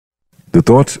The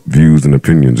thoughts, views, and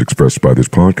opinions expressed by this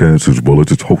podcast, as well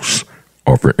as its hosts,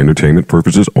 are for entertainment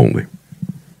purposes only.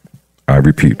 I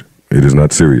repeat, it is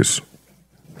not serious.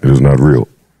 It is not real.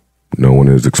 No one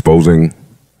is exposing,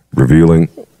 revealing,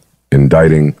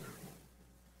 indicting,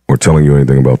 or telling you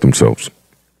anything about themselves.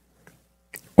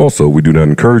 Also, we do not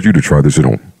encourage you to try this at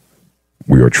home.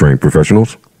 We are trained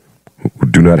professionals who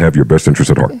do not have your best interests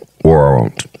at heart, or our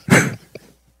own.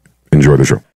 Enjoy the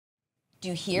show. Do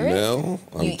you hear it? No,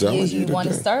 I'm telling you. You want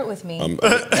to start with me? I'm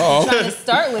trying to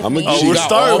start with me. we're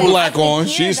starting black on.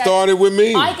 She started with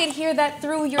me. I could hear that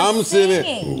through your I'm singing.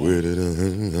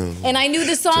 And I knew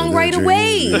the song right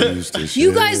away.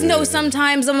 You guys know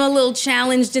sometimes I'm a little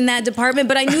challenged in that department,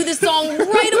 but I knew the song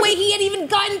right away. He had even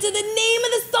gotten to the name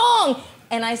of the song.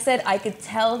 And I said, I could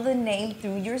tell the name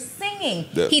through your singing.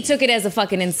 He took it as a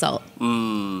fucking insult.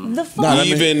 The fuck? Not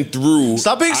even through.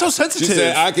 Stop being so sensitive. She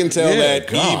said, I can tell that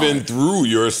even through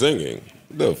your singing.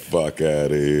 The fuck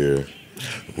out of here.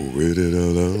 What's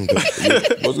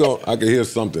going on? I can hear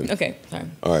something. Okay, sorry.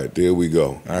 All right, there we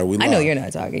go. All right, I know you're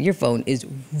not talking. Your phone is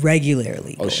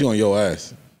regularly going. she on your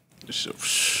ass.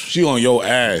 She on your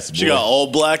ass, boy. She got all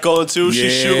black on, too.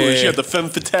 She's shooting. She got the femme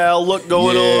fatale look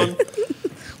going on.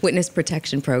 Witness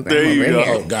protection program there you over go.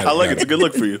 here. Oh, I like it. It's a good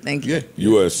look for you. Thank you.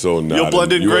 You are so not. You'll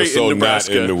blend in great in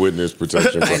Nebraska. Not in the witness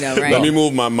protection program. I know, right? Let me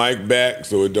move my mic back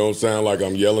so it don't sound like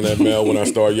I'm yelling at Mel when I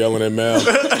start yelling at Mel.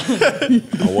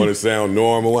 I want to sound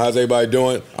normal. How's everybody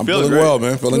doing? I'm feeling well,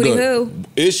 man. Feeling good. Who?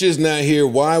 Ish is not here.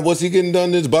 Why? What's he getting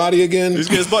done to his body again? He's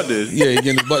getting his butt did. Yeah, he's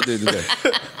getting his butt did today.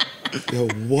 Yo,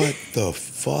 what the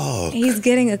fuck? He's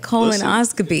getting a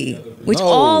colonoscopy, which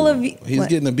all of you... He's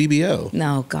getting a BBL.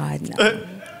 No, God, no.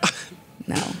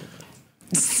 No.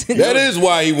 That is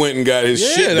why he went and got his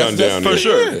shit done down there. For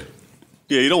sure.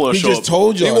 Yeah, you don't want to show up. He just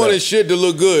told you. He wanted his shit to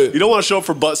look good. You don't want to show up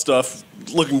for butt stuff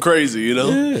looking crazy, you know?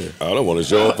 Yeah. I don't want to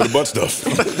show up for the butt stuff.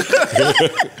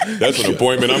 That's an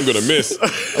appointment I'm going to miss.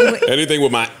 Anything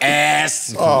with my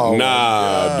ass? Oh,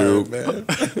 nah, dude. Man.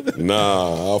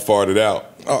 Nah, I'll fart it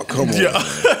out. Oh, come on.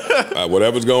 Yeah.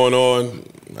 Whatever's going on,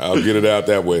 I'll get it out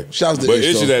that way. Shouts to but Ish,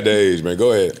 Ish is though. at the age, man.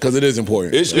 Go ahead. Because it is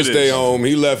important. Ish can stay home.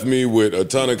 He left me with a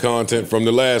ton of content from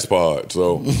the last pod,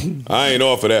 so I ain't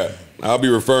off of that. I'll be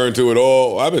referring to it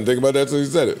all. I've been thinking about that since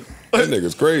he said it. That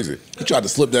nigga's crazy. He tried to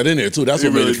slip that in there, too. That's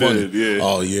what made it funny. Did, yeah.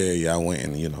 Oh, yeah, I went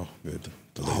and,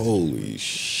 Holy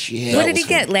shit. What did he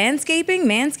get? Landscaping?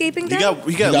 Manscaping done?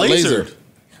 He got lasered.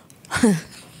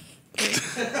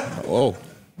 Whoa.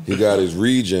 He got his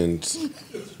regions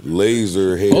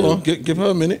laser hair. Hold on, give her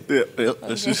a minute. Yeah.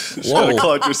 Just trying to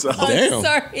collect yourself. Damn. I'm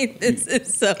sorry, this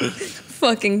is so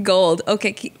fucking gold.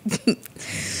 Okay,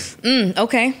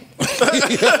 okay.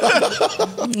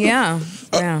 Yeah.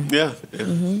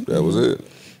 That was it.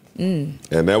 And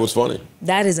that was funny.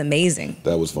 That is amazing.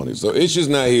 That was funny. So Ish is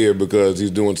not here because he's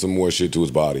doing some more shit to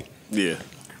his body. Yeah.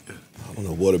 I don't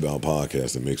know what about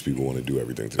podcasts that makes people want to do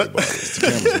everything to their body. It's the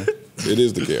cameras, man. It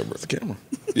is the camera. It's the camera.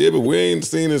 Yeah, but we ain't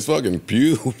seen his fucking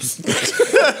pubes.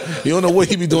 You don't know what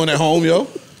he be doing at home, yo?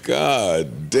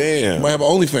 God damn. Might have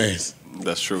OnlyFans.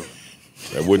 That's true.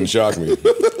 That wouldn't shock me.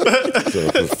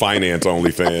 So, finance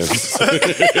OnlyFans.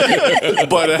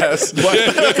 Butt ass.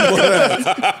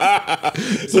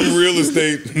 Some real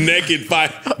estate,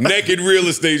 naked real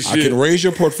estate shit. I can raise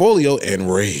your portfolio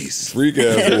and raise. Freak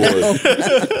ass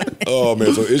boy. Oh,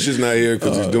 man. So Ish is not here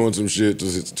because he's doing some shit to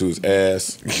his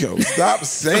ass. Yo, stop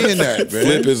saying that, man.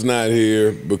 Flip is not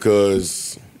here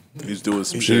because he's doing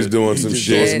some she's shit. doing some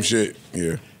shit.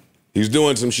 Yeah. He's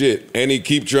doing some shit. And he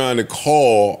keep trying to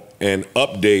call and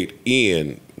update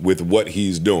Ian with what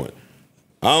he's doing.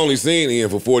 I only seen Ian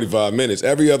for 45 minutes.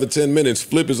 Every other 10 minutes,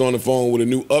 Flip is on the phone with a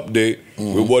new update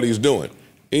with what he's doing.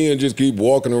 Ian just keep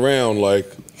walking around like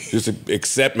just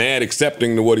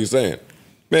accepting to what he's saying.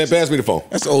 Man, pass me the phone.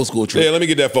 That's the old school trick. Yeah, let me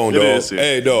get that phone, dog. is, yeah.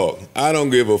 Hey, dog, I don't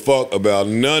give a fuck about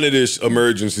none of this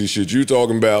emergency shit you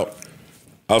talking about.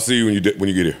 I'll see you when you get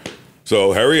here.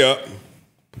 So hurry up.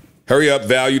 Hurry up,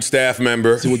 valued staff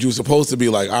member. See, what you were supposed to be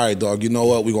like, all right, dog, you know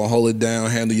what? We're going to hold it down,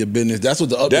 handle your business. That's what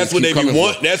the updates That's what they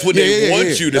want. For. That's what they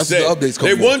want you to that's say. What the updates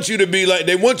they want you to be like.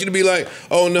 They want you to be like,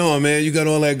 oh no, man, you got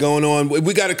all that going on.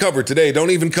 We got it covered today.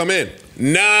 Don't even come in.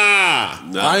 Nah.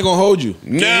 I ain't gonna hold you.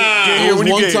 Nah. It was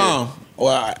one time.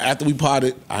 After we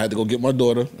potted, I had to go get my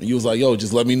daughter, and you was like, yo,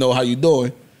 just let me know how you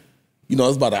doing. You know,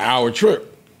 it's about an hour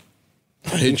trip.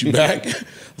 I hit you back. I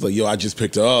was like, yo, I just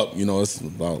picked her up. You know, it's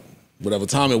about whatever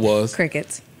time it was.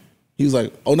 Crickets. He was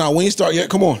like, oh, no, we ain't start yet.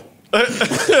 Come on.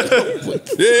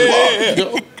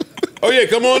 Yeah. Oh yeah,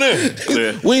 come on in.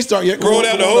 Yeah. We ain't start yet. Rolled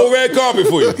out the whole red carpet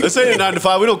for you. Let's say at 9 to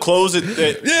 5. We don't close at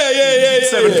Yeah.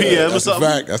 7 p.m. or That's a something.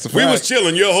 fact. That's a fact. We was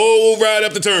chilling your whole ride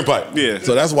up the turnpike. Yeah.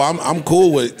 So that's why I'm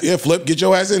cool with. Yeah, Flip, get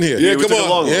your ass in here. Yeah, we come took a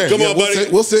long on. one. Yeah, Come yeah, on, we'll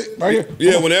buddy. We'll sit right here.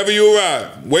 Yeah, whenever you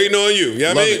arrive, waiting on you. You know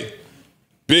what I Love mean? it.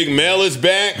 Big Mel is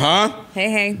back. Huh?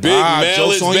 Hey. Big Mel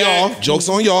jokes is on back. y'all. Jokes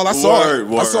on y'all. I saw it.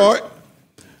 Word. I saw it.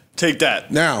 Take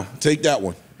that. Now, take that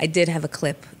one. I did have a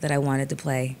clip that I wanted to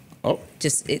play. Oh.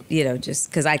 Just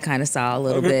because I kind of saw a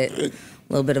little bit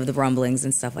of the rumblings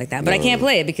and stuff like that. But I can't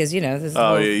play it because this is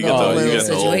Oh, the yeah, you whole got the- little you got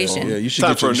the old situation. Yeah, you should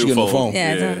Time get for your a new new phone. phone.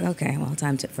 Yeah, Yeah. okay. Well,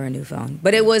 time for a new phone.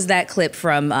 But it was that clip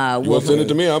from You want to Wolf. send it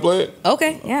to me? I'll play it.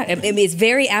 Okay, yeah. It's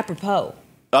very apropos.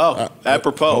 Oh,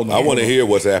 apropos. hold on. I want to hear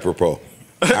what's apropos.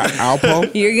 Alpo?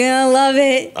 You're gonna love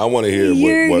it. I want to hear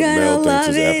You're what gonna Mel thinks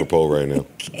is love it. apropos right now.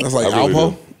 That's like I really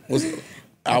Alpo? do.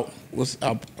 What's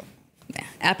Alpo?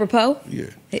 Apropos? Yeah.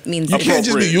 It means You can't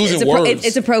just be using it's words.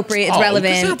 it's appropriate. It's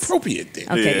relevant. It's appropriate then.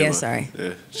 Okay, yeah, man. sorry.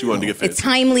 Yeah. She wanted to get fancy. It's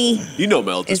timely. You know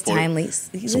Mel at this It's point. timely. It's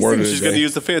a word of the Listen, She's going to day.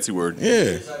 use the fancy word.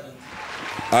 Yeah.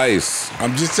 Ice.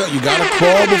 I'm just telling you, you gotta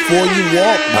crawl before you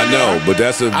walk. I know, but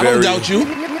that's a I very. don't doubt you.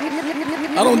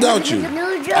 I don't doubt you.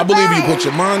 I believe you put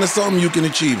your mind to something, you can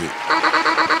achieve it.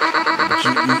 But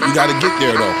you gotta get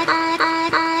there though.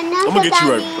 I'm going to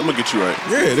get you right.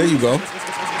 Yeah, there you go.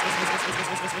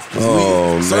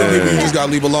 Oh Some people you man. just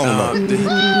gotta leave alone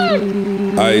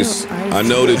though. Ice. I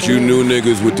know that you new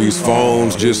niggas with these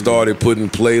phones just started putting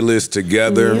playlists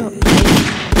together. You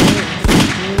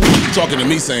talking to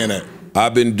me saying that.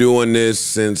 I've been doing this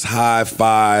since High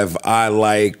Five, I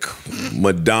Like,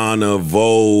 Madonna,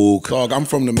 Vogue, Dog, I'm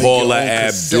from the Paula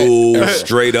Abdul,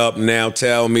 Straight Up Now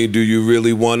Tell Me, do you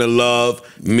really want to love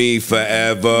me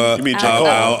forever? You mean J. Oh, Cole?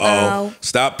 oh, oh.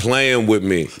 Stop playing with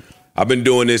me. I've been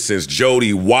doing this since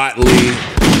Jody Watley.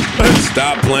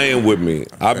 Stop playing with me.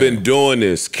 I've been doing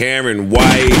this. Karen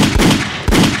White.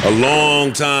 A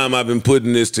long time I've been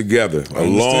putting this together. A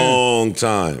long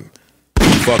time.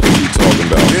 Fuck is you talking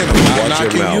about? Yeah, I'm not Watch your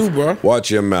knocking mouth. you, bro.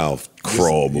 Watch your mouth.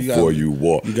 Crawl You before gotta- you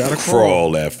walk. you gotta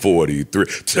crawl at 43.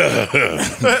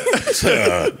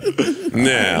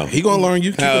 Now, He gonna learn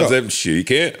you. Keep it how's up. that? Shit, he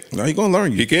can't. No, he gonna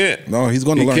learn you. He can't. No, he's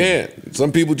gonna He learn you. can't.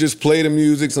 Some people just play the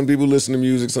music. Some people listen to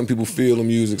music. Some people feel the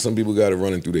music. Some people got it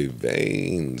running through their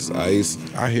veins. Ice.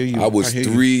 I hear you. I was I hear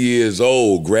you. 3 years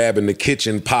old, grabbing the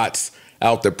kitchen pots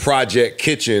out the project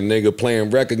kitchen, nigga, playing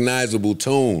recognizable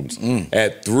tunes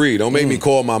at 3. Don't make me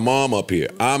call my mom up here.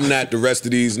 I'm not the rest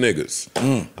of these niggas.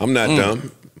 I'm not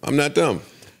dumb. I'm not dumb.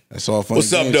 That's all funny.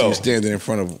 What's up, games. though? You standing in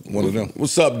front of one of them.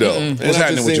 What's up, though? And What's I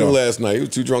happening just with seen him y'all? last night. He was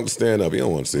too drunk to stand up. He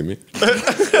don't want to see me. He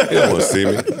don't want to see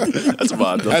me. That's a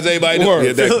vibe, though. How's everybody doing?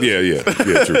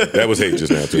 Yeah, true. That was hate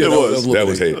just now, too. It was. That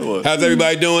was hate. It was. How's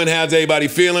everybody doing? How's everybody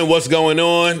feeling? What's going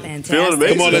on? Fantastic. Feeling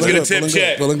amazing. Come on, let's get a Feeling temp good,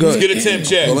 check. feeling good. Let's get a temp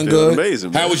check. Feeling Feeling good.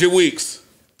 amazing. How man. was your weeks?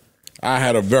 I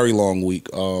had a very long week.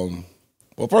 Well,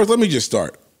 first, let me just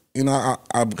start. You know,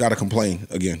 I've got to complain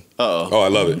again. Oh, I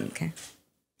love it. Okay.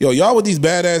 Yo, y'all with these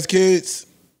badass kids,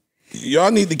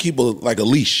 y'all need to keep a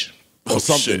leash or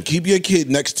something. shit. Keep your kid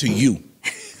next to you.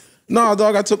 Nah,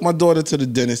 dog, I took my daughter to the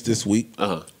dentist this week.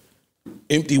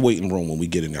 Empty waiting room when we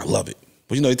get in there. I love it.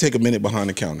 But you know, they take a minute behind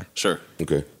the counter. Sure.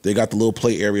 Okay. They got the little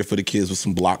play area for the kids with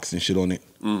some blocks and shit on it.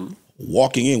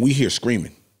 Walking in, we hear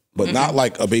screaming. But not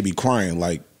like a baby crying,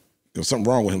 like there's something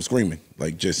wrong with him screaming.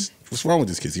 Like just, what's wrong with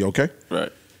this kid? Is he okay?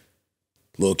 Right.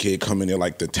 Little kid coming there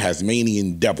like the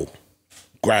Tasmanian devil,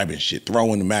 grabbing shit,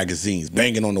 throwing the magazines,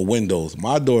 banging on the windows.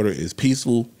 My daughter is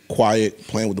peaceful, quiet,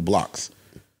 playing with the blocks.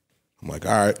 I'm like,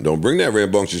 all right. Don't bring that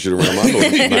rambunctious shit around my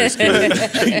little nice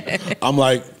kid. I'm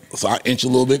like, so I inch a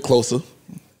little bit closer.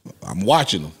 I'm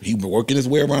watching him. He been working his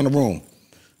way around the room.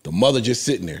 The mother just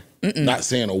sitting there, not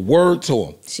saying a word to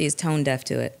him. She's tone deaf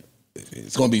to it.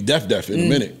 It's gonna be deaf in a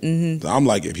minute. So I'm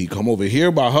like, if he come over here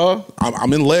by her,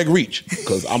 I'm in leg reach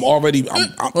because I'm already.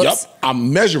 Whoops.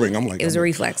 I'm measuring. I'm like, It was a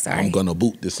reflex, sorry. I'm gonna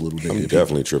boot this little nigga. I'm If he-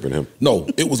 definitely tripping him. No,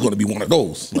 it was gonna be one of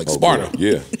those like Oh, Sparta. good.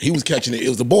 Yeah. he was catching it. It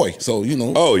was a boy, so you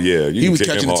know. Oh, yeah. You he can was kick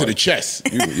catching him it to hard. the chest.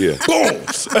 Yeah. Boom.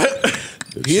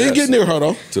 He didn't get near her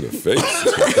though. To the face.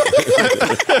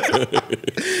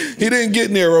 He didn't get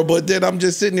near her, but then I'm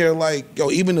just sitting there like, yo,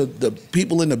 even the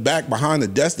people in the back behind the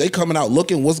desk, they coming out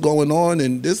looking what's going on,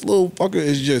 and this little fucker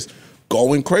is just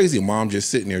going crazy. Mom just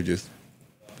sitting there just.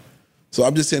 So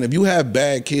I'm just saying, if you have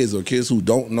bad kids or kids who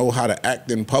don't know how to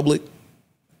act in public,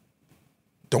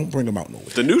 don't bring them out nowhere.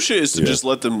 The new shit is to just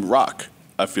let them rock.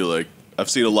 I feel like I've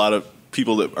seen a lot of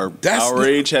people that are our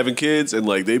age having kids, and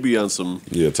like they be on some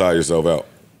Tire yourself out.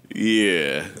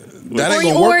 yeah. That ain't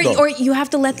gonna work though. Or you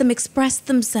have to let them express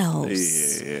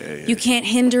themselves. You can't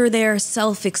hinder their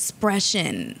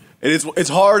self-expression. And it's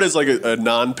hard as like a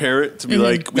non-parent to be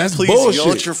like, That's please bullshit.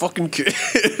 yell at your fucking kid.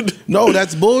 No,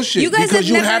 that's bullshit. You guys because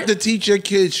you have have to teach your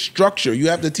kids structure. You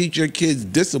have to teach your kids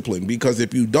discipline. Because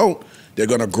if you don't, they're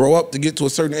gonna grow up to get to a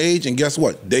certain age, and guess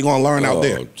what? They're gonna learn out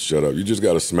there. Shut up! You just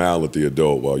got to smile at the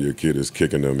adult while your kid is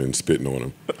kicking them and spitting on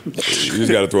them. You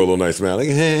just got to throw a little nice smile, like,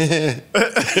 All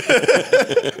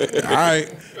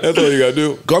right, that's all you got to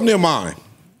do. come near mine.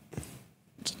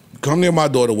 Come near my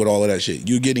daughter with all of that shit.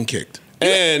 You're getting kicked.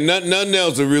 And nothing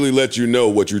else to really let you know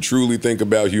what you truly think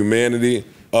about humanity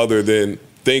other than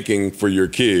thinking for your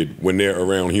kid when they're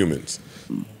around humans.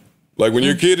 Like when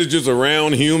your kid is just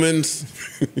around humans,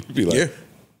 you'd be like,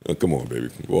 oh, come on,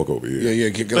 baby, walk over here. Yeah.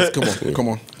 Come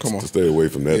on. Stay away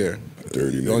from that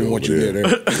dirty nigga. I don't want you near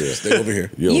there. Stay over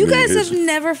here. You guys have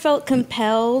never felt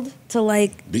compelled to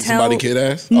like beat tell somebody kid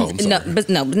ass? Oh, I'm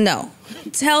sorry. No.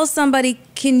 Tell somebody,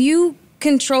 can you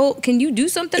do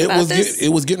something about this? It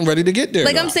was getting ready to get there.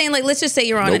 Like I'm saying, like let's just say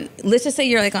you're on let's just say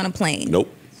you're like on a plane.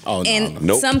 Nope. Oh, and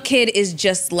no. some kid is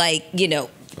just like,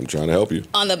 I'm trying to help you.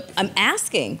 I'm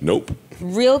asking. Nope.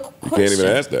 Real question. You can't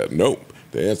even ask that. Nope.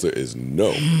 The answer is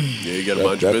no. Yeah, you got to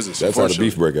mind your business. That's how the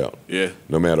beef break out. Yeah.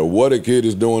 No matter what a kid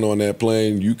is doing on that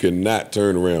plane, you cannot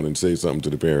turn around and say something to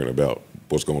the parent about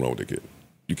what's going on with the kid.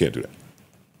 You can't do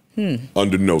that.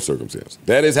 Under no circumstance.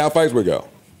 That is how fights break out.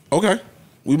 Okay.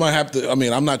 We might have to,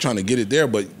 I'm not trying to get it there,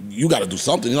 but you got to do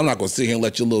something. I'm not going to sit here and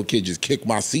let your little kid just kick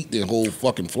my seat the whole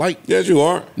fucking flight. Yes, you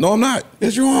are. No, I'm not.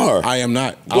 Yes, you are. I am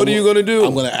not. What are you going to do?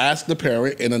 I'm going to ask the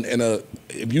parent,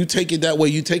 if you take it that way,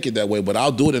 you take it that way, but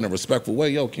I'll do it in a respectful way.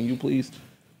 Yo, can you please?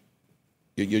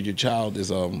 Your child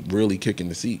is really kicking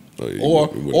the seat. Oh, yeah,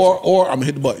 or I'm going to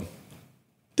hit the button.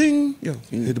 Ding. Yo,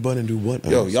 hit the button and do what?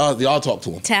 Yo, y'all talk to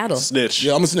him. Tattle. Snitch.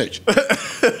 Yeah, I'm a snitch.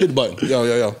 Hit the button.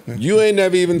 Yo. You ain't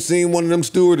never even seen one of them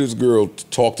stewardess girls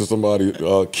talk to somebody,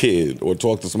 kid, or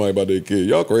talk to somebody about their kid.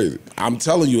 Y'all crazy. I'm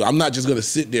telling you, I'm not just going to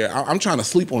sit there. I'm trying to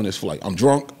sleep on this flight. I'm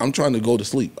drunk. I'm trying to go to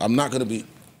sleep. I'm not going to be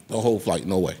the whole flight.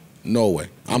 No way.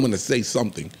 I'm going to say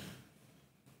something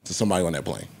to somebody on that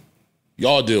plane.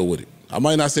 Y'all deal with it. I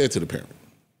might not say it to the parent.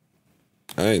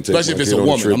 I ain't taking Especially if it's a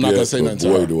woman. I'm not going to say nothing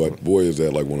to her. Boy, is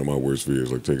that like one of my worst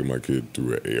fears, like taking my kid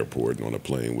through an airport and on a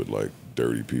plane with like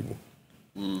dirty people.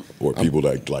 Or people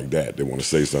like that. They want to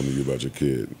say something to you about your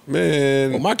kid.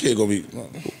 Man. Well, my kid going to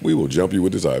be... We will jump you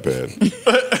with this iPad.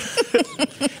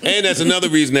 And that's another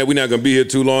reason that we're not going to be here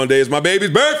too long. Today is my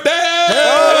baby's birthday!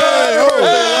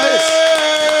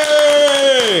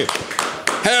 Hey!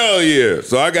 Hell yeah.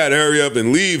 So I got to hurry up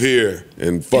and leave here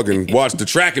and fucking watch the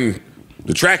tracking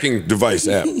device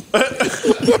app.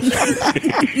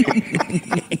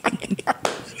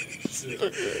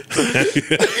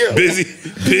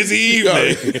 busy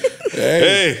evening.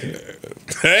 Hey.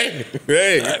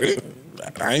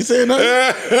 I ain't saying nothing.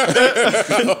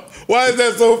 Why is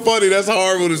that so funny? That's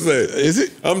horrible to say. Is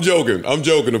it? I'm joking,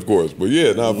 of course. But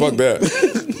yeah, fuck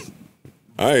that.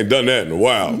 I ain't done that in a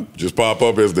while. Just pop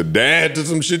up as the dad to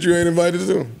some shit you ain't invited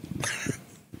to.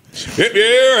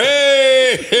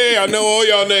 Hey, I know all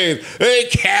y'all names. Hey,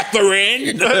 Catherine.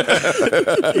 You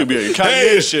be a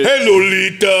Kanye shit. Hey,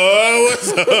 Lolita.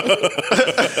 What's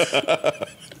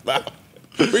up?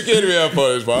 We can't even have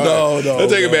fun. It's fine. No.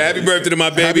 Let's take it back. Happy birthday to my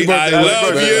baby. I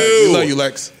love you. We love you,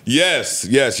 Lex. Yes.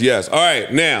 All right,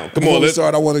 now, come on. Let's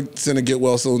start. I want to send a get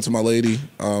well soon to my lady,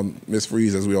 Miss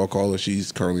Freeze, as we all call her.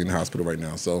 She's currently in the hospital right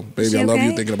now. So, baby, I love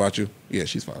you. Thinking about you. Yeah,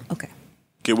 she's fine. Okay.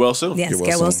 Get well soon. Yes,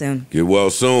 get well soon. Get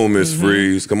well soon, Miss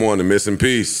Freeze. Come on, the missing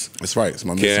piece. That's right. It's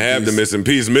my missing Can't have the missing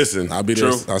piece missing. I'll be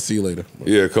there. I'll see you later.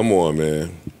 Yeah, come on,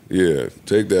 man. Yeah,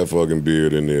 take that fucking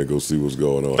beard in there. Go see what's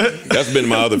going on. That's been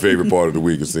my other favorite part of the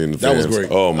week, is seeing the fans. That was great.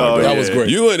 Oh, my God. That was great.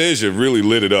 You and Isha really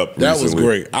lit it up That recently. was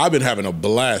great. I've been having a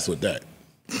blast with that.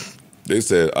 They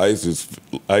said ice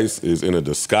is in a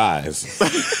disguise.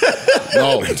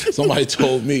 No, somebody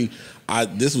told me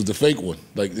this was the fake one.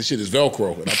 Like, this shit is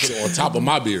Velcro, and I put it on top of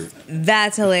my beard.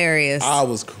 That's hilarious. I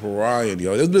was crying,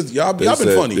 yo. Y'all been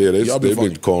funny. Yeah, y'all they've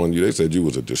been calling you. They said you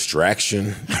was a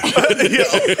distraction.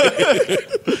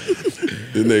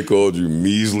 Then they called you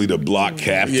Measly the block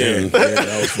captain. Yeah,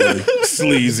 that was funny.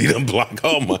 Sleazy the block.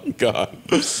 Oh, my God.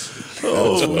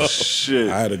 Oh, shit.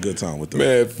 I had a good time with them.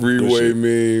 Mad freeway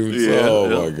memes. Yeah,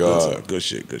 oh, my God. Good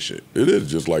shit. It is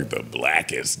just like the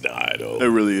blackest dye, though. It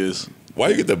really is. Why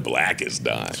you get the blackest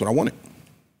dye? That's what I wanted.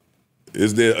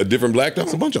 Is there a different black dye?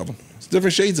 It's a bunch of them. It's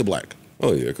different shades of black.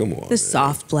 Oh, yeah, come on. The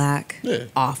soft black. Yeah.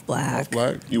 Off black.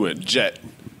 You went jet.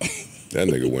 That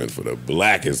nigga went for the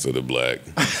blackest of the black.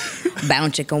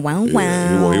 Bound chicken, wow. He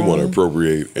want to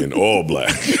appropriate in all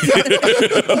black.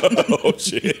 Oh,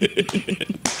 shit.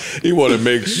 He want to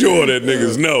make sure that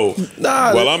niggas know.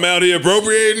 Nah, while I'm out here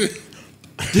appropriating,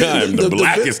 I'm the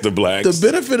blackest of blacks.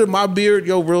 The benefit of my beard,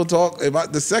 yo, real talk.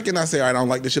 The second I say, all right, I don't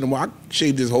like this shit anymore, I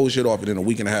shave this whole shit off, and in a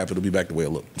week and a half, it'll be back the way it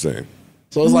looked. Same.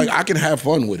 So it's like I can have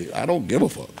fun with it. I don't give a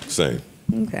fuck. Same.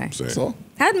 Okay. Same. So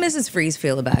How'd Mrs. Freeze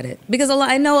feel about it? Because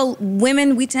I know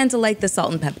women, we tend to like the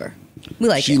salt and pepper. We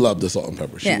like she it. loved the salt and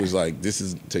pepper. She Yeah. was like,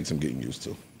 this takes some getting used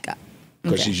to. Okay.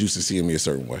 Because she's used to seeing me a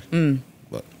certain way.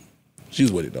 But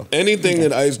she's with it though. Anything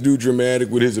that Ice do dramatic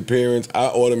with his appearance, I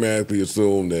automatically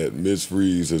assume that Miss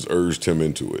Freeze has urged him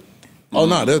into it. Oh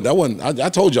no, that wasn't. I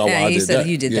told y'all why I did said that.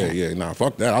 you did that. Yeah, nah,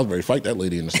 fuck that. I was ready to fight that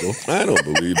lady in the store. I don't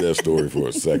believe that story for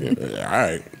a second. All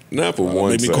right, Not for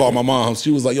one made me second. call my mom.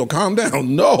 She was like, "Yo, calm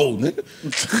down." No, nigga.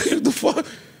 What the fuck?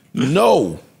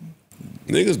 No.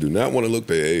 Niggas do not want to look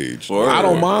their age. I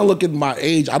don't mind looking my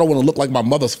age. I don't want to look like my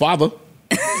mother's father.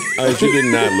 Ice, you did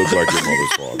not look like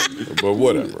your mother's father, but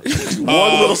whatever.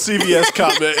 One little CVS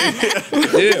comment.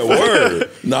 Yeah, word.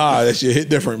 Nah, that shit hit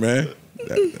different, man.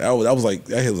 That was like,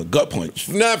 that was a gut punch.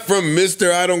 Not from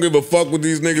Mr. I don't give a fuck what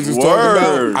these niggas is Word. talking I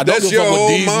about. don't That's give a your fuck with whole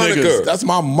these moniker. niggas. That's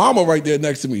my mama right there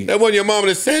next to me. That wasn't your mama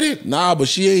that said it? Nah, but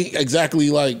she ain't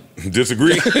exactly like,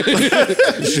 Disagree. she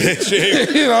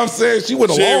ain't you know what I'm saying? She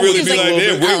went she ain't along really with be it a like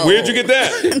little that. bit. Where'd you get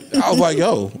that? I was like,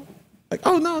 yo. Like,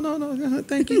 oh, no,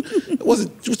 thank you. It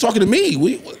wasn't, she was talking to me.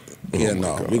 We're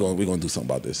gonna do something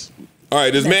about this. All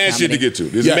right, there's mad shit to get to.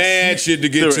 There's mad shit to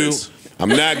get to. I'm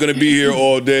not gonna be here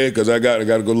all day because I gotta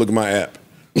go look at my app.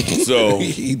 So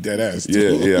He dead ass. Too.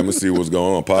 yeah, I'm gonna see what's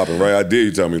going on popping. Right, I did.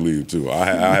 You tell me to leave too. I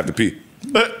have to pee.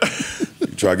 You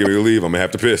try to get me to leave, I'm gonna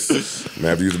have to piss. I'm gonna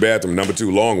have to use the bathroom. Number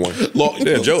 2, long one.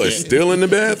 Yeah, Joe is still in the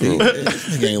bathroom.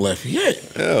 Nigga ain't left yet.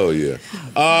 Hell yeah.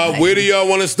 Where do y'all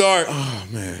want to start? Oh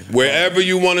man. Wherever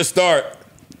you want to start.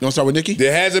 You want to start with Nicki?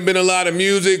 There hasn't been a lot of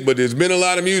music, but there's been a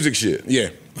lot of music shit. Yeah,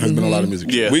 has been a lot of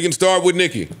music. Yeah. We can start with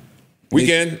Nicki. We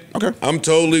can. Okay. I'm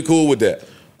totally cool with that.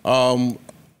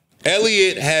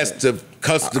 Elliott has to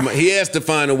customize. He has to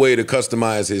find a way to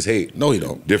customize his hate. No, he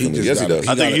don't. Differently. Yes, he does.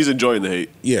 I think he's enjoying the hate.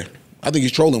 Yeah, I think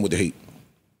he's trolling with the hate.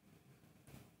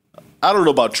 I don't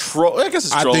know about troll. I guess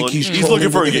it's trolling. I think he's looking trolling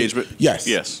for with the hate. engagement.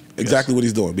 Yes. Exactly what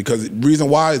he's doing. Because reason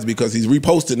why is because he's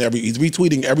reposting he's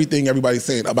retweeting everything everybody's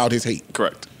saying about his hate.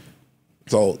 Correct.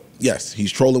 So yes,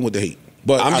 he's trolling with the hate.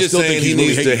 But I'm I just still saying think he he's really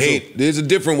needs to hating hate. There's a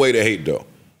different way to hate, though.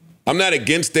 I'm not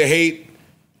against the hate,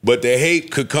 but the hate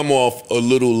could come off a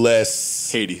little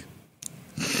less Haiti.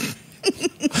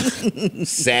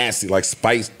 sassy, like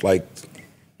spiced, like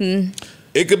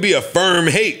it could be a firm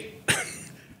hate.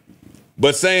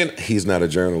 But saying he's not a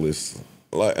journalist,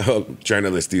 like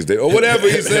journalist these days, or whatever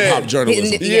he said. Hip-hop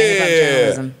journalism. Hip-hop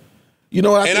journalism. You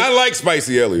know what? And I like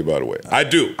Spicy Elliott, by the way. I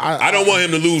do. I don't want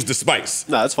him to lose the spice.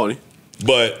 Nah, that's funny.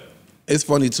 But It's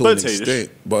funny to an extent,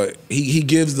 but he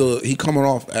coming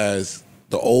off as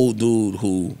the old dude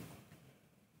who,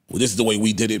 well, this is the way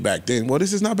we did it back then. Well,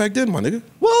 this is not back then, my nigga.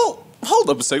 Well, hold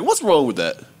up a second. What's wrong with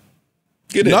that?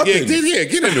 get in, Nothing. get into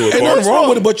it. Ain't nothing wrong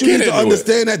with it, but you Get need to into it.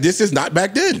 understand that this is not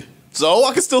back then. So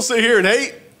I can still sit here and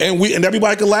hate. And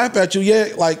everybody can laugh at you.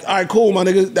 Yeah, like, all right, cool, my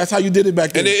nigga. That's how you did it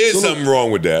back then. And there is So look, something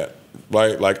wrong with that.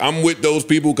 Like I'm with those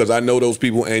people because I know those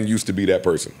people and used to be that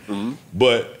person.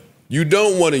 But you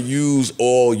don't want to use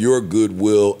all your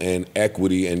goodwill and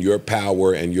equity and your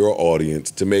power and your audience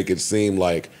to make it seem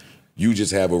like you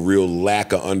just have a real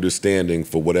lack of understanding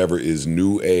for whatever is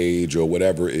new age or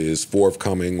whatever is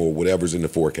forthcoming or whatever's in the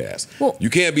forecast. Well, you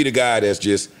can't be the guy that's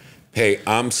just, hey,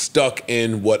 I'm stuck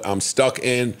in what I'm stuck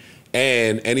in,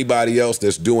 and anybody else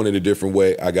that's doing it a different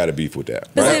way, I got to beef with that.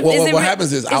 Right? What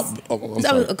happens is, I'm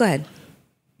sorry. Go ahead.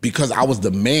 Because I was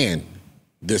the man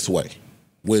this way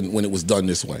when it was done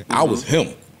this way. I was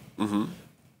him.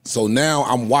 So now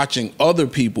I'm watching other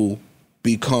people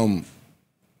become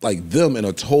like them in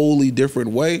a totally different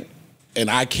way, and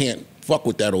I can't fuck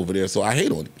with that over there, so I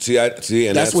hate on it. See,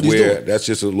 and that's what he's where doing. that's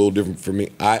just a little different for me.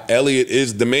 Elliott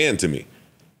is the man to me.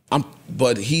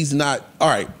 But he's not. All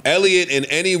right, Elliott in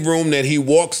any room that he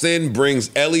walks in brings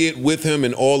Elliott with him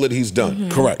in all that he's done.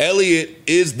 Correct. Elliott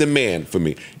is the man for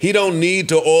me. He don't need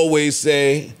to always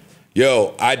say,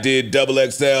 yo, I did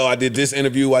XXL, I did this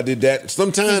interview, I did that.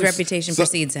 Sometimes His reputation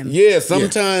precedes him. Yeah,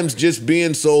 sometimes just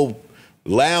being so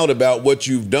loud about what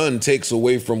you've done takes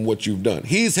away from what you've done.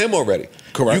 He's him already.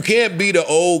 Correct. You can't be the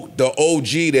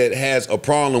OG that has a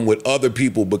problem with other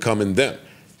people becoming them.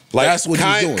 Like That's what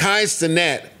he's doing. Kai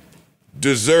Cenat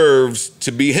deserves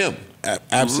to be him.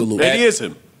 Absolutely. And he is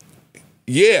him.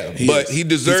 Yeah, He but is. he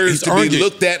deserves He's to be earned it.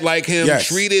 looked at like him, Yes.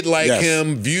 treated like Yes.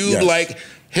 him, viewed Yes. like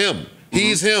him.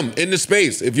 He's him in the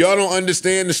space. If y'all don't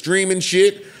understand the streaming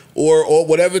shit or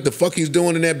whatever the fuck he's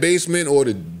doing in that basement or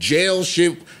the jail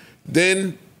shit,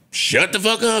 then shut the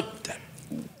fuck up.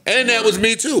 And that was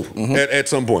me too at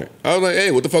some point. I was like,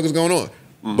 hey, what the fuck is going on?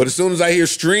 But as soon as I hear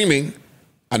streaming,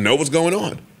 I know what's going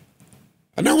on.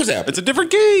 I know what's happening. It's a different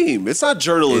game. It's not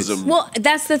journalism. Well,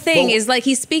 that's the thing, is like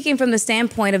he's speaking from the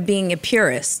standpoint of being a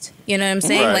purist. You know what I'm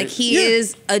saying? Right. Like he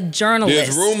is a journalist.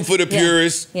 There's room for the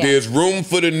purists. Yeah. There's room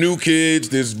for the new kids.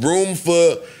 There's room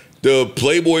for the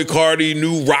Playboy Cardi,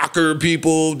 new rocker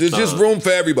people. There's just room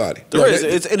for everybody. There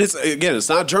is. It's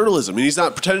not journalism. I mean, he's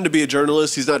not pretending to be a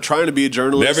journalist. He's not trying to be a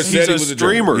journalist. Never said he was a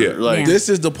streamer. Yeah. This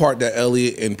is the part that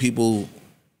Elliott and people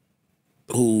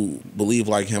who believe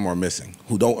like him are missing,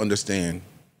 who don't understand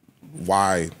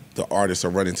why the artists are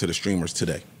running to the streamers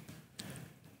today.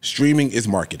 Streaming is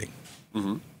marketing.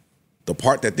 The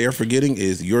part that they're forgetting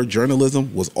is your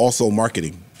journalism was also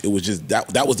marketing. It was just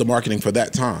that was the marketing for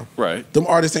that time. Right. Them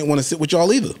artists ain't want to sit with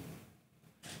y'all either.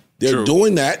 They're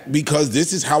doing that because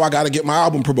this is how I got to get my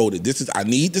album promoted. I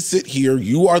need to sit here.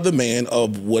 You are the man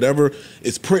of whatever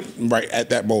is print right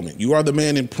at that moment. You are the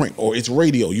man in print, or it's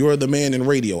radio. You are the man in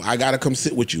radio. I got to come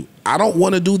sit with you. I don't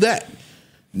want to do that.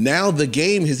 Now the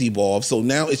game has evolved, so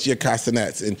now it's your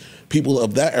Castanets and people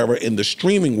of that era in the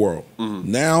streaming world.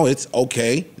 Now it's,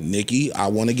 okay, Nicki, I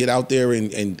want to get out there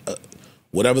and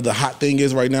whatever the hot thing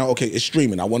is right now, okay, it's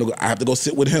streaming. I have to go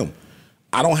sit with him.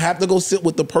 I don't have to go sit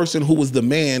with the person who was the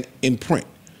man in print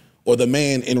or the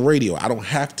man in radio. I don't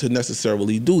have to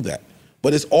necessarily do that.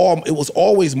 But it was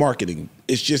always marketing.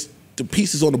 It's just the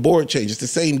pieces on the board change. It's the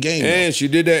same game. And she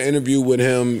did that interview with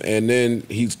him, and then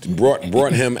he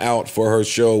brought him out for her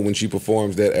show when she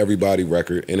performs that Everybody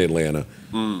record in Atlanta.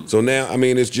 So now, I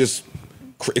mean, it's just,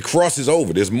 it crosses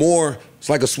over. There's more, it's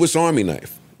like a Swiss Army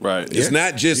knife. Right. It's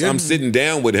not just I'm sitting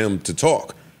down with him to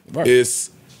talk. Right. It's,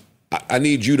 I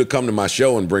need you to come to my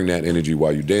show and bring that energy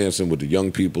while you're dancing with the young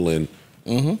people, and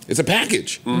it's a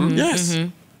package. Yes.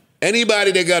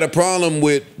 Anybody that got a problem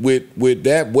with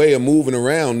that way of moving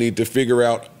around need to figure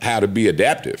out how to be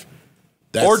adaptive.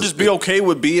 Or just be okay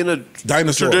with being a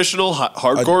traditional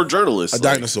hardcore journalist. A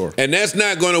dinosaur. And that's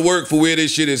not going to work for where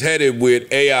this shit is headed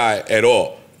with AI at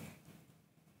all.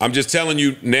 I'm just telling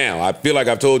you now. I feel like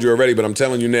I've told you already, but I'm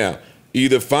telling you now.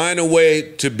 Either find a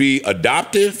way to be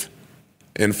adoptive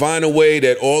and find a way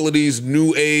that all of these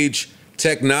new age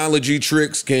technology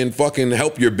tricks can fucking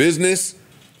help your business,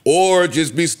 or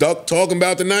just be stuck talking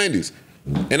about the 90s.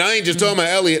 And I ain't just talking about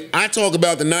Elliott. I talk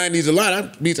about the 90s a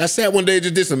lot. I sat one day,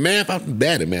 just did some math. I was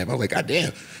bad at math. I was like, God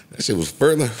damn, that shit was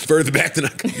further back than I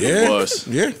could. It was.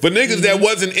 Yeah. For niggas that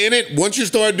wasn't in it, once you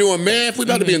start doing math, we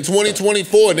about to be in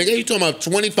 2024. Nigga, you talking about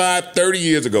 25, 30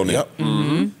 years ago now.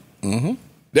 Yep.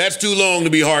 That's too long to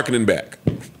be hearkening back.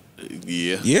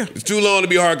 Yeah. It's too long to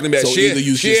be hearkening back. So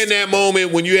Share in that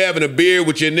moment when you having a beer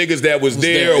with your niggas that was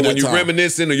there, or when you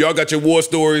reminiscing, or y'all got your war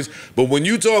stories. But when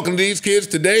you talking to these kids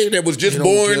today that was just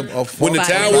born when the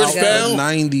towers fell.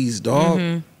 90s,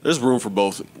 dog. There's room for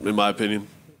both, in my opinion.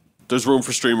 There's room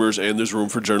for streamers and there's room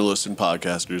for journalists and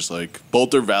podcasters. Like,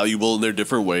 both are valuable in their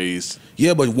different ways.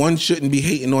 Yeah, but one shouldn't be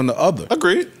hating on the other.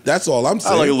 Agreed. That's all I'm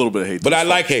saying. I like a little bit of hate. But I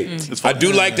like hate. It's fun. I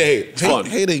do like the hate. It's fun.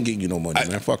 Hate ain't getting you no money,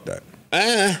 man. Fuck that.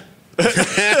 I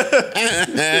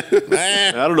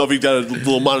don't know if he got a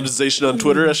little monetization on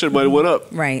Twitter. That shit might have went up.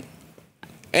 Right.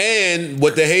 And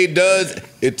what the hate does,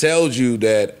 it tells you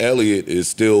that Elliott is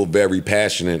still very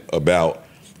passionate about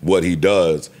what he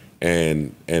does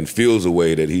and feels a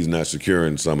way that he's not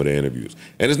securing some of the interviews.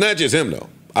 And it's not just him though.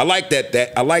 I like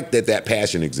that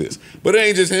passion exists. But it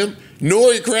ain't just him.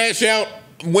 Nori crash out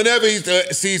whenever he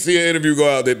sees an interview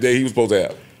go out that he was supposed to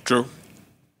have. True.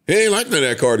 He ain't like none of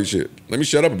that Cardi shit. Let me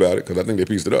shut up about it, because I think they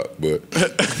pieced it up. But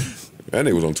that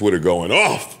nigga was on Twitter going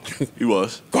off. He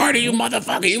was. Cardi, you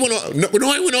motherfucker. He went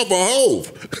off for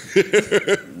Hove.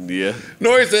 Yeah.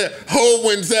 Nori said, Hove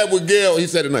went and sat with Gail. He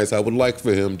said it nice. I would like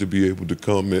for him to be able to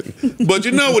comment. But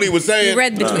you know what he was saying? You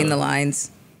read between the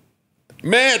lines.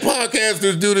 Mad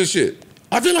podcasters do this shit.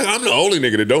 I feel like I'm the only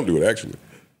nigga that don't do it, actually.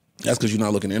 That's because you're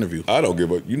not looking to interview. I don't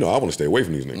give a, I want to stay away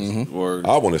from these niggas. Or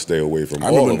I want to stay away from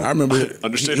all of them. I remember.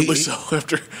 Understandably so.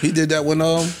 After he did that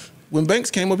when Banks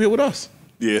came up here with us.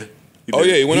 Yeah. He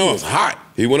went off. He was hot.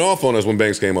 He went off on us when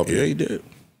Banks came up here. Yeah, he did.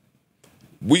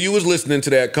 You was listening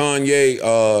to that Kanye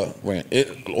on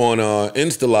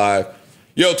Insta Live.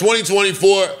 Yo,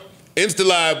 2024, Insta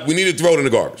Live, we need to throw it in the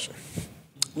garbage.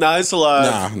 Nah, it's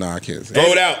alive. Nah, I can't say.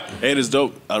 Throw it out. And it's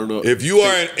dope. I don't know. If you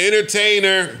are an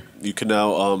entertainer, you can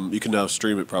now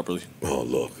stream it properly. Oh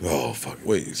look. Oh fuck.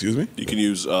 Wait, excuse me? You can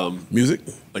use music?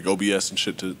 Like OBS and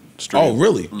shit to stream. Oh,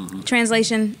 really?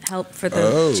 Translation help for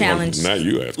the challenge. Now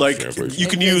you have Like translation. you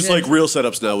can use like real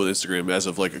setups now with Instagram as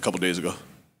of like a couple days ago.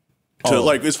 To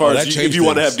like as far as if you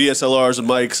want to have DSLRs and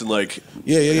mics and like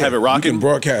have it rocking. You can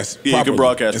broadcast. Yeah, you can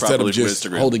broadcast instead properly of just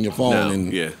from Instagram. holding your phone. Now,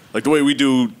 And like the way we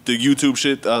do the YouTube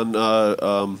shit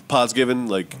on Pods Given,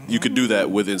 like you could do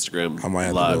that with Instagram I might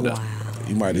have live to go. now.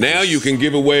 You might Now you can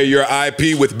give away your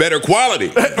IP with better quality.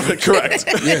 Correct.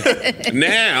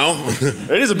 Now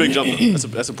it is a big jump.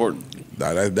 That's important.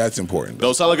 That's important.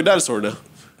 Don't sound like a dinosaur now.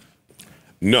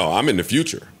 No, I'm in the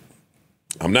future.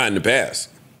 I'm not in the past.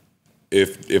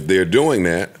 If they're doing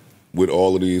that with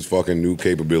all of these fucking new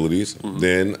capabilities,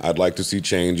 then I'd like to see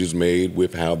changes made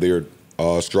with how they're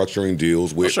structuring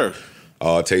deals with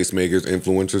tastemakers,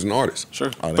 influencers, and artists.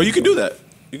 Sure, but you can do that.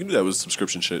 You can do that with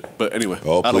subscription shit. But anyway,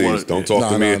 oh please, don't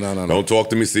talk to me. Don't talk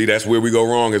to me. See, that's where we go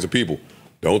wrong as a people.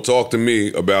 Don't talk to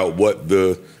me about what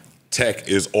the tech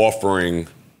is offering,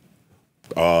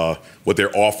 what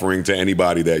they're offering to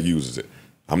anybody that uses it.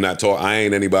 I'm not talking. I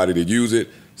ain't anybody that use it.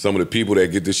 Some of the people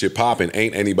that get this shit popping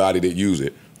ain't anybody that use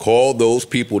it. Call those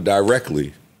people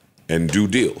directly and do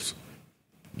deals.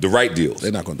 The right deals.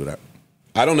 They're not going to do that.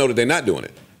 I don't know that they're not doing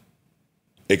it.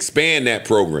 Expand that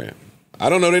program. I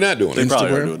don't know they're not doing it. They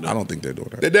probably are doing it. I don't think they're doing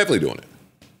that. They're definitely doing it.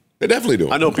 They're definitely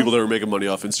doing it. I know people that were making money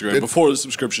off Instagram before the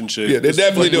subscription shit. Yeah, they're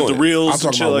definitely doing the it. reels. I'm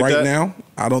talking shit about like right that. now.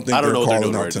 I don't think they're know what they're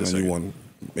calling doing out right to this anyone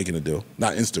making a deal.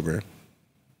 Not Instagram.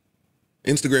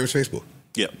 Instagram is Facebook.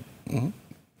 Yeah.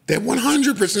 They're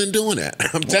 100% doing that.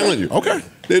 I'm telling you. Okay.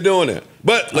 They're doing that.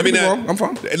 But let me not. I'm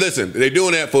fine. Listen, they're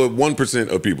doing that for 1%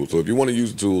 of people. So if you want to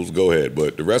use the tools, go ahead.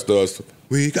 But the rest of us,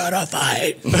 we gotta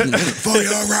fight for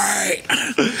your right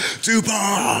to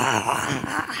party.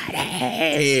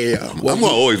 I'm gonna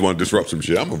always want to disrupt some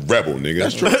shit. I'm a rebel, nigga.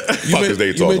 That's true. Fuck is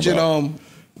they talking about?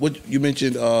 You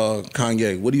mentioned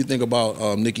Kanye. What do you think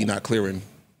about Nicki not clearing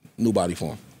new body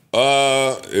form?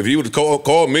 If he would have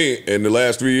called me in the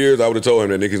last 3 years, I would have told him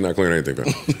that Nicki's not clearing anything for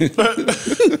him.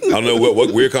 I don't know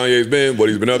where Kanye's been, what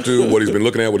he's been up to, what he's been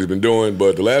looking at, what he's been doing.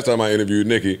 But the last time I interviewed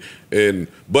Nicki, in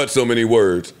but so many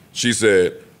words, she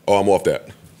said, "Oh, I'm off that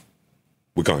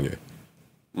with Kanye."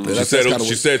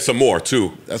 She said some more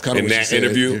too. That's kind of in that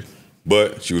interview,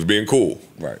 but she was being cool.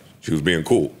 Right. She was being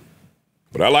cool.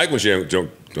 But I like when she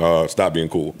stopped being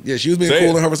cool. Yeah, she was being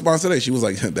cool in her response today. She was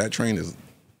like, "That train is."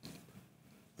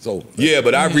 So yeah,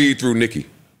 but I read through Nicki.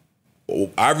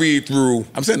 I read through.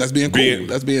 I'm saying that's being cool.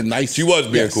 That's being nice. She was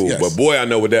being cool, but boy, I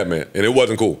know what that meant, and it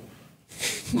wasn't cool.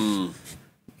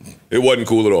 It wasn't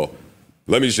cool at all.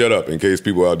 Let me shut up in case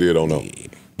people out there don't know.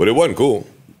 But it wasn't cool.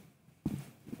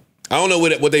 I don't know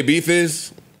what they beef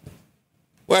is.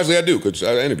 Well, actually, I do, because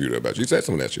I interviewed her about it. She said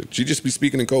some of that shit. She just be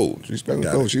speaking in code. She's speaking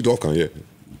in code. She's off Kanye.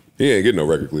 He ain't getting no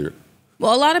record cleared.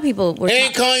 Well, a lot of people were. Hey,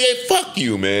 Kanye, fuck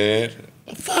you, man.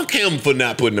 Fuck him for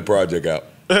not putting the project out.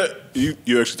 You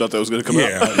actually thought that was going to come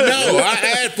out? No, I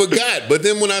had forgot. But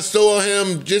then when I saw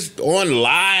him just on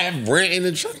live ranting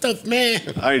and shut up, man.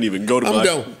 I didn't even go to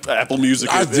my Apple Music.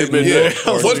 I didn't.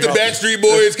 Once the Backstreet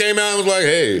Boys came out, I was like,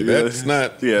 hey, that's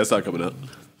not. Yeah, it's not coming out.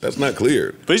 That's not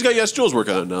cleared. But he's got Yes Jules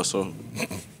working on it now, so.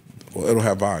 Well, it'll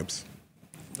have vibes.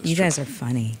 You guys are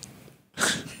funny.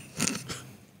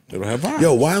 It'll have vibes.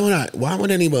 Yo, why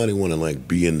would anybody want to like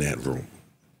be in that room?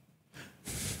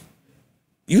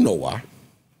 You know why.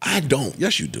 I don't.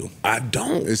 Yes, you do. I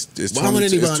don't. It's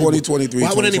 2023.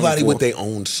 Why would anybody with their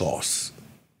own sauce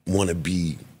want to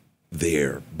be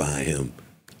there by him,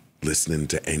 listening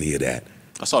to any of that?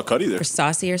 I saw Cuddy there. For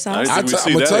saucy or sauce? I'm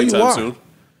going to tell you why. Soon.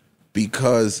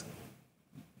 Because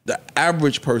the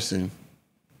average person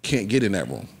can't get in that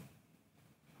room.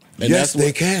 And yes,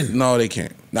 they can. No, they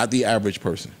can't. Not the average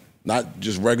person. Not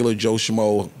just regular Joe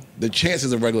Schmo. The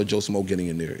chances of regular Joe Schmo getting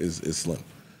in there is slim.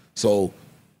 So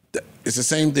it's the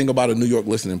same thing about a New York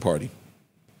listening party.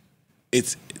 They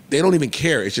don't even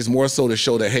care. It's just more so to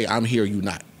show that, hey, I'm here, you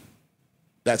not.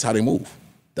 That's how they move.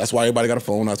 That's why everybody got a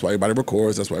phone. That's why everybody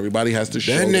records. That's why everybody has to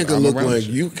show. That nigga look like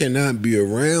you cannot be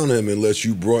around him unless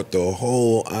you brought the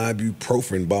whole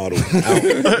ibuprofen bottle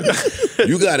out.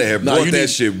 You got to have brought that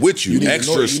shit with you.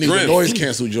 Extra strength. You need noise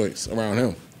cancel joints around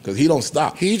him because he don't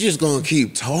stop. He just going to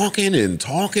keep talking and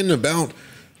talking about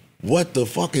what the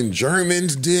fucking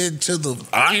Germans did to the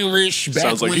Irish back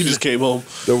Sounds like he just came home.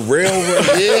 The railroad.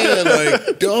 Yeah,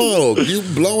 like, dog, you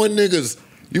blowing niggas.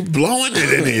 You blowing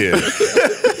it in here.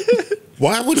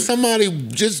 Why would somebody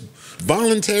just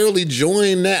voluntarily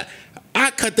join that?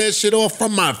 I cut that shit off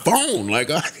from my phone. Like,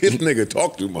 this nigga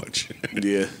talk too much.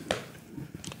 Yeah.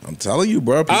 I'm telling you,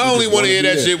 bro. I only want to hear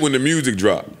that shit when the music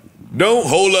drop. Don't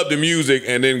hold up the music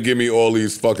and then give me all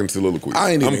these fucking soliloquies.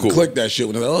 I ain't even click that shit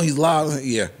when they're like, oh, he's loud.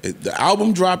 Yeah. The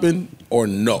album dropping or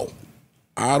no.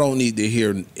 I don't need to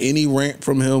hear any rant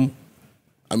from him.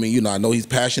 I mean, I know he's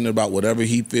passionate about whatever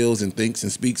he feels and thinks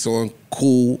and speaks on.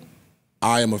 Cool.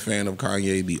 I am a fan of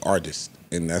Kanye, the artist,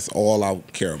 and that's all I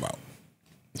care about.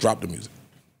 Drop the music.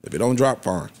 If it don't drop,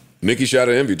 fine. Nicki shot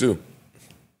at Envy too.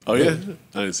 Oh yeah,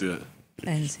 I didn't see that. I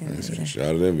didn't see that.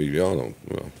 Shot at Envy. Y'all don't.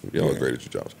 Well, y'all are great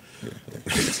at your jobs.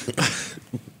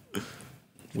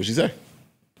 What'd she say?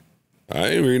 I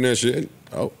ain't reading that shit.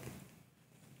 Oh.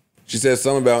 She said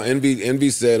something about Envy. Envy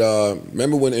said,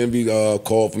 remember when Envy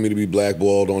called for me to be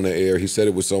blackballed on the air? He said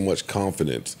it with so much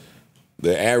confidence.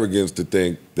 The arrogance to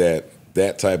think that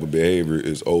that type of behavior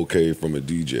is okay from a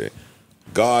DJ.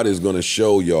 God is going to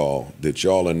show y'all that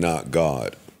y'all are not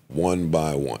God, one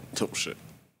by one. Oh, shit.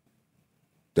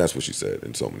 That's what she said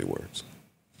in so many words.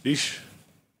 Eesh.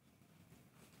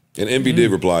 And Envy did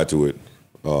reply to it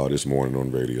this morning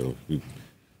on radio.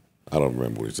 I don't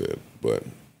remember what he said, but...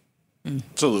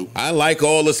 Salute. I like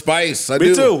all the spice. I Me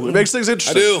do. too. It makes things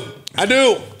interesting. I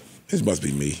do. This must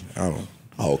be me. I don't.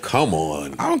 Oh, come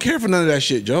on. I don't care for none of that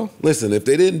shit, Joe. Listen, if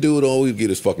they didn't do it, all we'd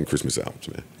get is fucking Christmas albums,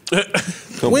 man.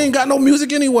 We ain't got no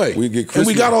music anyway. We get and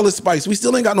we got all this spice. We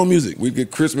still ain't got no music. We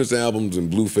get Christmas albums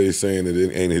and Blueface saying that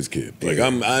it ain't his kid. Like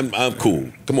I'm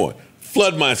cool. Come on.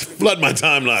 Flood my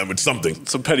timeline with something.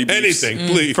 Some petty beefs. Anything,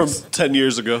 please. From 10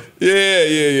 years ago.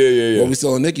 Yeah. Well, we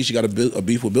still on Nicki. She got a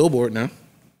beef with Billboard now.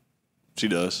 She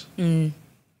does. It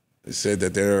said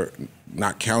that they're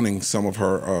not counting some of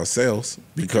her sales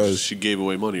because she gave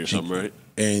away money or something, right?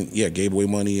 And yeah, gave away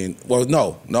money. And well,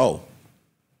 no.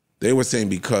 They were saying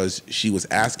because she was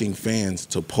asking fans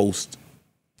to post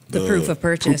the proof of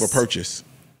purchase. Proof of purchase.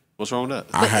 What's wrong with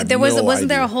that? I have wasn't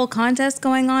there a whole contest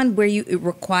going on where it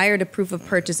required a proof of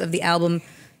purchase of the album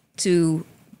to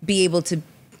be able to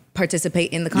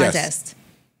participate in the contest?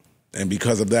 Yes. And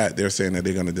because of that, they're saying that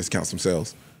they're going to discount some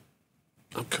sales.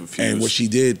 I'm confused. And what she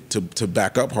did to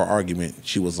back up her argument,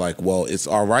 she was like, well, it's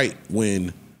all right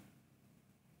when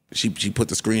she put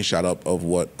the screenshot up of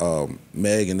what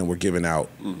Meg and them were giving out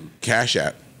Cash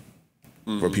App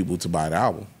for people to buy the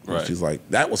album. Right. She's like,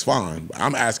 that was fine.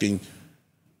 I'm asking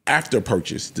after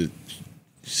purchase to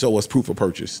show us proof of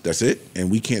purchase. That's it.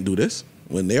 And we can't do this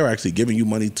when they're actually giving you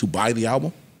money to buy the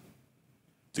album.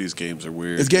 These games are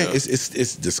weird.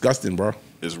 It's disgusting, bro.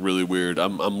 It's really weird.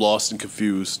 I'm lost and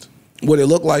confused. What it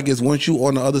looked like is once you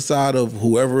on the other side of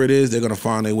whoever it is, they're gonna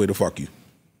find their way to fuck you.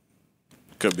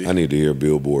 Could be. I need to hear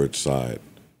Billboard's side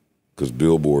because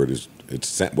Billboard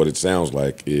what it sounds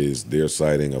like is they're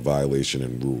citing a violation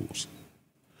in rules.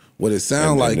 What it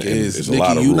sounds like is,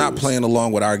 Nicki, you not playing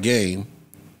along with our game,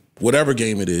 whatever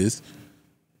game it is,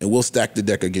 and we'll stack the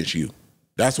deck against you.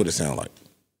 That's what it sounds like.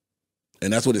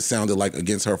 And that's what it sounded like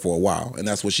against her for a while. And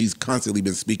that's what she's constantly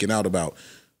been speaking out about,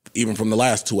 even from the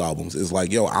last two albums. It's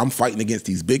like, yo, I'm fighting against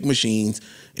these big machines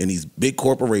and these big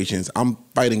corporations. I'm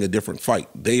fighting a different fight.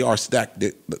 They are stacked.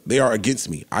 They are against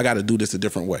me. I got to do this a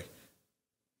different way.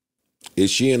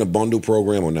 Is she in a bundle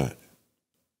program or not?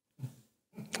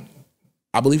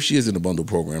 I believe she is in the bundle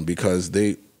program because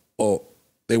they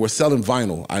were selling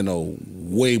vinyl, I know,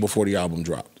 way before the album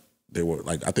dropped. They were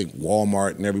like, I think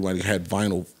Walmart and everybody had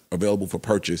vinyl available for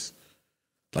purchase,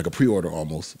 like a pre-order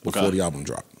almost, before the album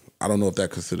dropped. I don't know if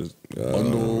that considers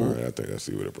bundle. I think I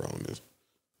see what the problem is.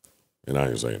 And I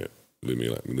ain't saying it. Leave me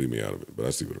out of it. But I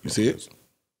see what the problem is.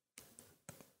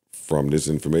 From this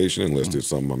information, unless there's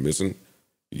something I'm missing,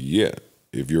 yeah.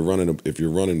 If you're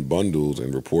running bundles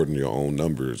and reporting your own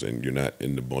numbers and you're not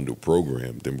in the bundle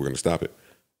program, then we're gonna stop it.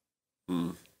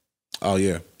 Oh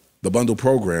yeah. The bundle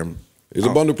program is a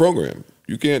bundle program.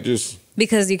 You can't just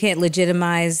because you can't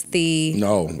legitimize the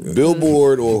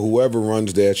Billboard or whoever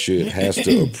runs that shit has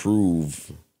to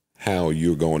approve how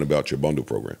you're going about your bundle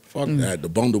program. Fuck that. The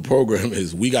bundle program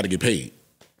is we got to get paid.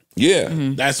 Yeah,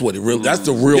 that's what it really. That's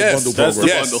the real bundle program. That's the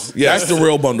bundle. That's the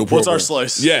real bundle program. What's our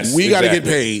slice? Yes, we got to get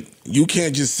paid. You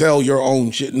can't just sell your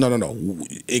own shit. No.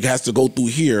 It has to go through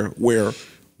here where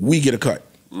we get a cut.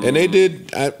 And they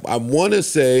did. I want to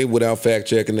say, without fact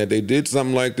checking, that they did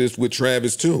something like this with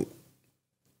Travis too,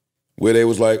 where they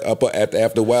was like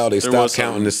after a while they stopped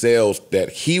counting the sales that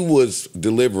he was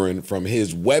delivering from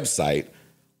his website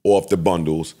off the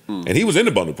bundles, and he was in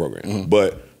the bundle program,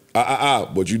 but.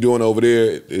 What you doing over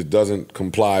there, it doesn't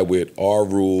comply with our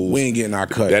rules. We ain't getting our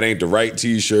cut. That ain't the right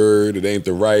T-shirt. It ain't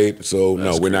the right. So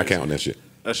no, we're not counting that shit.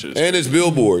 That shit. And it's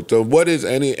Billboard. So what is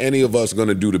any of us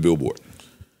gonna do to Billboard?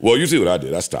 Well, you see what I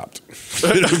did. I stopped.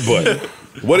 But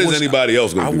what is anybody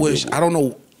else gonna do? I don't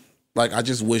know. Like I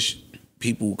just wish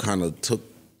people kind of took.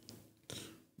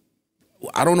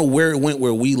 I don't know where it went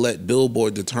where we let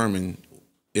Billboard determine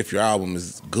if your album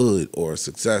is good or a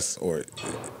success or.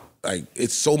 Like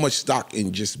it's so much stock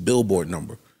in just Billboard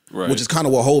number, right. Which is kind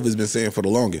of what Hov has been saying for the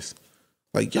longest.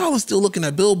 Like y'all are still looking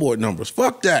at Billboard numbers.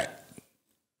 Fuck that.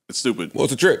 It's stupid. Well,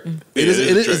 it's a trick. It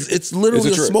is. It's literally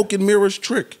a smoke and mirrors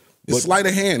trick. It's sleight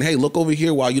of hand. Hey, look over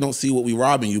here while you don't see what we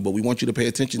robbing you, but we want you to pay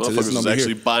attention to this number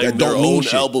actually here. Buying their own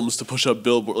albums to push up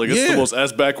Billboard. Like, it's the most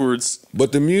ass backwards.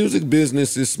 But the music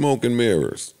business is smoke and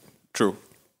mirrors. True.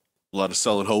 A lot of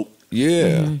selling hope.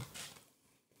 Yeah.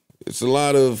 It's a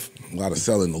lot of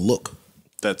selling the look.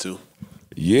 That too.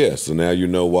 Yeah, so now you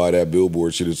know why that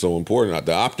Billboard shit is so important.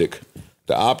 The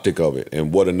optic of it,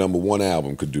 and what a #1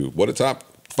 album could do, what a top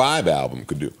 5 album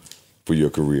could do for your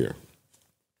career.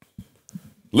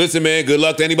 Listen, man, good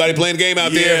luck to anybody playing the game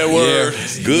out there.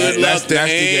 Good luck to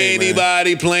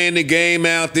anybody playing the game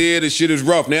out there. The shit is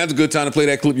rough. Now it's a good time to play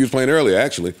that clip you was playing earlier,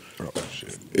 actually. Oh,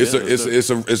 shit.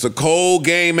 It's a cold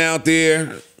game out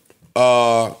there.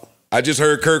 I just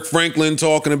heard Kirk Franklin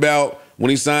talking about when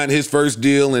he signed his first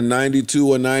deal in 92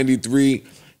 or 93,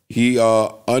 he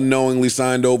unknowingly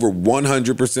signed over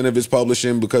 100% of his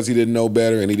publishing because he didn't know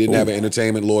better and he didn't have an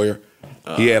entertainment lawyer.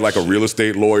 He had like a real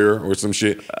estate lawyer or some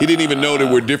shit. He didn't even know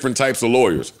there were different types of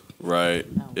lawyers. Right,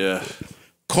 yeah.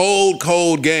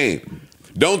 Cold game.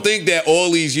 Don't think that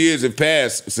all these years have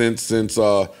passed since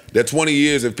that 20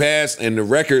 years have passed and the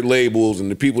record labels and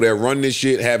the people that run this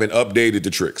shit haven't updated the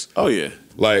tricks. Oh, yeah.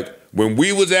 Like, when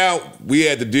we was out, we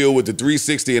had to deal with the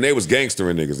 360 and they was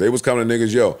gangstering niggas. They was coming to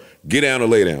niggas, yo, get down or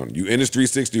lay down. You in this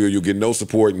 360 or you'll get no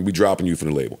support and we dropping you from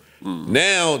the label.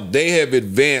 Now, they have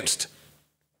advanced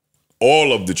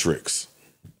all of the tricks.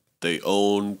 They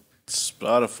own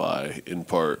Spotify in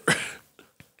part.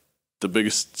 The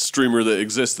biggest streamer that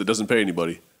exists that doesn't pay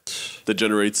anybody. That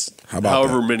generates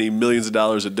however many millions of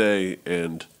dollars a day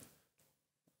and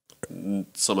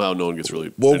somehow no one gets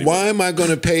really. Well, why am I going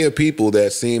to pay a people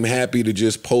that seem happy to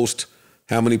just post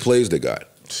how many plays they got?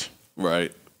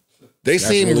 Right. They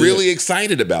seem really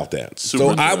excited about that. So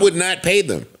I would not pay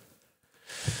them.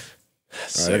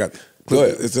 All right, I got. Go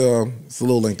ahead. It's a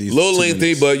little lengthy.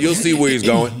 But you'll see where he's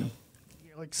going.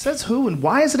 Like, says who and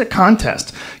why is it a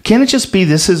contest? Can't it just be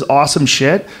this is awesome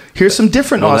shit? Here's some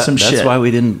different awesome shit. That's why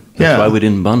we didn't. That's why we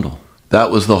didn't bundle.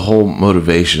 That was the whole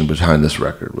motivation behind this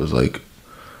record. Was like,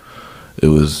 it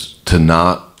was to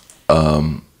not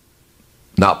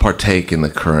partake in the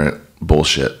current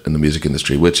bullshit in the music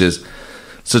industry, which is.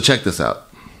 So check this out.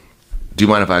 Do you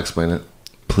mind if I explain it?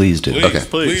 Please do.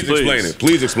 Please explain it.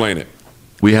 Please explain it.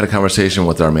 We had a conversation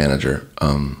with our manager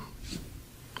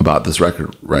about this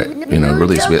record, right?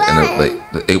 Release.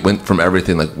 And it went from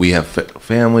everything like we have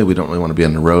family. We don't really want to be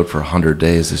on the road for 100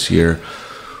 days this year.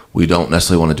 We don't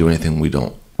necessarily want to do anything. We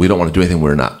don't want to do anything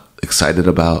we're not excited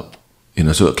about.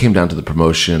 So it came down to the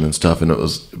promotion and stuff. And it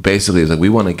was basically like we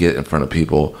want to get in front of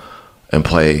people and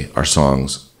play our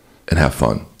songs and have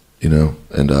fun. And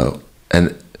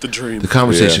the dream. The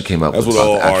conversation came up. That's with what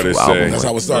all the actual artists album. say. That's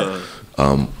how it started.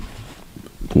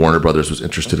 Warner Brothers was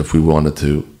interested if we wanted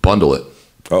to bundle it,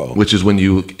 which is when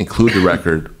you include the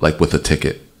record like with a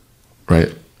ticket,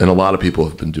 right? And a lot of people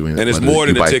have been doing it. And it's more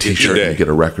than you buy a ticket T-shirt today. and you get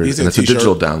a record, and it's a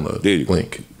digital download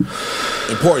link.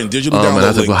 Important digital download and I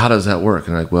was like, link. well, how does that work?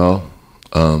 And I'm like, well,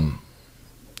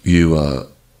 you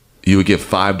would give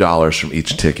 $5 from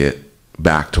each ticket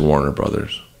back to Warner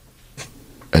Brothers,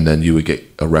 and then you would get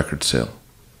a record sale.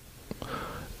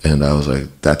 And I was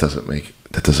like, that doesn't make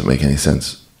any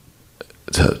sense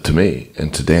to me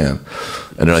and to Dan.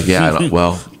 And they're like, yeah,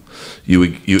 well,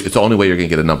 it's the only way you're gonna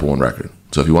get a #1 record.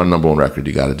 So if you want a #1 record,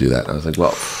 you got to do that. And I was like,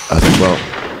 well,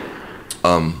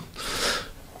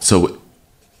 so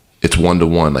it's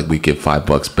 1-to-1. Like we give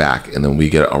 $5 back, and then we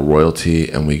get a royalty,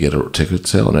 and we get a ticket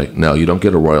sale. And like, no, you don't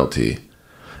get a royalty,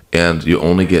 and you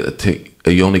only get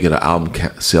you only get an album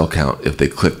sale count if they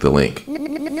click the link,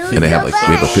 and they have we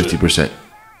have a 50%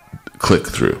 click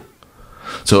through.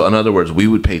 So in other words, we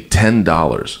would pay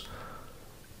 $10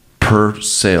 per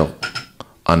sale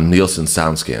on Nielsen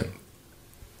SoundScan.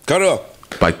 Cut it off.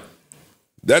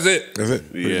 That's it.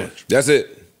 Yeah. That's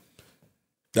it.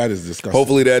 That is disgusting.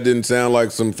 Hopefully that didn't sound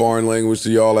like some foreign language to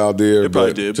y'all out there. It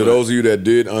probably but did, to those of you that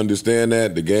did understand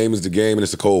that, the game is the game and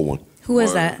it's a cold one. Who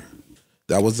was that?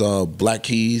 That was Black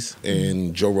Keys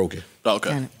and Joe Rogan. Oh,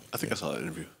 okay. I think I saw that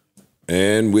interview.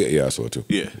 And I saw it too.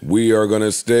 Yeah. We are going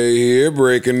to stay here.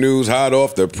 Breaking news hot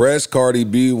off the press. Cardi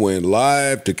B went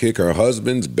live to kick her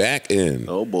husband's back in.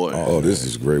 Oh, boy. Oh, this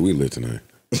is great. We lit tonight.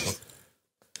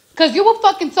 Because you will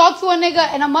fucking talk to a nigga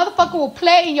and a motherfucker will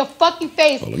play in your fucking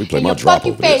face. Let me play in my your drop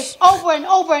fucking over face this. over and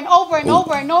over and over and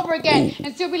over and over again.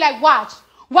 And she'll be like, watch.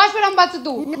 Watch what I'm about to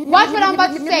do. Watch what I'm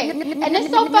about to say. And it's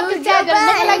so fucking sad that a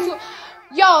nigga like to...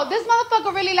 Yo, this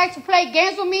motherfucker really likes to play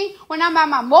games with me when I'm at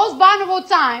my most vulnerable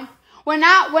time. When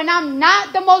I'm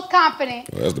not the most confident.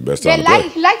 Well, that's the best time to play.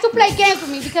 He likes to play games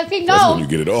with me because he knows That's when you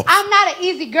get it off. I'm not an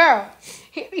easy girl.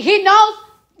 He knows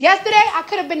Yesterday, I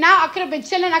could have been out. I could have been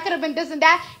chilling. I could have been this and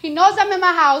that. He knows I'm in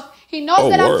my house. He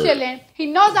knows that I'm chilling. He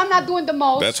knows I'm not doing the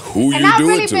most. That's who you do it to. And I've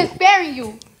really been sparing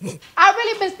you. I've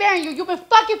really been sparing you. You've been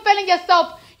fucking feeling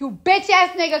yourself, you bitch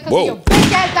ass nigga, because of your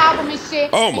bitch ass album and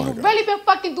shit. Oh my God. You've really been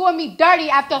fucking doing me dirty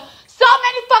after so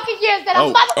many fucking years that I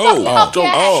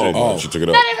motherfucking She took it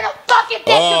off. Not even a fucking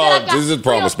picture that I got. This is the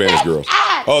problem with Spanish girls.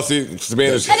 Oh, see,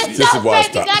 Spanish. And it's This so is why I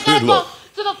crazy. I stopped. gotta go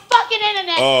to the fucking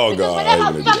internet. Oh, because God, whenever I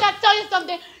I hate fuck it. I tell you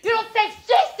something, you don't take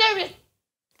shit serious.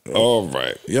 All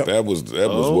right. Yep. That was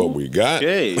what we got.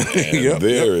 Okay. And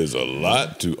there is a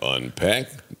lot to unpack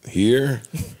here.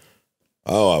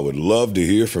 Oh, I would love to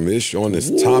hear from Ish on this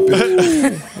topic.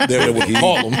 There we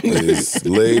call him. Is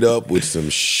laid up with some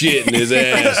shit in his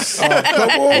ass. Come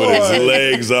on. With his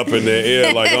legs up in the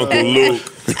air like Uncle Luke.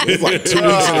 It's like 2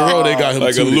 weeks in a row they got him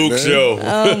like a tooted, Luke man. show.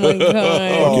 Oh my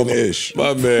god. Fucking Ish.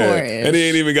 My man. Poor Ish. And he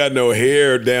ain't even got no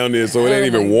hair down there, so it ain't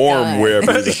Oh even my warm God. where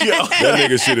that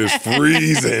nigga shit is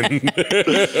freezing.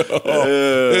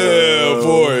 Yeah,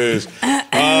 poor Ish.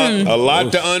 A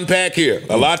lot to unpack here.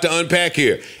 A lot to unpack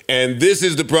here. And this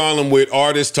is the problem with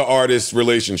artist-to-artist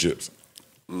relationships.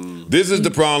 This is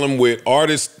the problem with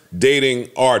artists dating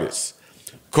artists.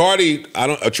 Cardi,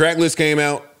 a track list came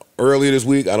out earlier this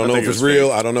week. I don't know if it's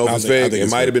real. I don't know if it's fake. It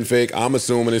might have been fake. I'm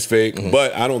assuming it's fake,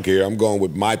 but I don't care. I'm going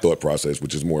with my thought process,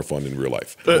 which is more fun than real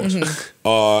life.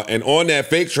 And on that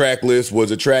fake track list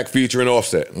was a track featuring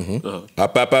Offset.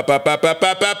 Up, up, up, up, up, up,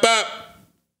 up, up, up.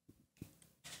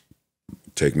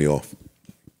 Take me off.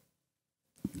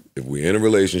 If we're in a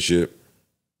relationship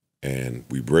and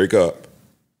we break up,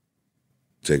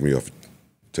 take me off.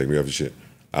 Take me off the shit.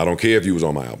 I don't care if you was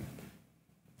on my album.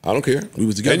 I don't care. We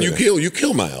was together. And you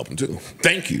killed my album too.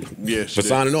 Thank you for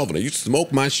signing off on it. You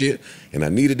smoked my shit, and I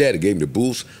needed that. It gave me the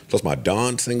boost. Plus my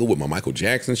Dawn single with my Michael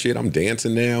Jackson shit. I'm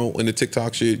dancing now in the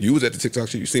TikTok shit. You was at the TikTok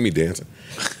shit. You see me dancing.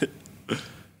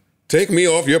 Take me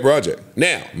off your project.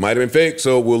 Now, might have been fake,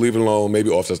 so we'll leave it alone. Maybe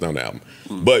Offset's down the album.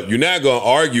 But you're not going to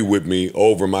argue with me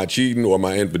over my cheating or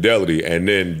my infidelity and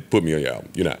then put me on your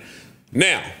album. You're not.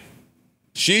 Now,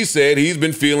 she said he's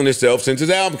been feeling himself since his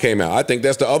album came out. I think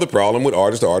that's the other problem with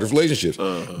artist-to-artist relationships.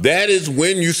 That is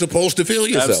when you're supposed to feel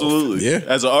yourself. Absolutely. Yeah.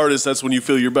 As an artist, that's when you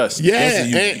feel your best. Yeah.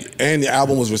 And the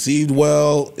album was received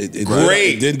well. It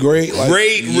did great. Like,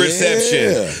 great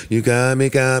reception. You got me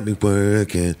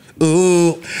working.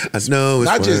 Ooh, I know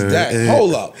it's not just that.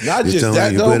 Hold up. Not just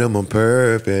that, though. I'm on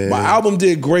purpose. My album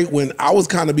did great when I was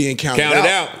kind of being counted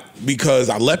out. Because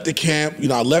I left the camp,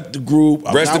 I left the group.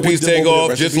 Rest in peace,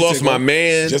 Takeoff. Just lost my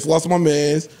man. Just lost my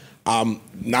mans. I'm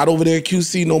not over there at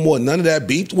QC no more. None of that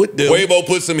beefed with them. Quavo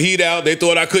put some heat out. They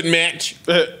thought I couldn't match.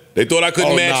 They thought I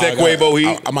couldn't match that Quavo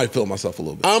heat. I might feel myself a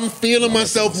little bit. I'm feeling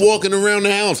myself walking around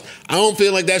the house. I don't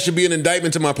feel like that should be an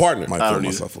indictment to my partner. I might feel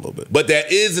myself a little bit. But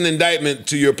that is an indictment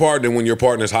to your partner when your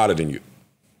partner's hotter than you.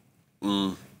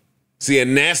 See,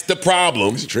 and that's the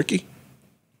problem. It's tricky.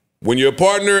 When your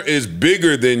partner is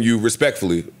bigger than you,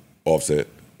 respectfully, Offset,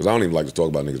 because I don't even like to talk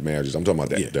about niggas' marriages. I'm talking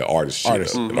about the artist shit,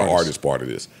 the artist part of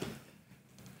this.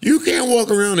 You can't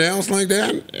walk around the house like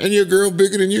that and your girl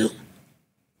bigger than you.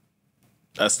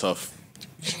 That's tough.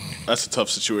 That's a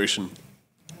tough situation.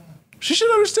 She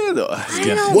should understand though.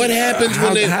 What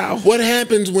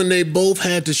happens when they both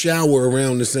had to shower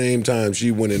around the same time?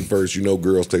 She went in first.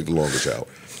 Girls take the longer shower.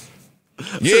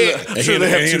 Yeah, sure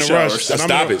they have 2 showers.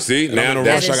 Stop it. See, now in a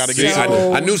rush, I got to get.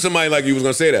 I knew somebody like you was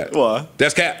gonna say that. Why?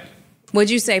 That's cap.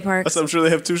 What'd you say, Parks? I'm sure they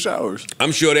have 2 showers.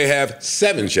 I'm sure they have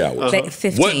 7 showers.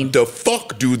 15. What the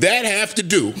fuck do that have to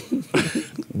do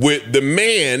with the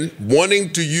man wanting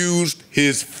to use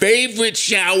his favorite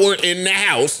shower in the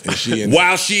house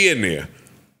while she in there?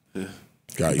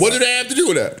 What do they have to do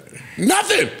with that?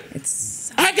 Nothing.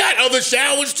 I got other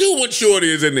showers too when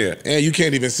Shorty is in there. And you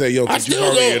can't even say, yo, could you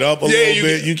hurry it up a little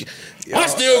bit? I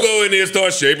still go in there and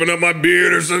start shaping up my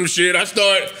beard or some shit. I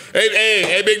start,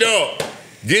 hey, big dog,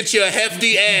 get your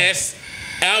hefty ass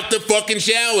out the fucking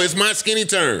shower. It's my skinny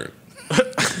turn.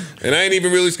 And I ain't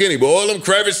even really skinny, but all them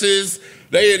crevices,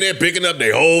 they in there picking up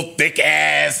their whole thick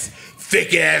ass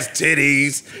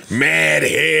titties, mad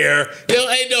hair. Yo,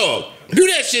 hey, dog. Do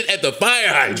that shit at the fire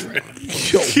hydrant.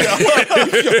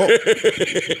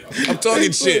 I'm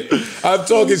talking shit.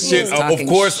 Of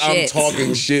course, I'm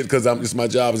talking shit because it's my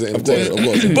job as an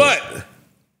entertainer. But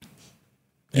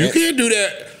you can't do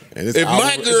that. If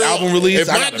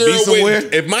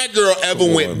my girl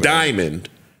ever went diamond,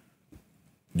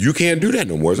 you can't do that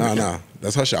no more. Nah.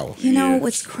 That's her shower. You know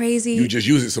what's crazy? You just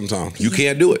use it sometimes. You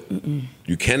can't do it.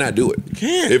 You cannot do it. You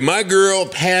can't. If my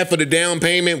girl, half of the down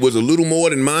payment was a little more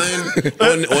than mine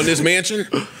on this mansion,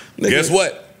 guess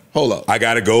what? Hold up. I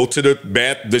got to go to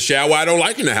the shower I don't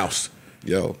like in the house.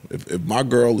 yo, if my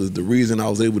girl is the reason I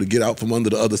was able to get out from under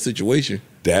the other situation.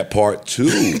 That part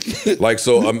too. Like,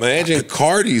 so imagine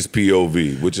Cardi's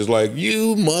POV, which is like,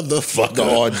 you motherfucker. The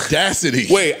audacity.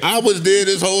 Wait, I was there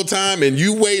this whole time and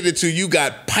you waited till you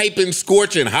got piping,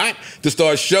 scorching hot to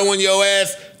start showing your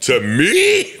ass to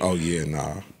me? Oh, yeah,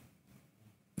 nah.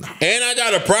 And I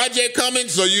got a project coming,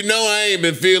 so you know I ain't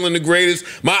been feeling the greatest.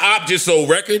 My op just sold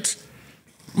records.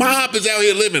 My op is out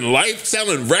here living life,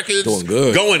 selling records, doing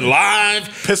good, going live.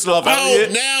 Pissing off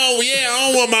Elliott. Now, yeah, I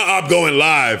don't want my op going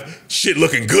live. Shit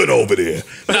looking good over there.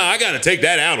 Nah, I gotta take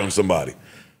that out on somebody.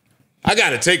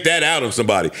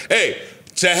 Hey,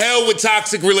 to hell with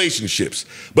toxic relationships.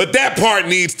 But that part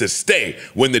needs to stay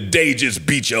when the day just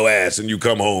beat your ass and you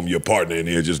come home, your partner in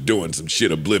here just doing some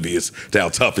shit oblivious to how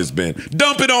tough it's been.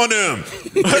 Dump it on them.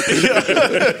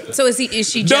 So is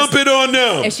she dump it on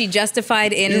them? Is she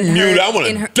justified in you her? Mute. I want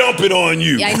to dump it on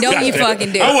you. Yeah, I know you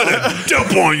fucking do. I want to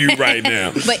dump on you right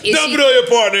now. But dump it on your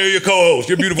partner, your co-host,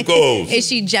 your beautiful co-host. Is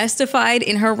she justified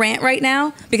in her rant right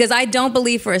now? Because I don't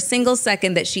believe for a single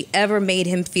second that she ever made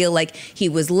him feel like he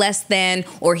was less than,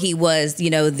 or he was, you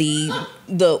know, the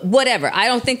whatever. I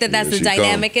don't think that that's the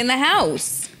dynamic in the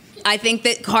house. I think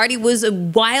that Cardi was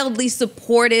wildly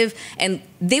supportive, and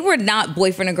they were not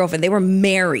boyfriend and girlfriend. They were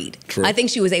married. True. I think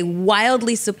she was a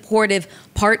wildly supportive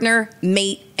partner,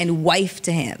 mate, and wife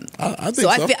to him. I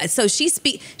think so. So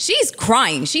she's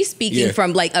crying. She's speaking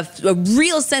from like a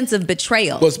real sense of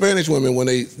betrayal. But Spanish women, when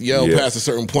they yell past a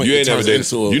certain point, you never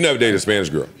dated a Spanish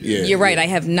girl. Yeah, you're right. I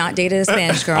have not dated a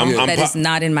Spanish girl. That is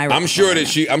not in my repertoire. I'm sure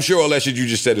that I'm sure all that shit you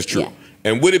just said is true. Yeah.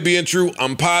 And with it being true,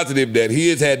 I'm positive that he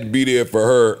has had to be there for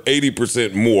her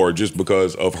 80% more just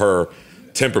because of her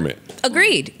temperament.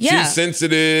 Agreed. Yeah. She's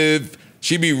sensitive.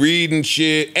 She be reading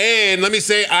shit. And let me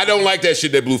say, I don't like that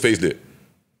shit that Blueface did.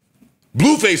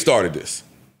 Blueface started this.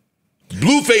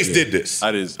 Blueface did this.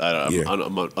 I'm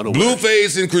unaware.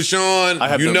 Blueface and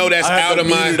Krishan, you know that's out of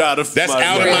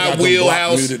my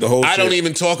wheelhouse. I don't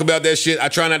even talk about that shit. I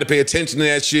try not to pay attention to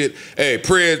that shit. Hey,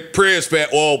 prayers for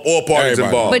all parties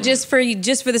involved. But just for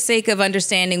the sake of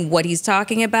understanding what he's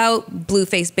talking about,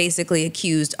 Blueface basically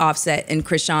accused Offset and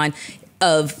Krishan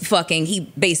of fucking.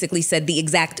 He basically said the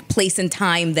exact place and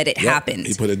time that it happened.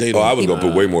 He put a date on it. I was going to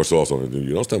put way more sauce on it than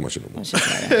you. Don't tell my shit no more.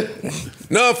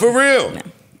 No, for real. No.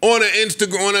 On an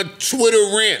Instagram, on a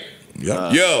Twitter rant.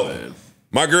 Yo,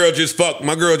 my girl just fucked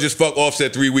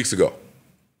Offset 3 weeks ago.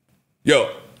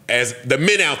 Yo, as the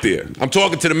men out there, I'm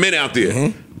talking to the men out there.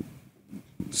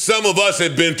 Mm-hmm. Some of us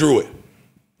have been through it.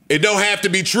 It don't have to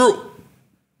be true.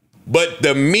 But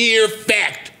the mere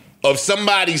fact of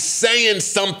somebody saying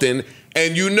something,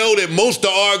 and you know that most of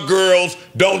our girls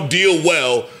don't deal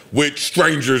well with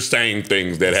strangers saying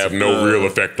things that have no real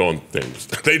effect on things.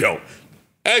 They don't.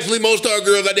 Actually, most of our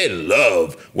girls out there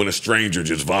love when a stranger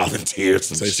just volunteers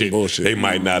some shit bullshit. They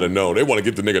might not have known. They want to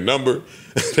get the nigga number.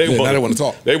 They want to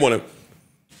talk. They want to.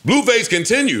 Blueface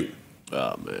continued.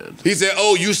 Oh, man. He said,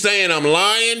 oh, you saying I'm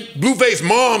lying? Blueface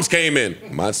moms came in.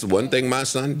 One thing my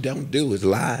son don't do is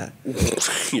lie.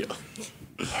 Yeah.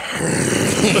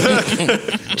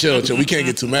 Chill. We can't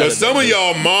get too mad. But some of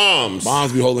y'all moms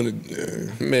be holding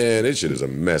it. Man, this shit is a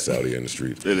mess out here in the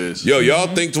streets. It is. Yo, y'all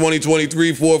think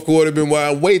 2023 fourth quarter been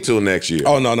wild? Wait till next year.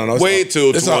 Oh no. Wait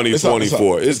till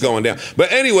 2024. It's going down.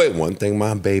 But anyway, one thing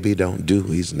my baby don't do,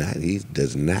 he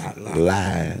does not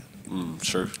lie.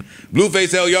 Sure.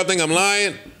 Blueface, hell, y'all think I'm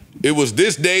lying? It was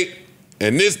this date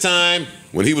and this time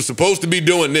when he was supposed to be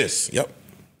doing this. Yep.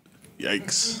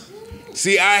 Yikes.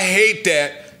 See, I hate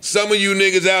that some of you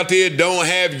niggas out there don't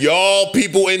have y'all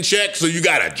people in check, so you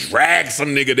gotta drag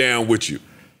some nigga down with you.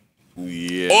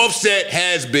 Yeah. Offset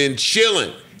has been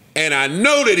chilling, and I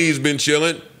know that he's been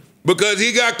chilling because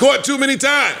he got caught too many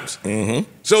times. Mm-hmm.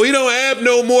 So he don't have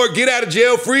no more get out of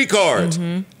jail free cards.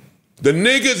 Mm-hmm. The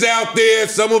niggas out there,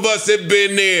 some of us have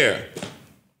been there.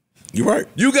 You're right.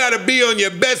 You gotta be on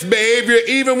your best behavior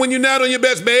even when you're not on your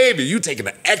best behavior. You taking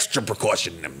an extra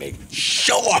precaution to make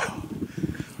sure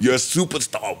your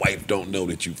superstar wife don't know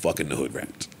that you fucking the hood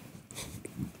rats.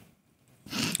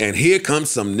 And here comes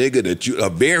some nigga a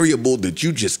variable that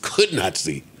you just could not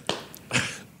see.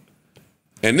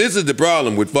 And this is the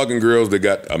problem with fucking girls that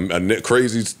got a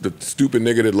crazy, stupid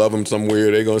nigga that love them somewhere.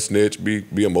 They gonna snitch, be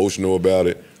emotional about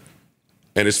it.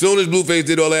 And as soon as Blueface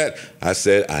did all that, I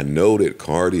said, I know that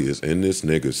Cardi is in this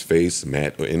nigga's face,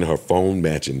 in her phone,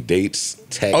 matching dates,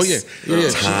 texts,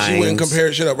 times. She wouldn't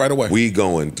compare shit up right away. We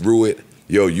going through it.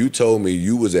 Yo, you told me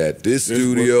you was at this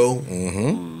studio.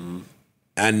 Mm-hmm.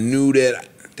 I knew that.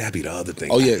 That'd be the other thing.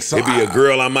 Oh, yeah. So it'd be a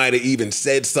girl I might have even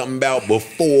said something about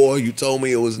before. You told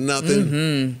me it was nothing.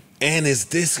 Mm-hmm. And it's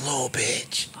this little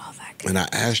bitch. Oh, that And I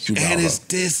asked you about and her. it's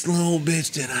this little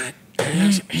bitch that I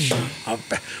asked.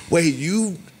 Wait,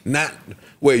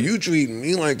 you treating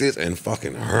me like this and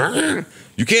fucking her?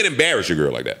 You can't embarrass your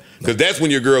girl like that. Because that's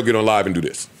when your girl get on live and do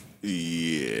this.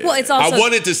 Yeah. Well, it's also. I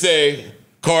wanted to say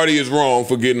Cardi is wrong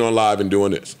for getting on live and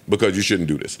doing this because you shouldn't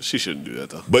do this. She shouldn't do that,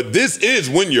 though. But this is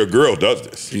when your girl does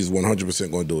this. She's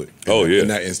 100% going to do it. In in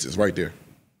that instance, right there.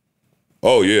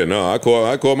 Oh yeah, no, I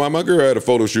called my girl had a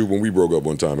photo shoot when we broke up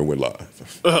one time and went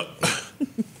live.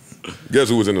 Guess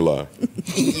who was in the live?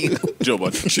 Joe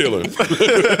Budden. Chilling.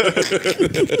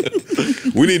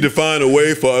 We need to find a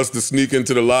way for us to sneak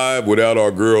into the live without our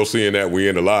girl seeing that we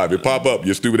in the live. It pop up,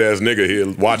 your stupid ass nigga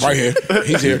here watching. Right here.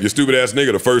 He's here. Your stupid ass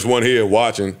nigga, the first one here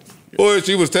watching. Boy,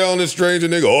 she was telling this stranger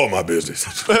nigga, all my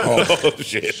business. Oh,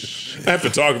 shit. That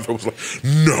photographer was like,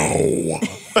 no.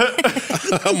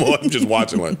 I'm just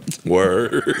watching like,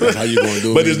 word. That's how you going to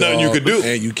do it. But there's nothing you could do.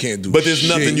 And you can't do But there's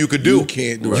nothing you could do. You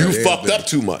can't do You it. fucked up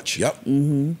too much. Yep.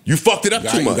 You fucked it up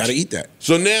too much. You got to eat that.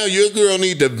 So now your girl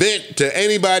need to vent to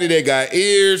anybody that got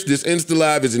ears. This Insta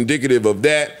Live is indicative of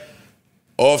that.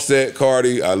 Offset,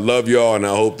 Cardi, I love y'all, and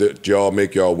I hope that y'all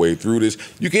make y'all way through this.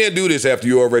 You can't do this after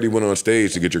you already went on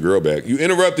stage to get your girl back. You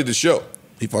interrupted the show.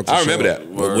 I remember that.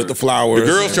 With the flowers. The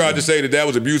girls tried to say that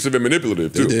was abusive and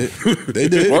manipulative too. They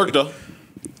did. Worked though.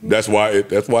 That's why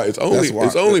it's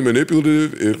only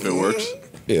manipulative if it works.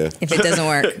 Yeah. If it doesn't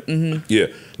work. Mm-hmm. Yeah.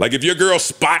 Like if your girl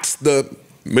spots the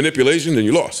manipulation, then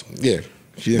you lost. Yeah.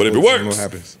 But if it works, what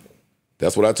happens.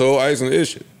 That's what I told Ice and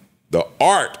Ish. The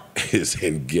art is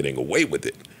in getting away with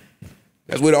it.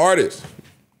 That's where the art is.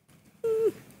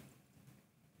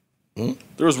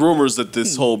 There was rumors that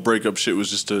this whole breakup shit was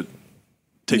just to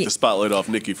take the spotlight off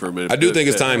Nicki for a minute. I do think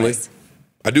it's timely.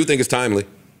 I do think it's timely.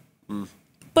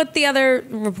 But the other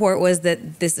report was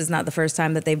that this is not the first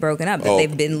time that they've broken up, that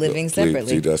they've been living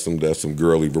separately. See, that's some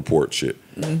girly report shit.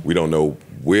 We don't know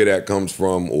where that comes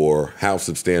from or how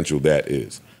substantial that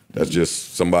is. That's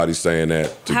just somebody saying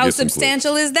that. How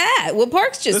substantial is that? What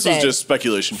Parks just said. This was just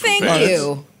speculation. Thank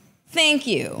you. Thank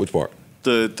you. Which part?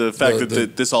 The fact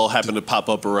that this all happened to pop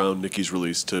up around Nicki's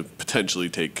release to potentially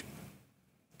take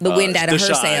the wind out of her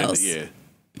shine. sails.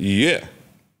 Yeah.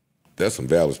 That's some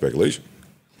valid speculation.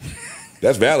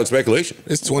 That's valid speculation.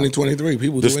 It's 2023.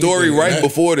 People. The story right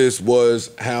before this was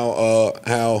how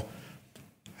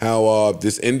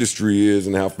this industry is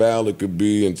and how foul it could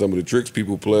be and some of the tricks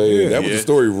people play. That was the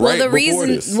story before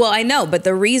this. Well, I know, but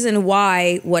the reason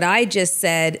why what I just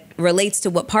said relates to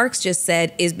what Parks just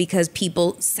said is because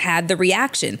people had the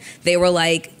reaction. They were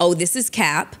like, oh, this is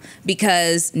cap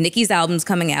because Nicki's album's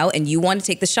coming out and you want to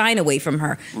take the shine away from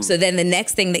her. So then the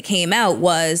next thing that came out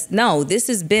was, no, this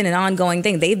has been an ongoing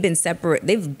thing. They've been separate.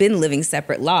 They've been living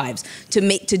separate lives to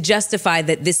justify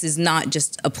that this is not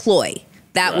just a ploy.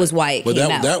 That was why it came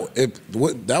out.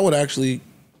 That would actually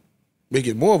make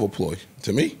it more of a ploy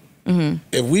to me. Mm-hmm.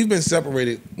 If we've been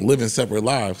separated, living separate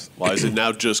lives, why is it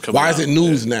now just coming out? Why is it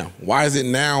news now? Why is it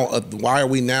now? Why are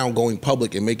we now going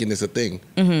public and making this a thing?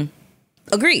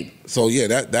 Mm-hmm. Agreed. So yeah,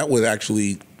 that would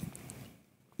actually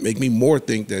make me more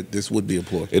think that this would be a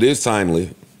ploy. It is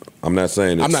timely. I'm not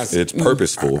saying it's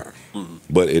purposeful,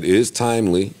 but it is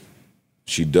timely.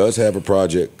 She does have a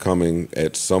project coming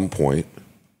at some point.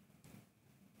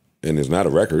 And it's not a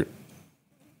record.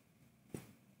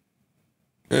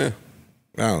 Yeah.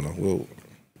 I don't know.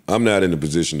 I'm not in a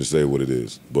position to say what it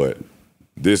is, but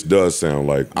this does sound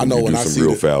like I know when I some see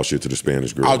real foul shit to the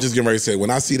Spanish girl. I was just getting ready to say, when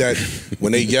I see that,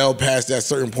 when they yell past that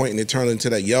certain point and it turns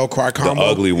into that yell cry combo. The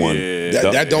ugly one.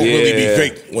 That don't really be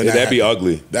fake. When that'd be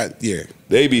ugly.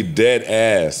 They be dead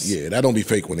ass. Yeah, that don't be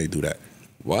fake when they do that.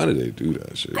 Why do they do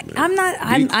that shit, man? I'm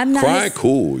not. Cry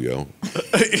cool, yo.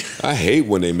 I hate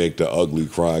when they make the ugly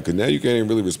cry because now you can't even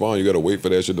really respond. You got to wait for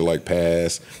that shit to like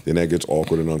pass. Then that gets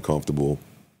awkward and uncomfortable.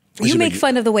 You make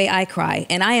fun of the way I cry,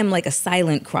 and I am like a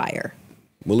silent crier.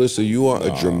 Melissa, you are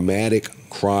a dramatic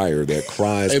crier that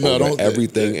cries over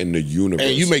everything in the universe.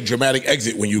 And you make dramatic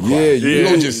exit when you cry.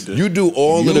 Yeah, you do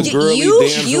all of the girly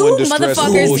damsel in distress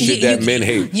bullshit that men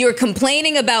hate. You're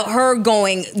complaining about her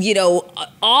going,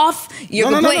 off. You're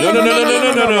No.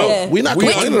 We're not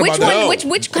complaining about that.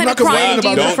 Which kind of crying do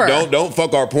you prefer? Don't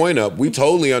fuck our point up. We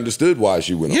totally understood why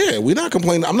she went off. Yeah, we're not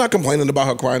complaining. I'm not complaining about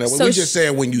her crying. We're just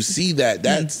saying when you see that,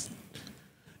 that's...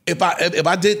 If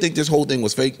I did think this whole thing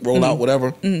was fake, roll out,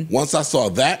 whatever, once I saw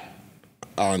that,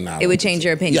 it would change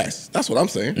your opinion. Yes, that's what I'm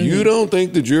saying. You don't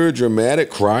think that you're a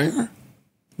dramatic crier?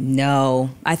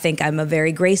 No, I think I'm a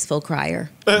very graceful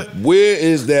crier. Where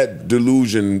is that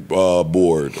delusion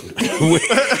board? Start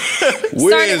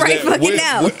it right fucking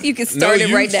now. You can start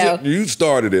it right now. You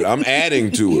started it. I'm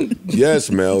adding to it.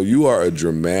 Yes, Mel, you are a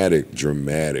dramatic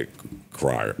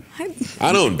crier.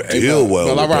 I don't deal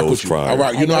well with those criers.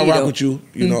 I rock with you.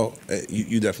 You know,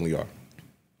 you definitely are.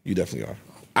 You definitely are.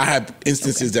 I have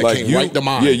instances that came right to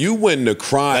mind. Yeah, you win the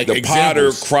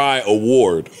Potter Cry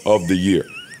Award of the year.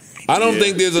 I don't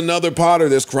think there's another Potter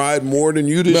that's cried more than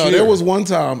you this year. There was one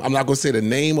time, I'm not going to say the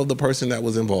name of the person that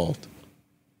was involved.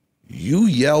 You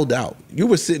yelled out. You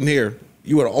were sitting here.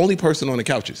 You were the only person on the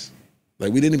couches.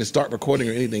 Like, we didn't even start recording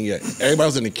or anything yet. Everybody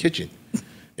was in the kitchen.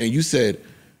 And you said,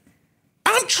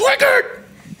 I'm triggered!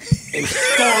 And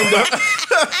stormed up,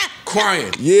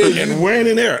 crying. Yeah. And ran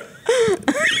in there.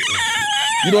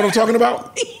 You know what I'm talking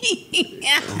about?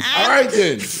 All right,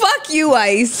 then. Fuck you,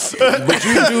 Ice. But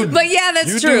you do. But yeah,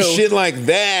 that's true. You do shit like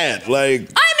that. Like,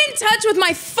 I'm in touch with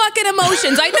my fucking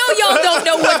emotions. I know y'all don't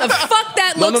know what the fuck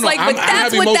that looks like, but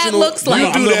that's what that looks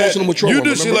like. You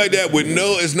do shit like that with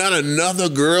it's not another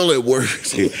girl at work.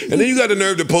 And then you got the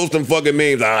nerve to post them fucking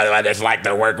memes. Oh, I just like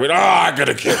to work with. Oh, I could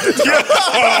have killed it.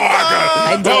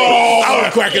 I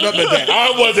was cracking up at that.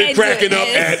 I wasn't cracking up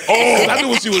at all. I knew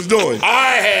what she was doing.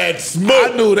 I had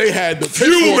smoke. I knew they had the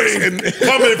fuming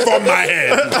coming from my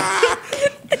head.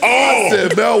 I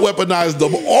said Mel weaponized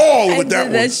them all with that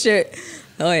one. That shit.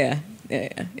 Oh yeah. Yeah,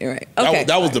 you're right. Okay.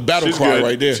 That was the battle cry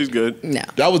right there. She's good. No.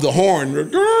 That was the horn.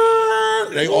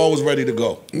 They always ready to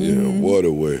go. Yeah, what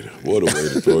a way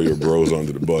to throw your bros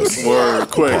under the bus. Word,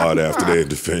 quick. Pod after they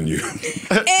defend you.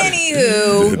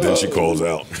 Anywho. Then she calls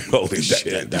out. Holy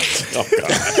shit. Oh,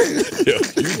 God. Yo,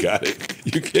 you got it.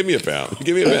 You give me a pound.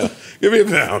 Give me a pound. Give me a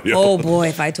pound. Yo. Oh, boy,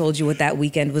 if I told you what that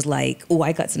weekend was like. Oh,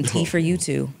 I got some tea for you,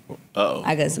 too. Uh-oh.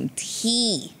 I got some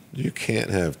tea. You can't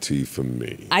have tea for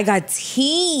me. I got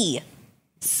tea.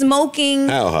 Smoking,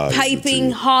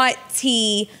 piping hot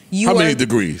tea. How many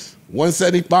degrees?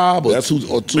 175 or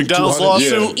 200? McDonald's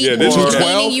lawsuit. Yeah, this is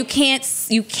 212.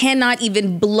 You cannot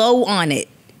even blow on it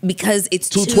because it's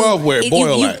 212 where it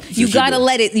boil at. You gotta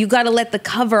let the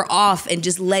cover off and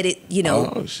just let it,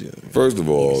 Oh shit! First of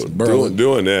all,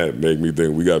 doing that make me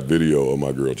think we got video of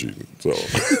my girl cheating. So,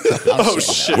 oh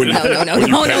shit! No.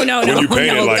 When you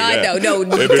paint it like that, no.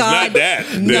 If it's not that,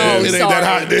 then it ain't that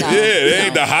hot. It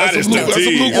ain't the hottest of tea. That's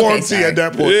some lukewarm tea at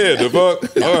that point. Yeah, the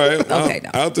fuck. All right, okay,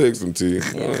 I'll take some tea.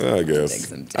 I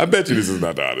guess. I bet you this is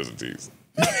not the hottest of teas.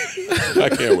 I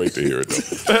can't wait to hear it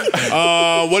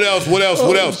though. What else?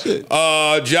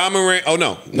 Ja Morant. Oh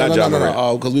no, not Ja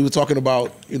Morant. Because we were talking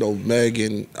about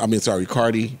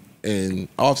Cardi and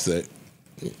Offset,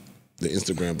 the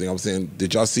Instagram thing. I was saying,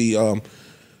 did y'all see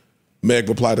Meg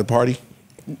reply to the party?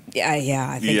 Yeah.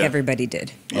 I think everybody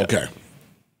did. Yeah. Okay.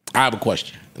 I have a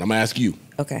question, and I'm gonna ask you.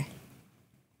 Okay.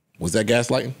 Was that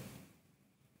gaslighting?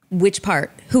 Which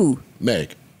part? Who?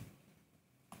 Meg.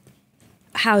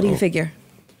 How do you figure?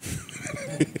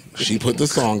 She put the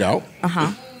song out.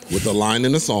 With the line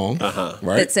in the song,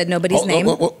 right? That said nobody's name.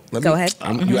 Go ahead.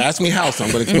 You asked me how, so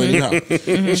I'm going to explain to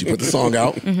you how. She put the song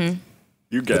out.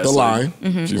 You put the line.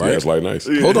 She's gaslight nice.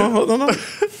 Hold on.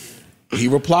 He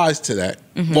replies to that.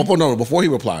 Before he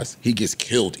replies, he gets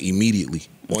killed immediately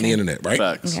on the internet, right?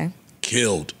 Facts. Okay.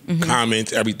 Killed.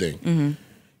 Comments, everything.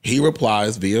 He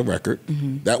replies via record.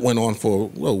 That went on for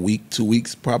a week, 2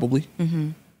 weeks probably.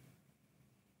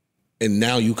 And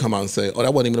now you come out and say, oh,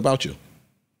 that wasn't even about you.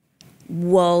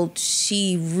 Well,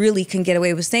 she really can get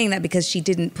away with saying that because she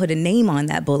didn't put a name on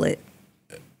that bullet.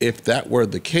 If that were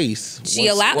the case,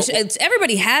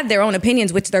 everybody had their own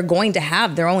opinions, which they're going to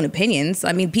have their own opinions.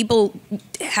 I mean, people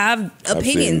have opinions. I've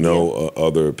seen no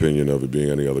other opinion of it being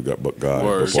any other guy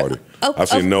or party. I've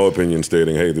seen no opinion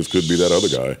stating, "Hey, this could be that other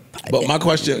guy." But my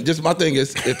question, my thing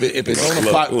is, if it don't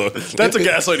apply, that's a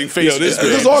gaslighting face. This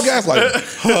is all gaslighting.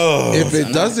 If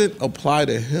it doesn't apply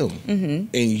to him,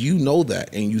 and you know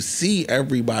that, and you see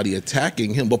everybody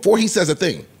attacking him before he says a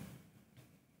thing.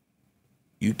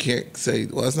 You can't say,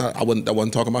 well, that's not, I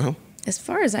wasn't talking about him. As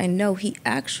far as I know, he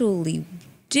actually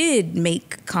did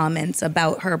make comments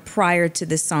about her prior to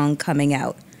the song coming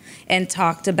out and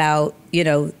talked about,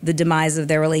 the demise of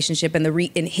their relationship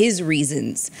and his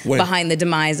reasons behind the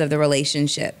demise of the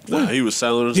relationship. Nah, he was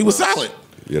silent. He was silent.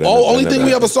 Yeah, only thing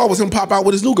we ever saw was him pop out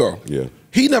with his new girl. Yeah.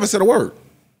 He never said a word.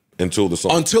 Until the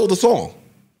song.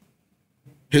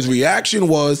 His reaction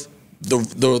was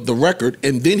the record,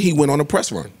 and then he went on a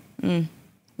press run.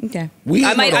 Okay. Listen,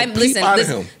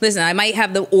 I might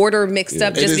have the order mixed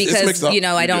up just because,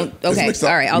 I don't. Okay.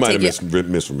 All right. I'll take it.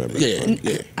 Misremember.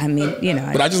 Yeah. I mean,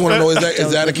 But I just want to know,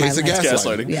 is that a case of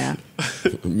gaslighting? Yeah.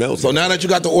 So now that you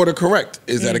got the order correct,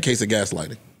 is that a case of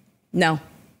gaslighting? No.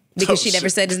 Because she never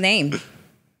said his name.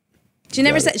 She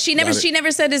never said. She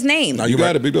never said his name. No, you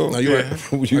got it, big dog. No, you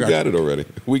right. You got it already.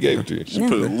 We gave it to you. She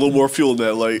put a little more fuel in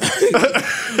that light.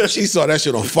 She saw that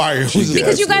shit on fire.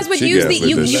 Because you guys would use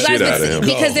you guys would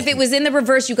because No. if it was in the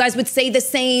reverse, you guys would say the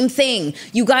same thing.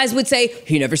 You guys would say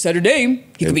he never said her name.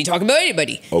 He could be talking about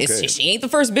anybody. Okay. She ain't the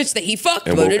first bitch that he fucked.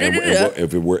 And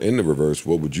if it were in the reverse,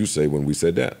 what would you say when we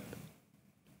said that?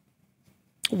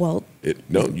 Well,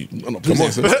 come on.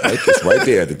 It's right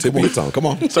there at the tip of your tongue. Come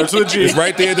on. Starts with a G. It's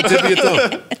right there at the tip of your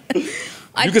tongue.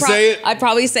 You can say it. I'd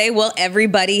probably say, well,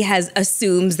 everybody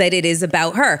assumes that it is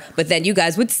about her. But then you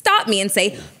guys would stop me and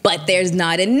say, but there's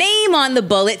not a name on the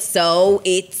bullet, so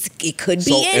it could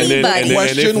be anybody.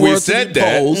 And if we said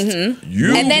that,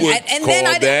 you would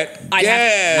call that I'd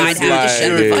have to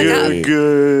shut the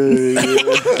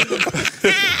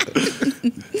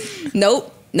fuck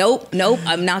up. Nope.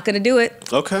 I'm not gonna do it.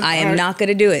 Okay. I am not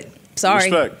gonna do it. Sorry.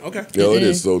 Respect. Okay. Yo, it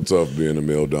is so tough being a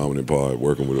male dominant pod,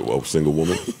 working with a single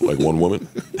woman, like one woman.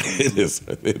 It is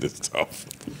tough.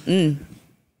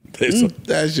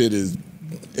 That shit is.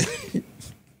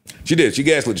 She did. She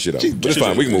gaslit the shit out. But it's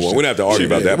fine. We can move on. We don't have to argue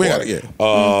about that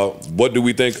part. What do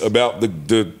we think about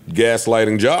the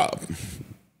gaslighting job?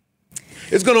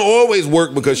 It's gonna always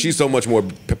work because she's so much more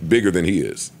bigger than he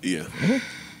is. Yeah.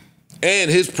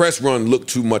 And his press run looked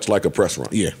too much like a press run.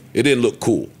 Yeah. It didn't look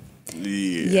cool.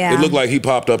 Yeah. It looked like he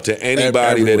popped up to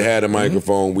anybody that had a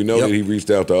microphone. We know that he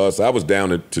reached out to us. I was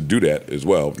down to do that as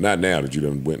well. Not now that you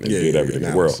done went and did everything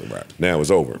in the world. Now it's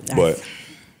over.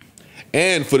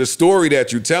 And for the story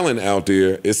that you're telling out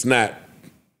there, it's not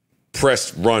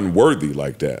press run worthy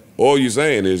like that. All you're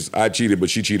saying is, I cheated,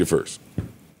 but she cheated first.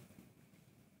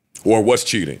 Or what's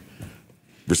cheating?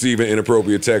 Receiving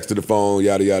inappropriate text to the phone,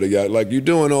 yada, yada, yada. Like, you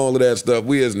doing all of that stuff.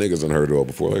 We as niggas done heard it all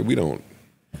before. Like, we don't.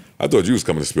 I thought you was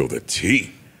coming to spill the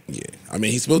tea. Yeah. I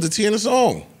mean, he spilled the tea in the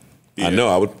song. Yeah. I know.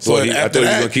 I thought he was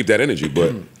going to keep that energy,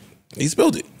 but. He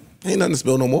spilled it. Ain't nothing to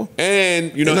spill no more.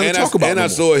 And, you know, I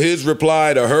saw his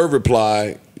reply to her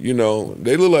reply. You know,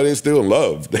 they look like they're still in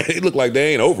love. They look like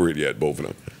they ain't over it yet, both of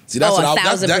them. See, that's what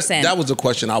 1,000%. That was the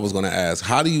question I was going to ask.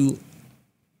 How do you,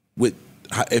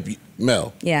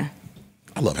 Mel? Yeah.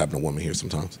 I love having a woman here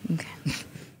sometimes. Okay.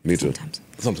 Me too.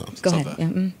 Sometimes. Go ahead.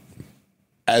 Yeah.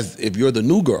 As if you're the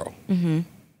new girl,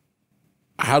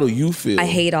 how do you feel? I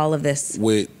hate all of this.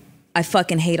 I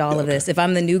fucking hate all of this. If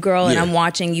I'm the new girl and I'm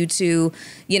watching you two,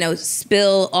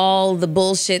 spill all the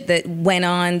bullshit that went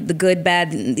on, the good,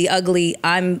 bad, and the ugly,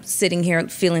 I'm sitting here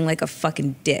feeling like a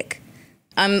fucking dick.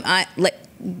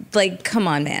 Like, come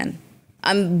on, man.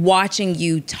 I'm watching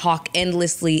you talk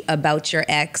endlessly about your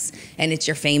ex, and it's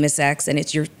your famous ex, and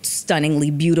it's your stunningly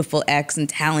beautiful ex and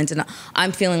talent, and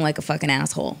I'm feeling like a fucking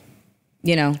asshole.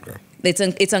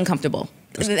 It's uncomfortable.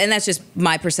 And that's just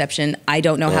my perception. I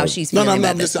don't know how she's feeling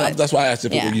about this. That's why I asked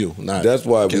if it were you. That's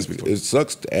why it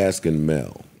sucks asking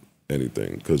Mel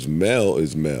anything, because Mel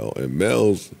is Mel, and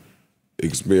Mel's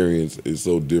experience is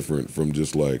so different from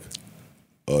just like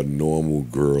a normal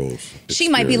girl's experience. She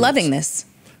might be loving this.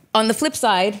 On the flip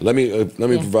side, let me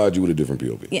provide you with a different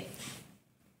POV. Yeah,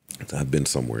 I've been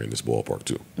somewhere in this ballpark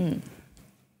too.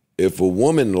 If a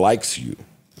woman likes you,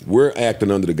 we're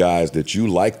acting under the guise that you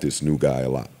like this new guy a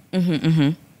lot.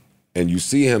 And you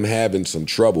see him having some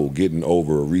trouble getting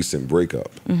over a recent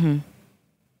breakup.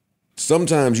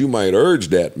 Sometimes you might urge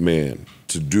that man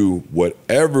to do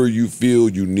whatever you feel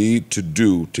you need to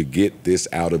do to get this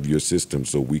out of your system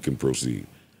so we can proceed.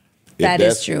 That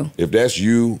is true. If that's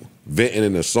you venting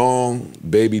in a song,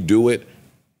 baby, do it.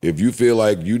 If you feel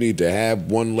like you need to have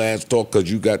one last talk because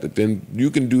you got then you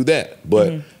can do that.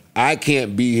 But I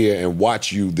can't be here and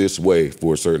watch you this way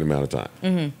for a certain amount of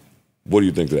time. What do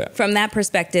you think of that? From that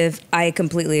perspective, I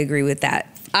completely agree with that.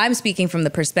 I'm speaking from the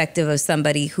perspective of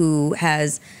somebody who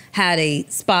has had a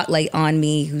spotlight on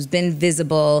me, who's been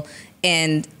visible,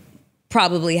 and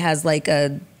probably has like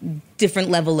a different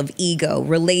level of ego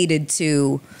related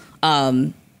to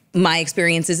my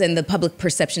experiences and the public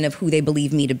perception of who they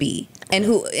believe me to be, and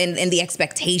and the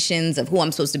expectations of who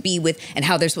I'm supposed to be with and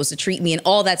how they're supposed to treat me, and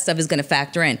all that stuff is going to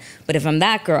factor in. But if I'm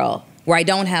that girl where I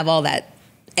don't have all that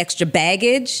extra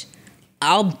baggage,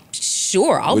 I'll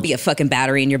be a fucking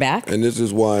battery in your back. And this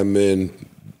is why men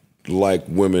like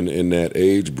women in that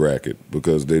age bracket,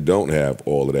 because they don't have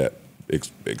all of that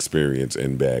experience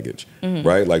and baggage,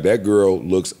 right? Like that girl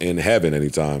looks in heaven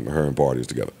anytime her and Party's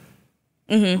together.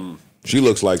 She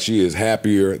looks like she is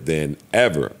happier than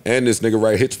ever. And this nigga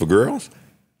write hits for girls.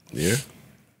 Yeah.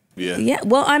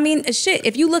 Well, I mean, shit.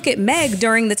 If you look at Meg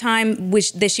during the time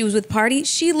that she was with Party,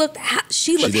 she looked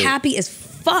happy as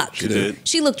fuck. She did.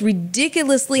 She looked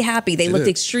ridiculously happy. They looked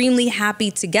extremely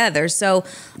happy together. So,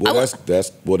 that's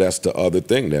the other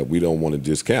thing that we don't want to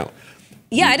discount.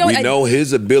 Yeah, we know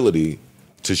his ability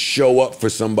to show up for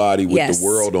somebody with Yes. the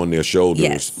world on their shoulders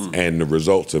Yes. and the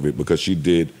results of it, because she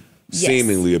did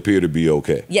seemingly appear to be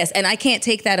okay. Yes, and I can't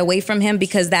take that away from him,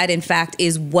 because that in fact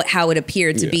is how it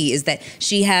appeared to be, is that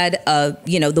she had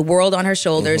the world on her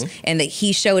shoulders, and that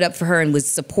he showed up for her and was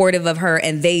supportive of her,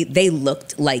 and they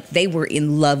looked like they were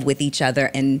in love with each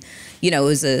other, and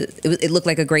it looked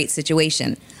like a great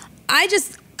situation. I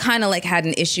just kind of like had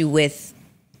an issue with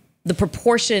the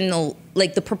proportion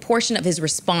of his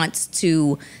response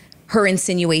to her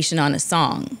insinuation on a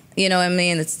song. You know what I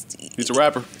mean? He's a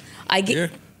rapper. I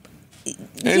get.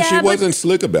 And she wasn't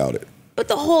slick about it. But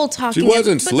the whole talking, She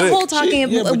wasn't slick. The whole talking,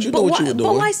 but you know what you were doing.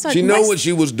 But why She know what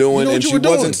she was doing, and she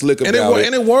wasn't slick about it.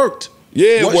 And it worked. Yeah,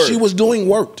 it what worked. she was doing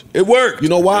worked. It worked. You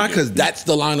know why? Because that's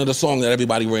the line of the song that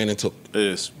everybody ran and took. It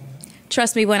is.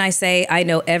 Trust me when I say I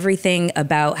know everything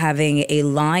about having a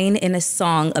line in a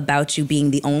song about you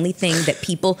being the only thing that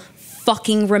people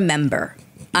fucking remember.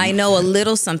 I know a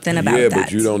little something about that. Yeah,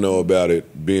 but you don't know about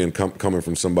it being coming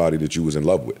from somebody that you was in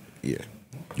love with. Yeah.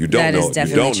 You don't That know. is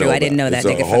definitely true. I didn't know that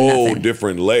nigga It's a from whole nothing.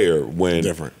 different layer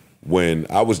when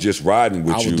I was just riding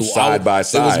with you side by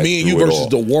side. It was me and you through it versus all.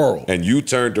 the world. And you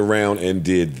turned around and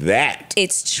did that.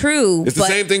 It's true. It's the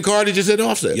same thing Cardi just did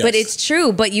Offset. But it's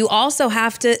true. But you also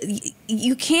have to.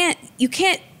 You can't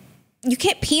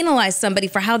penalize somebody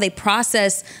for how they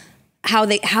process, how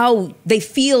they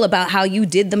feel about how you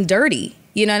did them dirty.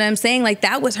 You know what I'm saying? Like,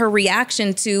 that was her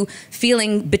reaction to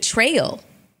feeling betrayal.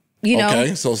 You know?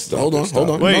 Okay, so hold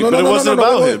on. Wait, but it wasn't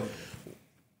about him.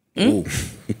 Ooh.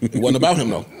 It wasn't about him,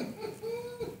 though.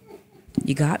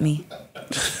 You got me.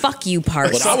 Fuck you,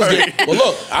 Parks. But I was getting, well,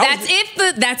 look.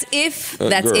 That's if.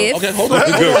 Okay, hold on.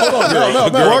 No.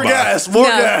 More gas.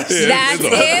 That's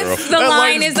if the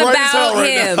line is about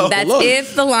him. That's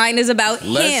if the line is about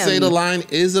him. Let's say the line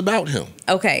is about him.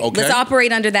 Okay, let's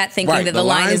operate under that thinking that the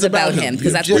line is about him,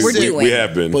 because that's what we're doing. We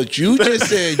have been. But you just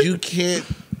said you can't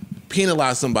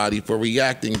penalize somebody for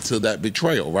reacting to that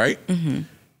betrayal, right? Mm-hmm.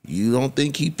 You don't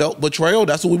think he felt betrayal?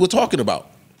 That's what we were talking about.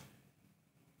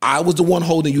 I was the one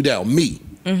holding you down, me.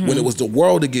 Mm-hmm. When it was the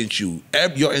world against you,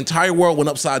 your entire world went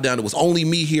upside down. It was only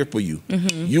me here for you.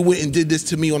 Mm-hmm. You went and did this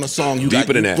to me on a song.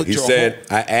 Deeper than that. He said,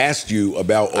 I asked you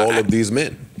about all of these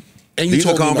men. And these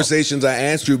are conversations I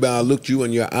asked you about. I looked you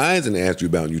in your eyes and asked you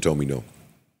about, and you told me no.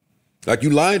 Like,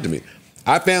 you lied to me.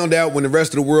 I found out when the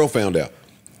rest of the world found out.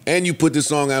 And you put this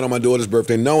song out on my daughter's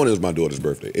birthday, knowing it was my daughter's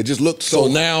birthday. It just looked so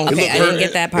now. Okay, I didn't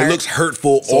get that part. It looks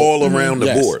hurtful all around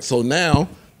the board. So now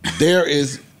there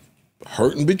is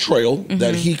hurt and betrayal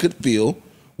that he could feel,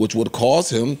 which would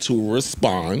cause him to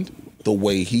respond the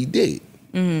way he did.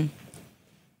 Mm-hmm.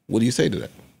 What do you say to that?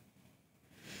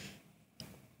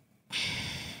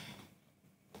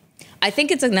 I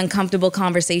think it's an uncomfortable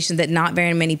conversation that not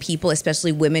very many people,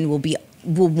 especially women,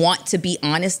 will want to be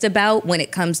honest about when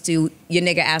it comes to your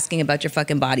nigga asking about your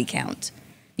fucking body count.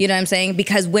 You know what I'm saying?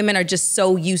 Because women are just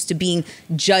so used to being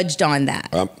judged on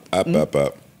that.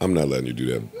 I'm not letting you do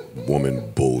that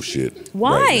woman bullshit.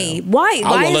 Why? Right now. Why?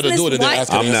 I won't let her do it and then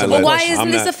ask her to answer my why question.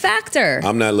 isn't this a factor?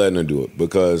 I'm not letting her do it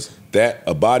because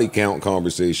a body count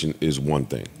conversation is one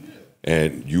thing.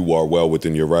 And you are well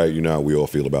within your right. You know how we all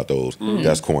feel about those. Mm-hmm.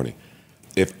 That's corny.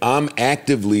 If I'm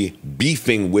actively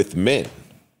beefing with men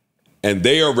and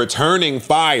they are returning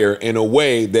fire in a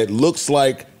way that looks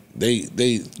like they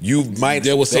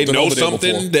know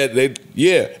something that they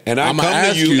and I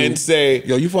come to you and say,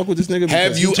 yo, you fuck with this nigga?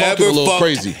 Have you ever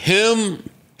fucked him?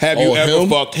 Have you ever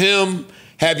fucked him?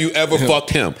 Have you ever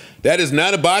fucked him? That is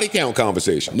not a body count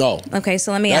conversation. No. Okay,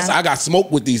 so let me ask. I got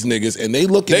smoke with these niggas and they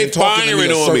looking they and talking to me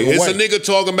a on me. It's way. a nigga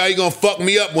talking about you gonna fuck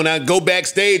me up when I go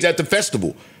backstage at the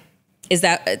festival.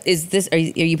 Are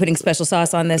you putting special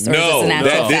sauce on this? Or No, is this an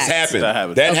actual this fact?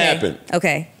 happened. That happened.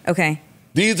 Okay.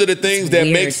 These are the things that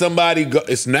make somebody go.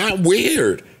 It's not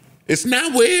weird. It's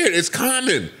not weird. It's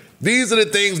common. These are the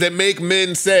things that make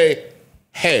men say,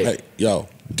 "Hey, yo,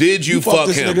 did you fuck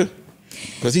him?"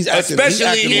 Because he's acting,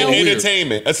 especially in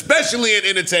entertainment. Especially in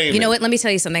entertainment. You know what? Let me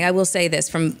tell you something. I will say this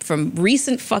from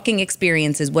recent fucking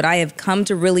experiences. What I have come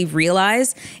to really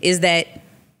realize is that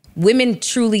women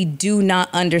truly do not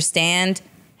understand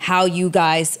how you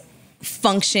guys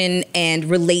function and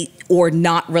relate or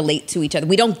not relate to each other.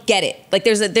 We don't get it. Like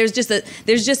there's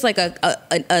just like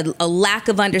a lack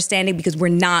of understanding because we're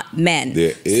not men.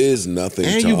 There is nothing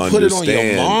and to you understand. put it on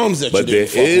your moms that but you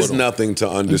didn't there is fuck with nothing to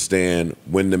understand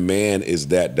when the man is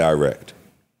that direct.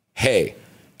 Hey,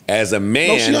 as a man,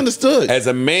 no, she understood. As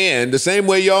a man, the same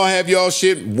way y'all have y'all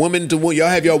shit, woman to woman, y'all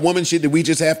have y'all woman shit that we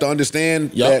just have to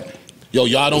understand that yo,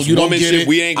 y'all don't, This you don't woman get shit, it.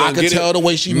 we ain't gonna I can get tell it. the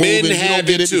way she Men moving. You have don't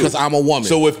get it too. because I'm a woman.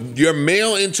 So if your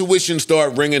male intuition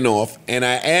start ringing off, and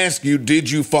I ask you, did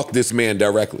you fuck this man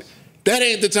directly? That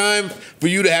ain't the time for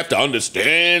you to have to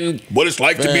understand what it's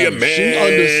like to be a man. She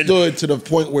understood to the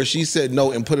point where she said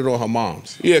no and put it on her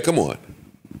mom's. Yeah, come on.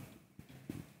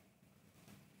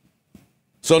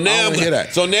 So now,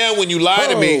 when you lie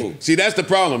to me, see, that's the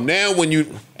problem. Now when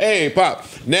you, hey, Pop,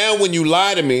 now when you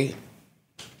lie to me,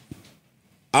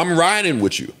 I'm riding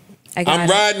with you. I'm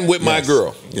riding with my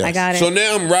girl. I got it. So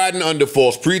now I'm riding under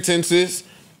false pretenses.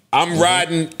 I'm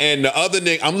riding, and the other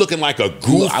nigga, I'm looking like a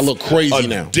goof. I look crazy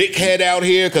now. Dickhead out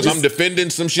here because I'm defending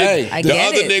some shit. Hey, the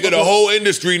other nigga, the whole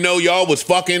industry know y'all was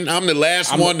fucking. I'm the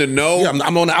last one to know. Yeah,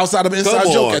 I'm on the outside of an inside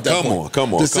joke at that point.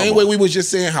 Come on. The same way we was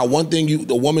just saying how one thing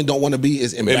the woman don't want to be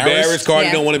is embarrassed.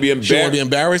 Cardi don't want to be embarrassed. She want to be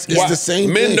embarrassed. It's the same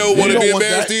thing. Men don't want to be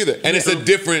embarrassed either. And it's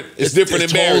different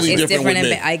embarrassment. Totally different with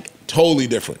men. Totally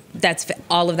different.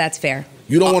 All of that's fair.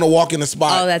 You don't want to walk in a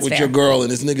spot with fair. your girl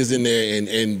and this nigga's in there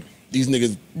and these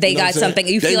niggas, they got something.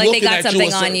 You feel like they got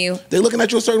something on you. They looking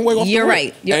at you a certain way. You're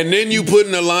right. And then you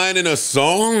putting a line in a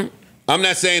song. I'm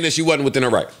not saying that she wasn't within her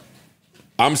right.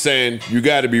 I'm saying you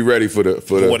got to be ready for the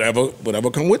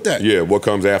whatever come with that. Yeah, what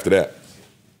comes after that?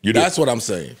 That's what I'm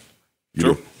saying. You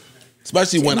do.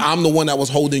 Especially when I'm the one that was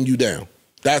holding you down.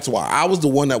 That's why I was the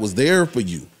one that was there for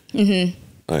you. Mm-hmm.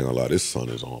 I ain't gonna lie, this sun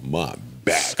is on my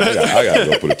back. I gotta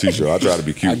go put a t-shirt. I try to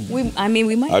be cute. We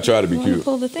might. I try to be cute.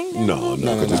 Pull the thing down. No,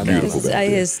 because it's beautiful.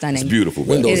 It is stunning. It's beautiful.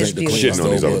 Windows ain't the cleanest. Shitting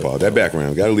on these other pods. That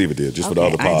background, gotta leave it there just for the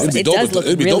other pods. It'd be dope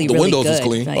if the windows was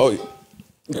clean. Oh.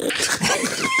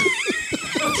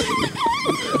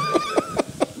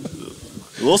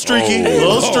 A little streaky.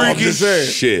 I'm just saying.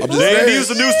 Shit. They ain't use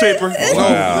the newspaper.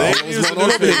 Wow. They ain't use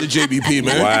the JBP,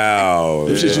 man. Wow.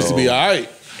 Them shit used to be all right.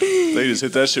 They just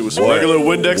hit that shit with some regular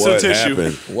Windex and tissue.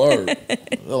 Word.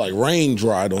 They're like rain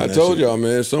dried on I that told shit. y'all,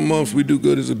 man, some months we do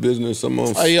good as a business, some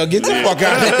months. Hey, yo, get the fuck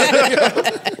out of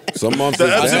here. Some months The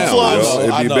it's ebbs and down, flows. yo.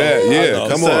 It'd I be know, bad. I Yeah, know.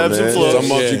 come It's the on, ebbs and man. flows. Some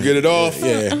months you get it off.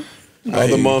 Yeah.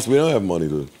 Other months we don't have money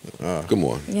to. Come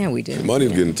on. Yeah, we do.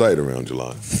 Money's getting tight around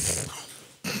July.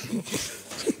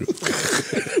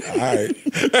 All right.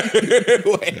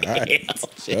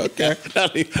 Okay.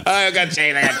 I got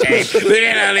change. Leave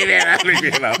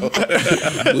it alone.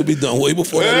 We'll be done way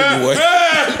before that anyway.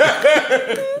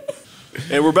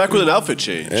 And we're back with an outfit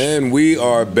change. And we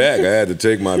are back. I had to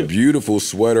take my beautiful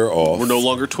sweater off. We're no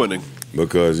longer twinning.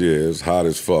 Because, yeah, it's hot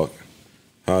as fuck.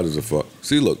 Hot as a fuck.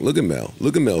 See, look at Mel.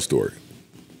 Look at Mel's story.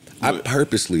 I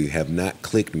purposely have not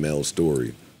clicked Mel's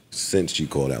story since she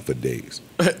called out for days.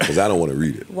 Because I don't want to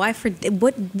read it. Why for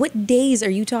what days are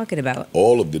you talking about?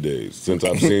 All of the days since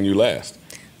I've seen you last.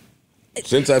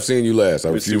 Since I've seen you last, I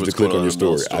refuse to click on your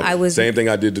story. Same thing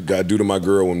I do to my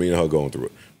girl when me and her going through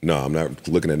it. No, I'm not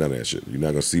looking at none of that shit. You're not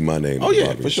gonna see my name. Oh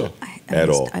yeah, for sure. At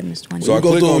all. I missed one. So you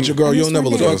go through it with your girl, you'll never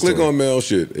look at So I her click story. on Mel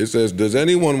shit. It says, does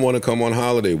anyone want to come on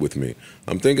holiday with me?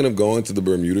 I'm thinking of going to the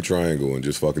Bermuda Triangle and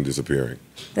just fucking disappearing.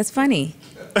 That's funny.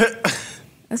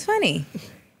 That's funny.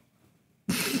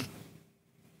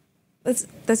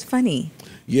 That's funny.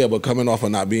 Yeah, but coming off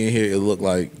of not being here, it looked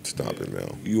like Stop it,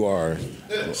 Mel. you are.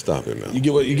 Stop it, Mel. You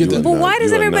get what you get. You are The, But not- why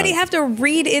does you are everybody not. have to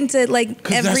read into like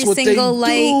 'Cause every that's what they single do.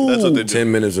 like? That's what they do.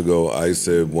 10 minutes ago, I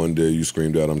said one day you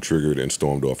screamed out, I'm triggered, and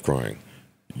stormed off crying.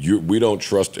 We don't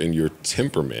trust in your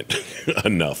temperament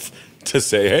enough to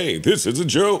say, hey, this is a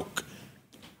joke.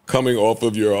 Coming off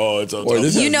of your, it's so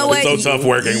tough. You know what? It's so tough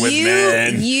working with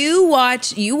men. You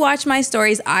watch my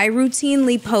stories. I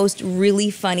routinely post really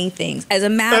funny things. As a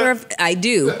matter of, I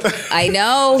do. I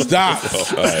know. stop.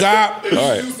 Stop. All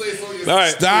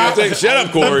right. Stop. Shut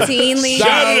up, Corey. Routinely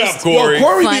Shut it up, Corey. Yo,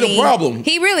 Corey be funny. the problem.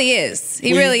 He really is. He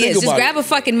When you really think is. Just about grab it. a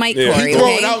fucking mic, Yeah. Corey. He throw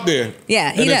okay? it out there.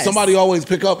 Yeah, he and then does. somebody always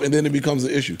pick up, and then it becomes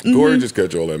an issue. Corey just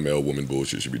catch all that male woman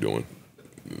bullshit she be doing.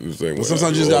 The same way.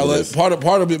 Sometimes you just gotta let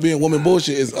part of it being woman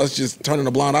bullshit is us just turning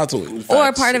a blind eye to it.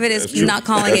 Or part of it is That's true. not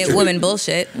calling it woman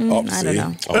bullshit. Oh, I don't see?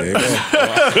 know. There you go.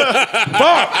 Fuck!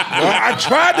 I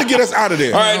tried to get us out of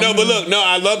there. All right, no, but look,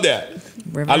 I love that.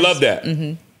 Reverse. I love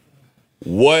that.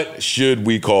 What should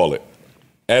we call it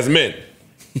as men?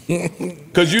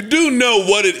 Because you do know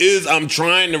what it is I'm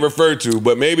trying to refer to,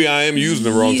 but maybe I am using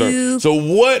the wrong term. So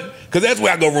what? Because that's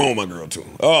where I go wrong with my girl too.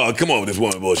 Oh, come on with this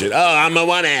woman bullshit. Oh, I'm a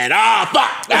one hand. Oh,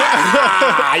 fuck.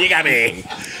 Ah, you got me.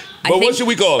 But what should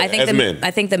we call it as men?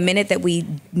 I think the minute that we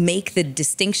make the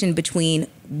distinction between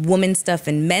woman stuff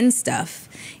and men stuff,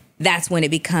 that's when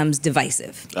it becomes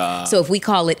divisive. So if we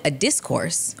call it a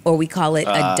discourse or we call it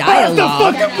a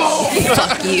dialogue,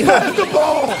 fuck you. Pass the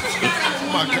ball. Oh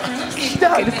my God.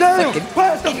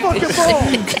 Pass the fucking ball.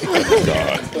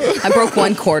 I broke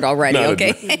one cord already,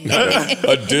 okay?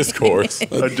 A discourse.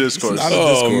 A discourse.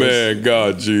 Oh, man.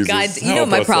 God, Jesus. God, you know what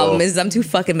my problem is? I'm too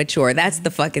fucking mature. That's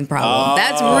the fucking problem.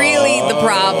 That's really the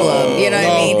problem. You know what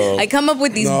I mean? I come up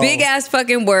with these big-ass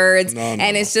fucking words,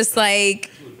 and it's just like...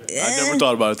 I never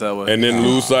thought about it that way. And then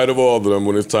lose sight of all of them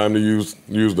when it's time to use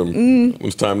them. When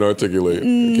it's time to articulate.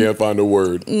 Can't find a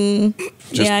word.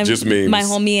 Just memes. My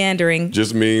whole meandering.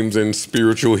 Just memes and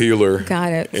spiritual healer.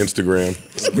 Got it. Instagram.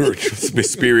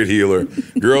 Spirit healer.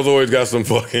 Girls always got some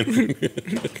fucking...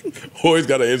 always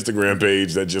got an Instagram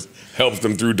page that just helps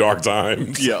them through dark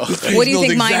times. Yeah. What do you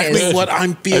think mine is? What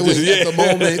I'm feeling at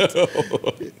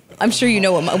the moment. I'm sure you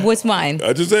know what's mine.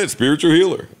 I just said spiritual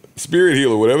healer. Spirit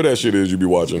healer, whatever that shit is you be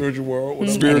watching. Spiritual world.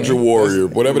 Spiritual warrior,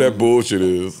 whatever that bullshit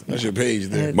is. That's your page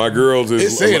there. My girls is... They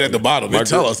say it at the bottom. They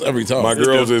tell us every time. My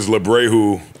girls is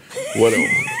Lebrehu.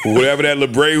 Whatever that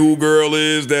Lebrehu girl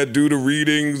is that do the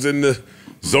readings and the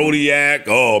Zodiac.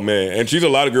 Oh, man. And she's a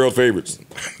lot of girls' favorites.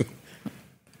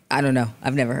 I don't know.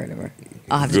 I've never heard of her.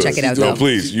 I'll have to check it out, No, though.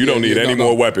 please. You don't need any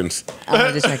more weapons. I'll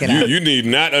have to check it out. You need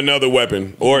not another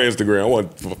weapon or Instagram. I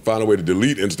want to find a way to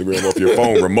delete Instagram off your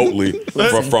phone remotely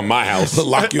from my house.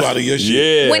 Lock you out of your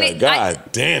shit. Yeah, God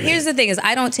damn it. Here's the thing is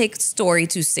I don't take story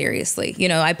too seriously. You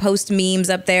know, I post memes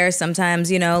up there sometimes,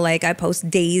 you know, like I post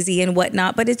Daisy and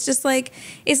whatnot, but it's just like,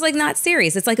 it's like not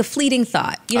serious. It's like a fleeting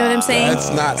thought. You know what I'm saying?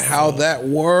 That's not how that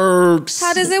works.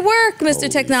 How does it work, Mr.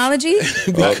 Technology?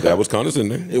 That was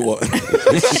condescending. It was.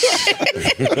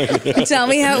 Tell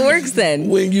me how it works then.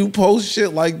 When you post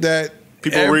shit like that,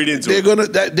 people read into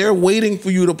it. They're waiting for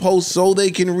you to post so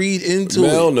they can read into it.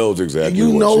 Mel knows exactly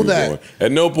you what know she was that. doing.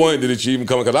 At no point did she even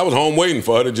come, because I was home waiting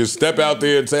for her to just step out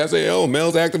there and say, oh,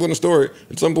 Mel's active on the story.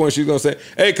 At some point she's going to say,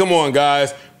 hey, come on,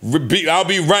 guys. I'll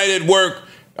be right at work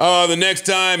the next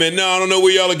time, and no, I don't know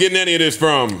where y'all are getting any of this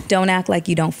from. Don't act like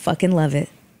you don't fucking love it.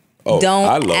 Oh, don't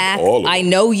I love act. all of it. I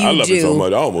know you do. I love it so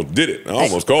much. I almost did it. I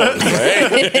almost called. I was like,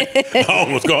 hey. I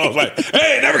almost called. I was like,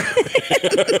 hey, never.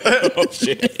 Oh,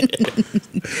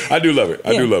 shit. I do love it.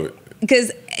 I do love it.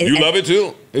 Because you love it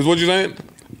too, is what you're saying?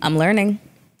 I'm learning.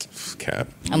 Cap.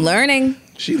 I'm learning.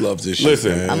 She loves this shit.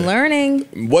 Listen, man. I'm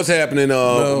learning. What's happening?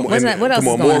 What else come on, is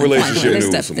going more on? relationship There's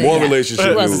news. stuff there, More yeah. relationship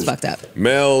Who else news. is fucked up?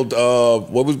 Mel,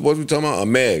 what was we talking about?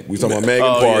 Meg. We talking about Meg and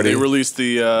Oh, Party. yeah, they released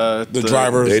the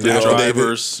driver's They did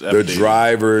affidavit. the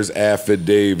driver's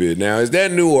affidavit. Now, is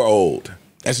that new or old?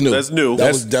 That's new. That's new.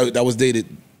 That was dated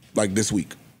like this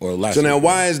week or last So week. now,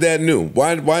 why is that new?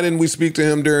 Why didn't we speak to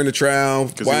him during the trial?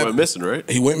 Because he went missing, right?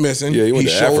 He went missing. Yeah, he went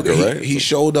to Africa, right? He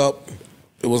showed up.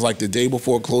 It was like the day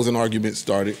before closing argument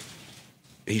started.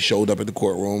 He showed up at the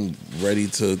courtroom ready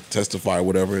to testify or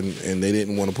whatever, and they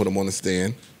didn't want to put him on the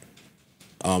stand.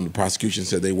 The prosecution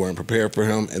said they weren't prepared for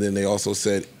him, and then they also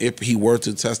said if he were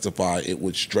to testify, it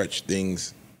would stretch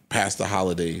things past the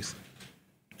holidays.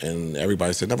 And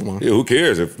everybody said, never mind. Yeah, who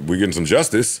cares if we're getting some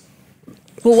justice?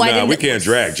 Well, why we can't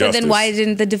drag justice. So then why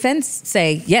didn't the defense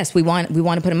say, yes, we want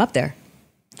to put him up there?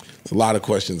 It's a lot of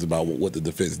questions about what the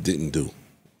defense didn't do.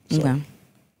 So, Okay.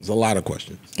 there's a lot of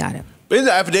questions. Got it. But in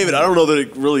the affidavit, I don't know that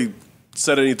it really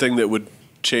said anything that would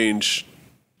change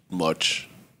much.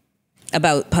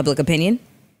 About public opinion?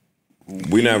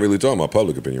 We're not really talking about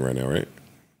public opinion right now, right?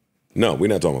 No, we're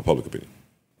not talking about public opinion.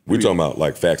 We're talking about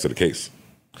like facts of the case.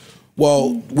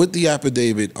 Well, with the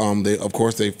affidavit,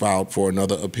 they filed for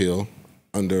another appeal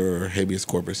under habeas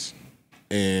corpus,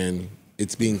 and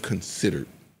it's being considered.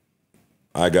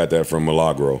 I got that from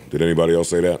Milagro. Did anybody else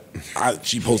say that?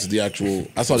 She posted the actual.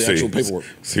 I saw the actual paperwork.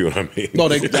 See what I mean? No,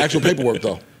 the actual paperwork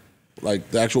though.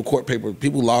 Like the actual court paper.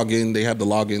 People log in. They have to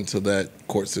log into that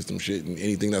court system shit, and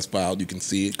anything that's filed, you can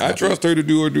see it. I trust her to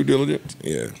do her due diligence.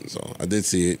 Yeah, so I did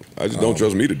see it. I just don't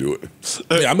trust me to do it.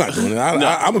 Yeah, I'm not doing it. I'm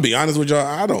gonna be honest with y'all.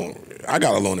 I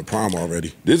got a loan at prom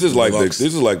already. This is like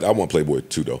I want Playboy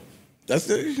 2 though. That's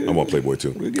it. I want Playboy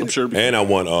 2. I'm sure. And I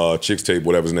want Chicks Tape,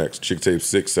 whatever's next. Chicks Tape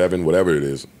 6, 7, whatever it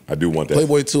is. I do want that.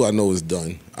 Playboy 2 I know is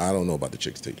done. I don't know about the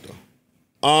Chicks Tape though.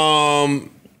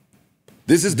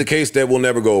 This is the case that will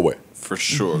never go away. For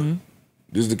sure. Mm-hmm.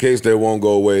 This is the case that won't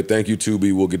go away. Thank you,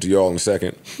 Tubi. We'll get to y'all in a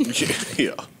second.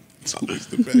 Yeah. Tubi's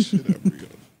the best shit ever.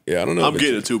 Yeah, I don't know. I'm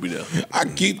getting a Tubi now.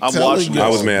 I'm watching you. I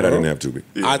was mad I didn't have Tubi.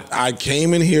 Yeah. I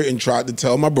came in here and tried to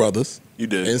tell my brothers. You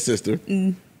did. And sister.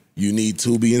 You need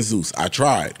Tubi and Zeus. I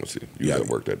tried. Let's see. You was at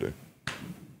work that day.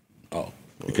 Oh.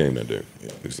 You came that day.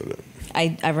 Yeah. You said that.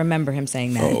 I remember him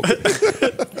saying that. Oh, okay.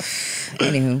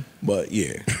 Anywho. But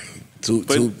yeah.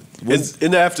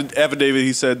 In the affidavit,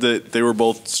 he said that they were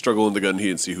both struggling the gun. He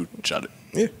didn't see who shot it.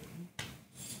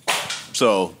 Yeah.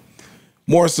 So.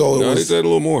 More so. No, he said a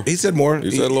little more. He said more.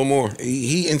 He said a little more.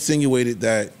 He insinuated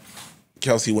that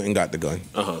Kelsey went and got the gun,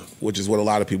 which is what a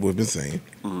lot of people have been saying.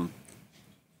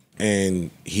 And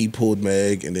he pulled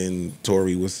Meg, and then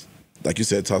Tory was, like you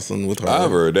said, tussling with her. I've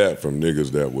heard that from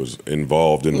niggas that was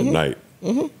involved in the night.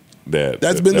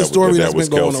 That's been the story that's been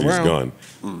going Kelsey's around.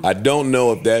 gun. I don't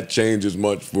know if that changes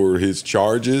much for his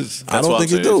charges. I don't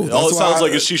think it do. All it sounds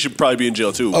like is she should probably be in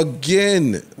jail too.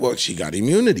 Again, well, she got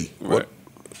immunity. Right.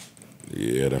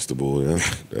 Yeah, that's the bull. Yeah.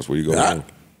 That's where you go wrong.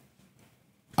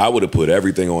 I would have put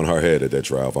everything on her head at that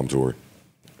trial if I'm Tory,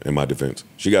 in my defense.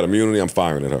 She got immunity, I'm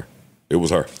firing at her. It was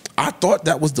her. I thought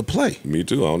that was the play. Me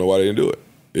too. I don't know why they didn't do it.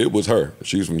 It was her.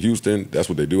 She's from Houston. That's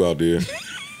what they do out there.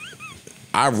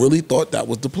 I really thought that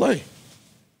was the play.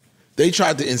 They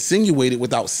tried to insinuate it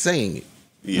without saying it.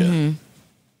 Yeah.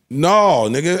 No,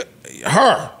 nigga,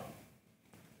 her.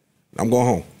 I'm going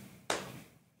home.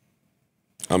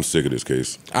 I'm sick of this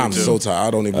case. I'm so tired.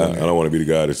 I don't even. I don't want to be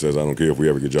the guy that says I don't care if we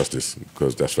ever get justice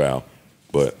because that's foul.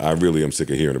 But I really am sick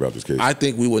of hearing about this case. I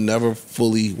think we will never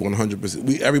fully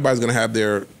 100%. Everybody's gonna have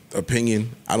their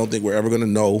opinion. I don't think we're ever gonna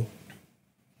know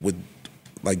with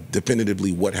like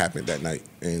definitively what happened that night.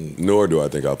 And nor do I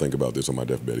think I'll think about this on my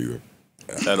deathbed either.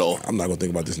 At all. I'm not gonna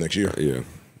think about this next year. Yeah.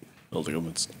 I don't think I'm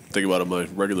gonna think about it on my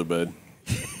regular bed.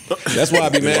 That's why I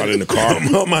be mad in the car.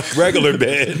 I'm on my regular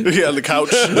bed. Yeah, on the couch.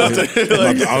 I don't want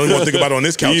to think about it on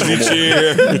this couch. Easy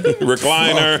chair,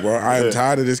 recliner. Well, I am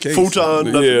tired of this case. Futon.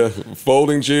 Yeah,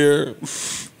 folding chair.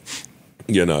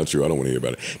 Yeah, no, true. I don't want to hear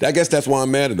about it. I guess that's why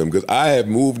I'm mad at them because I have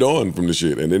moved on from the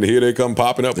shit, and then here they come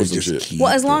popping up with some shit.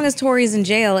 Well, as long as Tory's in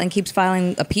jail and keeps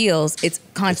filing appeals, it's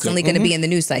constantly going to be in the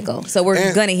news cycle. So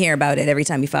we're going to hear about it every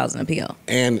time he files an appeal.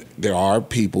 And there are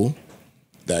people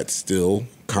that still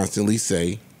constantly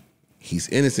say he's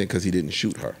innocent because he didn't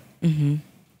shoot her. And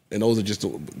those are just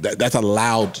that's a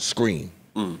loud scream.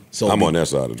 So I'm on that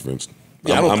side of the fence.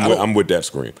 Yeah, I'm with that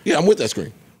scream. Yeah, I'm with that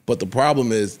scream. But the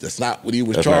problem is that's not what he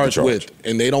was charged with,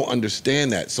 and they don't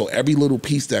understand that. So every little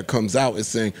piece that comes out is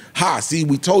saying, "Ha, see,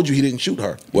 we told you he didn't shoot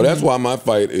her." Well, that's why my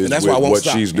fight is that's with why I won't what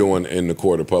stop. she's doing in the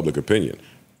court of public opinion.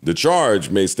 The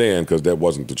charge may stand because that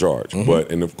wasn't the charge,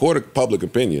 but in the court of public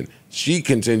opinion, she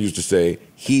continues to say,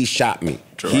 "He shot me.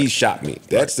 He shot me."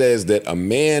 That says that a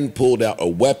man pulled out a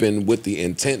weapon with the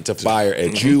intent to fire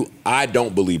at you. I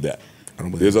don't believe that.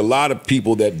 There's a lot of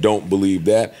people that don't believe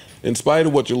that. In spite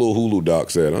of what your little Hulu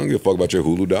doc said, I don't give a fuck about your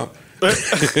Hulu doc.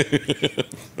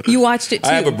 You watched it too.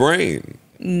 I have a brain,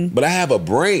 but I have a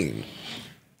brain.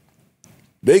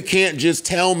 They can't just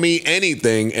tell me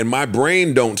anything and my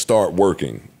brain don't start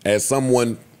working as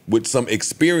someone with some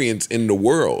experience in the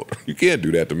world. You can't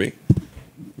do that to me.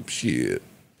 Shit.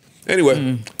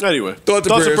 Anyway. Thoughts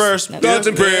and prayers. Thoughts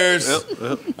and prayers.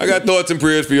 I got thoughts and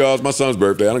prayers for y'all. It's my son's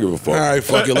birthday. I don't give a fuck. All right,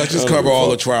 fuck it. Let's just cover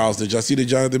all the trials. Did y'all see the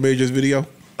Jonathan Majors video?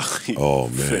 Oh,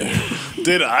 man.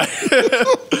 Did I?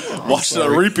 Watched it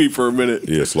on repeat for a minute.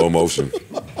 Yeah, slow motion.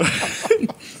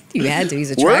 You had to. He's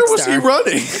a track Where was star. he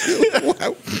running?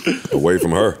 Away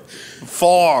from her.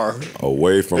 Far.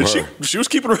 Away from And her. she was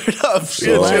keeping right up. She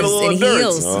had a little in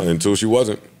endurance. heels. Until she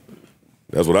wasn't.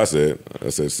 That's what I said. I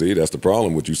said, see, that's the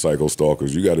problem with you psycho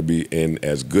stalkers. You got to be in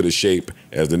as good a shape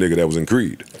as the nigga that was in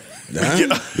Creed.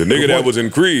 The nigga that was in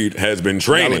Creed has been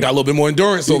training. Got a little bit more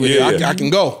endurance over here. I can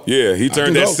go. Yeah, he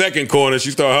turned that second corner.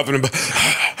 She started huffing about.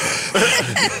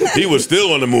 He was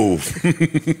still on the move.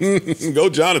 Go,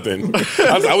 Jonathan.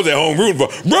 I was at home rooting for.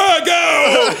 Run,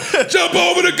 go! Jump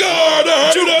over the guard.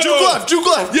 Juke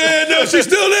left. Yeah, no, she's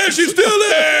still there. She's still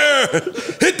there.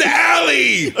 Hit the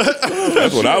alley.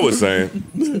 That's what I was saying.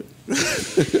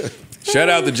 Shout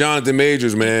out to Jonathan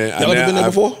Majors, man. Y'all ever been there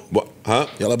before? Huh?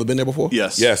 Y'all ever been there before?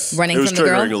 Yes. Running it was from the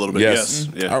girl? triggering a little bit. Yes.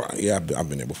 Yeah. All right. Yeah, I've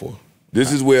been there before.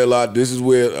 This is where a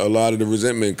lot of the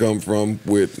resentment come from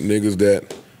with niggas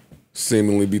that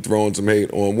seemingly be throwing some hate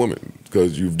on women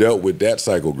because you've dealt with that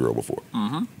psycho girl before.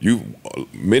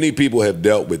 Many people have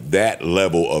dealt with that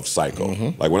level of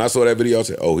psycho. Like when I saw that video, I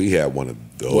said, "Oh, he had one of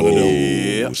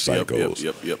those psychos."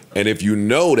 Yep. And if you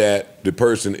know that the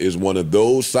person is one of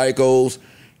those psychos,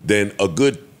 then a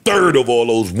good third of all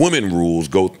those women rules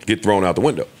get thrown out the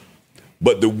window.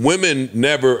 But the women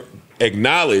never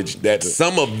acknowledge that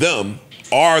some of them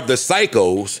are the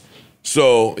psychos.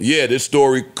 So, yeah, this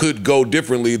story could go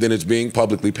differently than it's being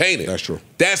publicly painted. That's true.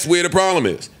 That's where the problem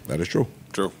is. That is true.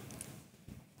 True.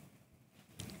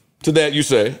 To that you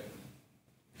say?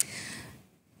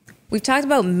 We've talked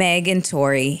about Meg and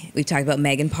Tory. We've talked about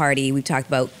Meg and Party. We've talked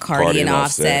about Cardi and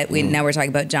Offset. Now we're talking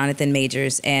about Jonathan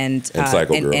Majors and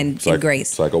Psycho Girl. and Grace.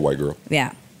 Psycho white girl.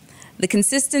 Yeah. The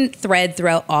consistent thread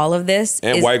throughout all of this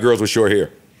is white girls with short hair.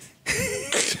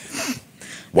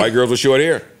 White girls with short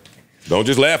hair. Don't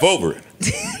just laugh over it.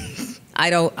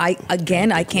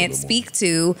 I can't speak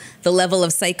to the level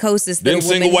of psychosis that Didn't a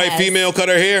woman single white has. female cut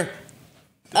her hair?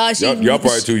 Y'all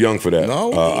probably too young for that.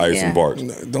 No, Ice and Bart.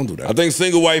 No, don't do that. I think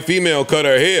single white female cut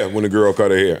her hair when the girl cut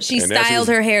her hair. She styled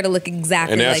her hair to look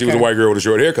exactly like her. And now she was a white girl with a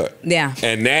short haircut. Yeah.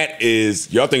 And that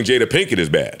is, y'all think Jada Pinkett is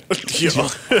bad.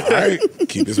 All right,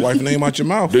 keep his wife's name out your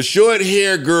mouth. The short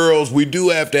hair girls, we do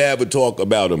have to have a talk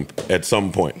about them at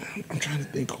some point. I'm trying to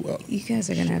think who else. You guys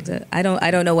are gonna have to. I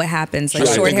don't know what happens. Like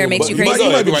Sure. short hair makes you But crazy.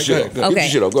 go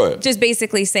ahead, go ahead. Just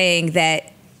basically saying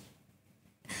that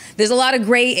there's a lot of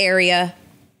gray area.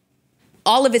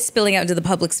 All of it's spilling out into the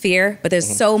public sphere, but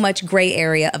there's so much gray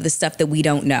area of the stuff that we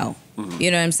don't know.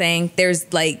 You know what I'm saying?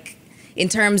 There's like, in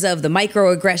terms of the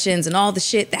microaggressions and all the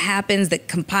shit that happens that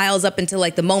compiles up into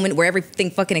like the moment where everything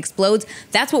fucking explodes.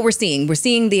 That's what we're seeing. We're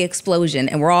seeing the explosion,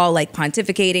 and we're all like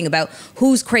pontificating about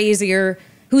who's crazier,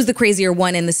 who's the crazier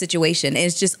one in the situation. And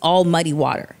it's just all muddy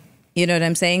water. You know what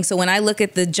I'm saying? So when I look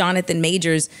at the Jonathan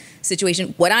Majors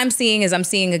situation, what I'm seeing is I'm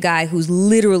seeing a guy who's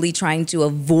literally trying to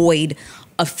avoid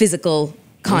a physical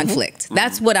conflict.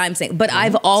 That's what I'm saying. But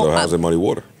I've all. So how's it muddy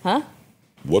water? Huh?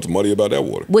 What's muddy about that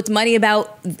water? What's muddy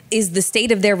about is the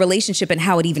state of their relationship and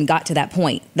how it even got to that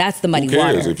point. That's the muddy Who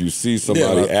cares water. if you see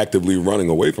somebody actively running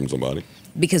away from somebody?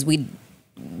 Because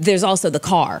there's also the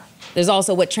car. There's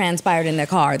also what transpired in their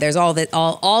car. There's all this.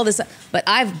 But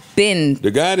I've been. The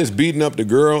guy that's beating up the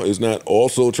girl is not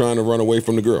also trying to run away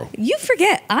from the girl. You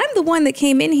forget, I'm the one that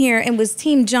came in here and was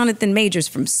Team Jonathan Majors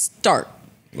from start.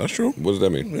 That's true. What does that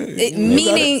mean?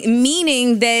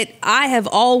 Meaning that I have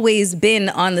always been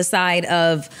on the side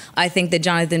of, I think that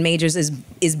Jonathan Majors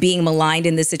is being maligned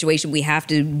in this situation. We have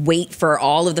to wait for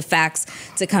all of the facts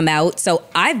to come out. So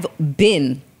I've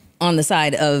been on the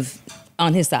side of,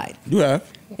 on his side. You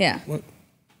have. Yeah. What?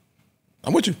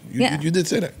 I'm with you. You did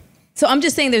say that. So I'm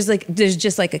just saying there's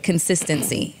just like a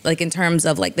consistency, like in terms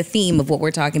of like the theme of what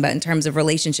we're talking about in terms of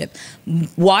relationship.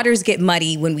 Waters get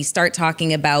muddy when we start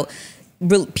talking about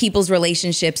people's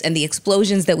relationships and the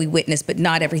explosions that we witness, but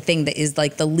not everything that is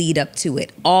like the lead up to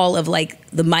it. All of like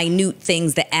the minute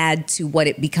things that add to what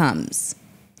it becomes.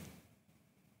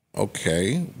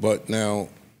 Okay, but now,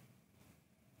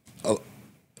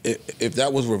 if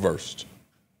that was reversed.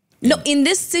 No, in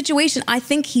this situation, I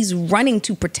think he's running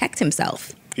to protect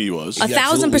himself. He was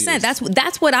 1,000%.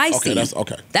 That's what I see.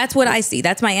 Okay. That's what I see.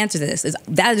 That's my answer to this.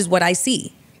 That is what I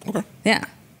see. Okay. Yeah.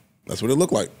 That's what it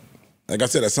looked like. Like I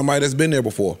said, as somebody that's been there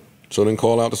before. So then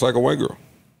call out the psycho white girl.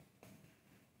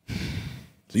 So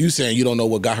you saying you don't know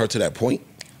what got her to that point?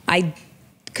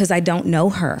 Because I don't know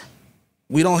her.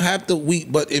 We don't have to.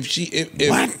 But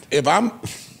if I'm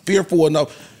fearful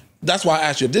enough, that's why I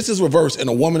asked you. If this is reversed and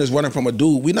a woman is running from a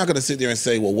dude, we're not going to sit there and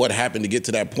say, well, what happened to get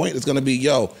to that point? It's going to be,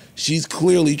 she's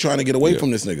clearly trying to get away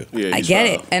from this nigga. Yeah, I get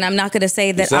it. And I'm not going to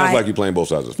say that It sounds like you're playing both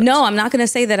sides of the fence. No, I'm not going to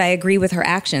say that I agree with her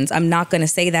actions. I'm not going to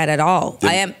say that at all.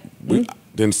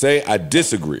 Then say I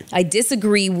disagree. I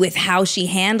disagree with how she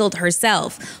handled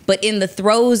herself. But in the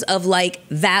throes of like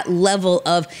that level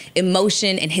of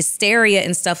emotion and hysteria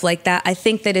and stuff like that, I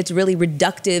think that it's really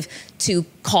reductive to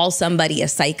call somebody a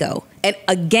psycho. And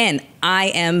again, I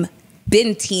am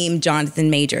been team Jonathan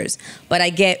Majors, but I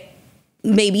get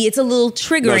maybe it's a little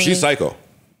triggering. No, she's psycho.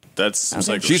 That's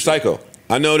psycho. She's psycho.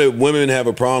 I know that women have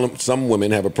a problem. Some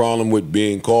women have a problem with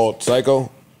being called psycho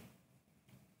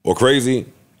or crazy.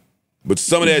 But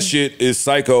some of that shit is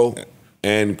psycho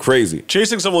and crazy.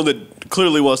 Chasing someone that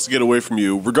clearly wants to get away from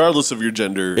you, regardless of your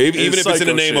gender, even if it's in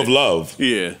the name of love.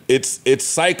 Yeah, it's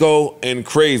psycho and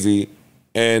crazy,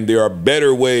 and there are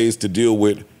better ways to deal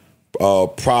with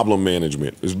problem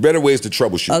management. There's better ways to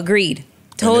troubleshoot. Agreed.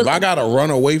 Totally. If I gotta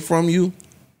run away from you,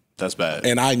 that's bad.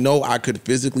 And I know I could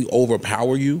physically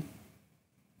overpower you.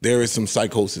 There is some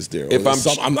psychosis there. If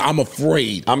I'm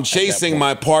afraid. I'm chasing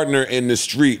my partner in the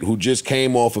street who just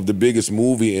came off of the biggest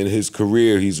movie in his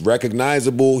career. He's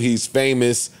recognizable. He's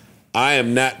famous. I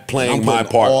am not playing my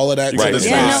part. All of that. Right.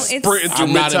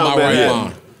 I'm not in my right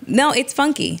mind. No, it's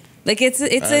funky. Like it's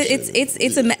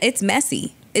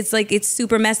messy. It's like it's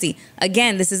super messy.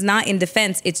 Again, this is not in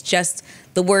defense. It's just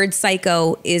the word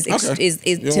psycho is to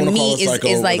me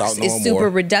is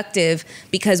super reductive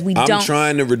because we don't. I'm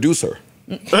trying to reduce her.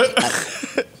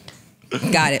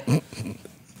 Got it.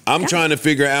 I'm trying to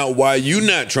figure out why you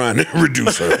not trying to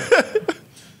reduce her.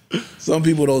 Some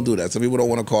people don't do that. Some people don't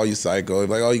want to call you psycho.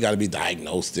 Like, oh, you got to be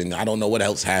diagnosed, and I don't know what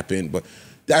else happened. But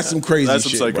that's some crazy shit. That's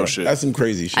some psycho shit. That's some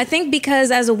crazy shit. I think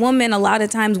because as a woman, a lot of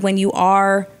times when you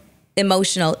are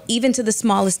emotional, even to the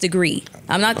smallest degree,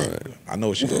 I'm not. I know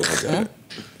what you're doing.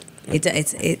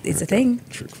 It's a thing.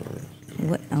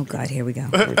 What? Oh God, here we go.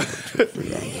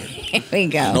 Here we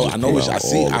go. No, I know. I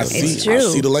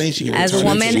see the lane she can As a turn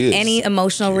woman, into. any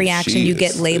emotional reaction, you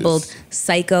get labeled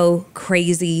psycho,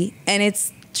 crazy, and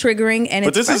it's triggering. And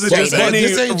But it's this isn't just any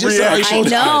reaction. I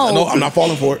know. No, I'm not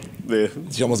falling for it. Yeah.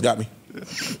 She almost got me.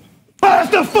 Pass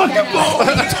the fucking ball!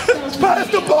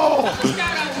 Pass the ball!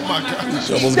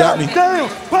 She almost got me. Damn!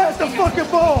 Pass the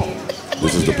fucking ball!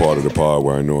 This is the part of the pod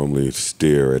where I normally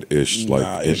stare at Ish,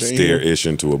 stare Ish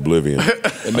into oblivion.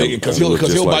 And make it because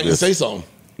he'll bite and say something.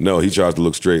 No, he tries to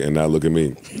look straight and not look at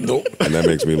me. Nope. And that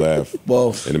makes me laugh.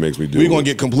 Well, and it makes me do. We're gonna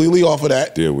get completely off of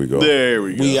that. There we go. There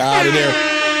we go. We out of there.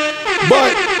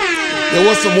 But there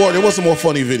was some more. There was some more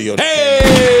funny video.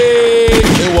 Hey,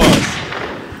 it was.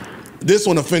 This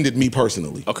one offended me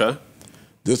personally. Okay.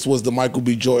 This was the Michael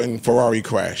B. Jordan Ferrari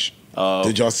crash.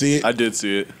 Did y'all see it? I did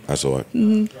see it. I saw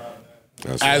it.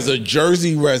 As a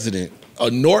Jersey resident,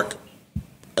 Newark,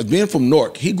 being from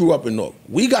Newark, he grew up in Newark.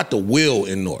 We got the wheel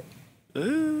in Newark.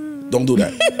 Don't do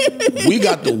that. We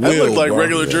got the wheel. That looked like bro.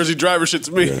 regular Jersey driver shit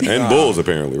to me. Yeah. And bulls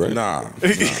apparently, right? Nah.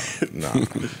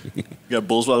 You got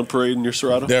bulls on parade in your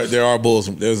Serato? There are bulls.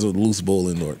 There's a loose bull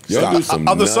in Newark. Y'all do some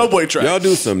on the subway track. Y'all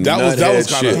do some That was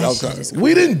kind of.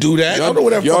 We didn't do that. I don't know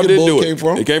where that fucking bull came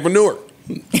from. It came from Newark.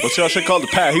 What's y'all shit called? The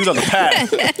path. He was on the path.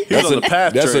 He was on the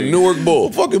path. That's train. a Newark bull.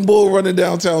 A fucking bull running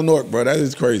downtown Newark, bro. That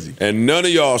is crazy. And none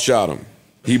of y'all shot him.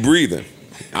 He breathing.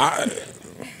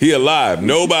 He alive.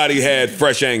 Nobody had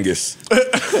fresh Angus.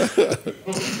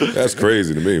 That's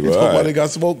crazy to me, bro. Nobody got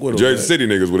smoke with him. Jersey City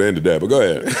niggas would have ended that, but go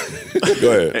ahead.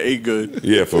 Go ahead. It ain't good.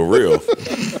 Yeah, for real.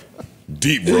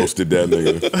 Deep roasted that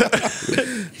nigga.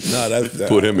 Nah, that's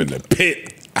Put him in the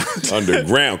pit.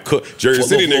 Underground cook. Jersey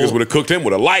City niggas would have cooked him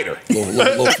with a lighter.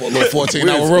 Little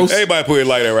 14-hour roast. Everybody put a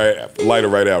lighter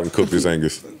right out and cook this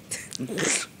Angus.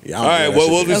 Yeah, all right, what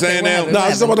was we saying now? No,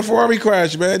 it's about the Ferrari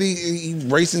crash, man. He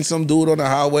racing some dude on the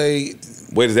highway.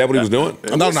 Wait, is that what he was doing?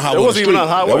 Not on the highway. It wasn't even on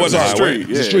the highway. That wasn't on the the highway. street. It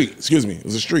was a street. Excuse me. It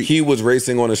was a street. He was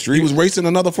racing on a street? He was racing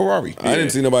another Ferrari. I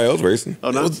didn't see nobody else racing.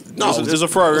 Oh, no? It was a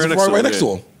Ferrari right next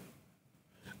to him.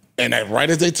 And right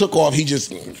as they took off, he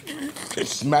just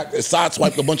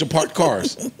sideswiped a bunch of parked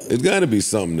cars. There's got to be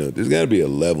something. There's got to be a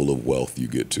level of wealth you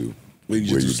get to where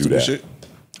you do that. Shit.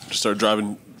 Just start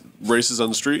driving races on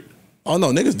the street? Oh,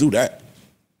 no. Niggas do that.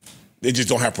 They just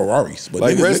don't have Ferraris. But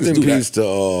Like, rest in do peace that.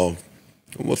 to,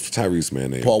 what's Tyrese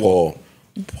man name? Paul Walker.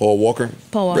 Paul Walker?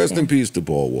 Walker. Rest in peace to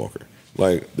Paul Walker.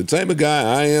 Like, the type of guy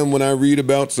I am when I read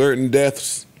about certain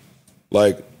deaths,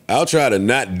 like, I'll try to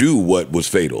not do what was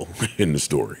fatal in the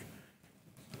story.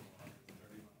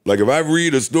 Like, if I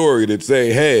read a story that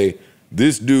say, hey,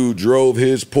 this dude drove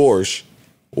his Porsche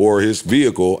or his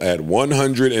vehicle at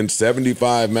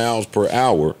 175 miles per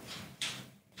hour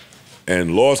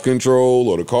and lost control,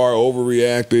 or the car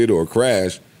overreacted or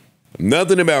crashed,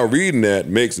 nothing about reading that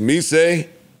makes me say,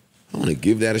 I want to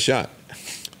give that a shot.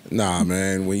 Nah,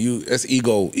 man. That's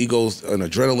egos and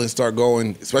adrenaline start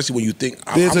going, especially when you think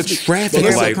there's a traffic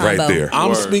light right there.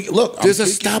 I'm speaking. Look, there's a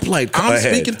stoplight. I'm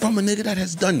ahead. speaking from a nigga that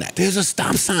has done that. There's a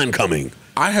stop sign coming.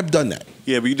 I have done that.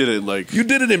 Yeah, but you did it in like you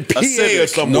did it in PA or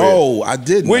somewhere. No, I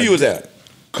didn't. Where you was at?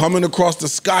 Coming across the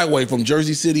Skyway from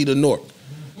Jersey City to Newark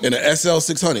in an SL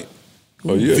 600.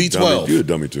 Oh, you're V12. A dummy. You're a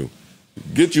dummy too.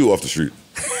 Get you off the street.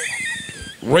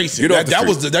 Racing. That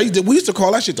was we used to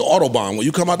call that shit the Autobahn. When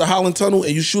you come out the Holland Tunnel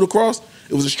and you shoot across,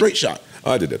 it was a straight shot.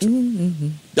 I did that too. Mm-hmm.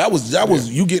 That was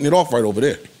you getting it off right over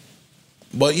there.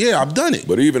 But yeah, I've done it.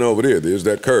 But even over there's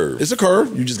that curve. It's a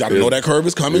curve. You just got to know that curve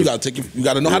is coming. You got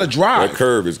to know how to drive. That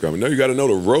curve is coming. No, you got to know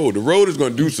the road. The road is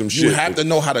going to do some shit. You have to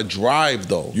know how to drive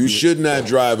though. You should not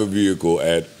drive a vehicle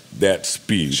at that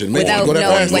speed. Without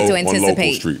knowing what to anticipate. On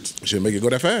local streets. Shouldn't make it go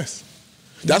that fast.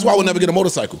 That's why I would never get a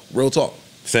motorcycle. Real talk.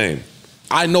 Same.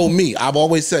 I know me. I've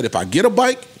always said if I get a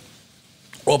bike,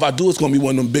 or if I do, it's gonna be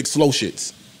one of them big slow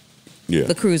shits. Yeah.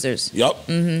 The cruisers. Yup.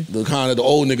 Mm-hmm. The kind of the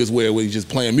old niggas wear where you just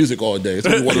playing music all day. It's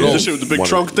gonna be one of those. The shit with the big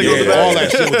trunk thing on the back. All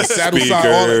that shit with the saddle side.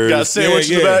 All that. Got a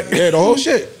sandwich in the back. Yeah, the whole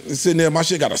shit. It's sitting there. My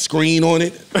shit got a screen on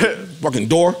it. Fucking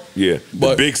door. Yeah.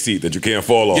 The big seat that you can't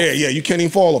fall off. Yeah, you can't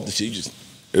even fall off the shit. You just.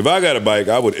 If I got a bike,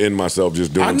 I would end myself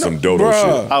just doing some dodo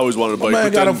shit. I always wanted a bike. My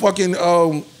man got a fucking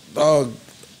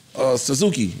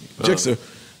Suzuki Gixxer.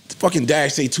 Fucking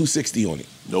dash say 260 on it.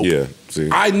 Nope. Yeah, see.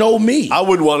 I know me. I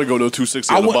wouldn't want to go no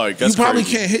 260 on a bike. That's you probably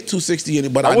crazy. can't hit 260 in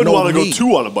it, but I wouldn't want to me. go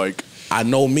 2 on a bike. I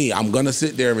know me. I'm gonna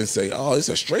sit there and say, "Oh, it's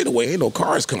a straightaway. Ain't no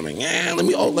cars coming. Yeah, I'm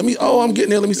getting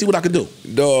there. Let me see what I can do."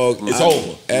 Dog, it's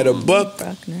over. At a buck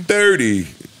 30,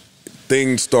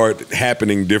 things start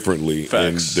happening differently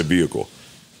in the vehicle,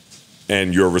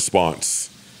 and your response,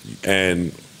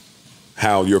 and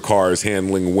how your car is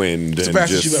handling wind. It's the and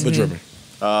fastest you've ever driven.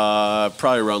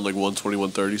 Probably around like 120,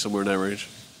 130, somewhere in that range.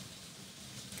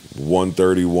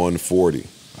 130, 140.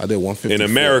 I did 154. In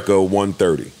America,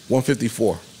 130.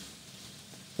 154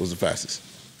 was the fastest.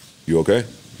 You okay?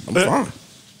 I'm fine.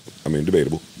 I mean,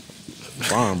 debatable.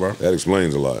 Fine, bro. That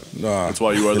explains a lot. Nah. That's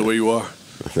why you are the way you are.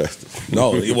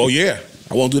 No, well, yeah.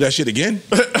 I won't do that shit again.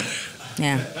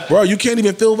 Yeah. Bro, you can't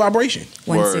even feel vibration.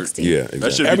 160. Yeah, exactly.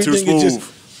 That should be Everything too is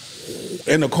smooth. just,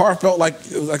 and the car felt like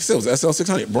it was like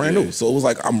SL600, brand new. So it was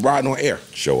like I'm riding on air.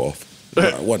 Show off.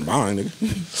 It wasn't mine,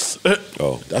 nigga.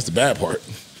 Oh, that's the bad part.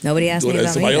 Nobody asked me Doing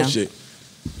that about somebody me, else though. shit.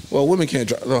 Well, women can't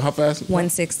drive. How fast?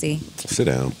 160. Sit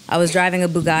down. I was driving a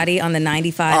Bugatti on the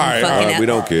 95. All right, we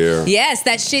don't care. Yes,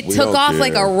 that shit We took don't off care.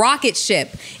 like a rocket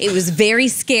ship. It was very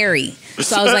scary.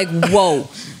 So I was like, whoa,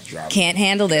 can't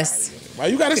handle this. Why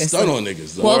you got to stun on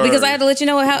niggas, though? Well, because I had to let you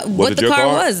know what it the your car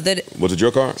car? was. Was it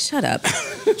your car? Shut up.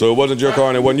 So it wasn't your car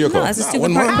and it wasn't your No, car? that's a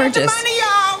stupid purchase. Money,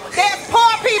 y'all. There's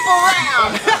poor people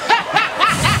around.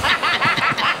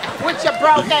 With your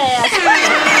broke ass.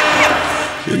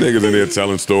 You niggas in there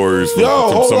telling stories from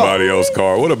somebody else's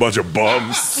car. What a bunch of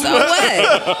bums. So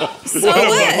what? So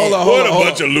what? Hold on, What a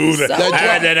bunch of losers. So I what?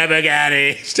 had that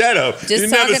Bugatti. Shut up. Just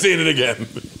You've never talking- seen it again.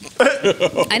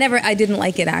 I didn't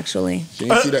like it actually. She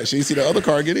didn't see that. She didn't see the other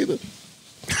car get either.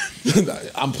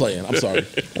 I'm playing. I'm sorry.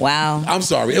 Wow. I'm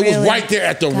sorry. It was Really? right there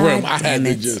at the God rim. I had damn to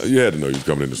it. just. You had to know you was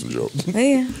coming into some jokes.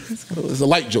 Yeah. It's a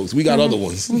light jokes. We got other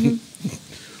ones.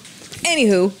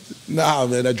 Anywho. Nah,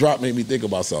 man, that drop made me think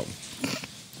about something.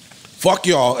 Fuck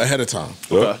y'all ahead of time.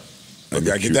 Okay. I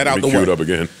gotta get that out the way. Queued up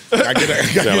again. I get that.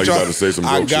 Sound like you about to say some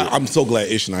joke shit. I'm so glad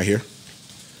Ish not here.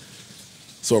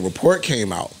 So a report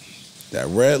came out that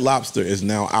Red Lobster is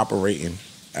now operating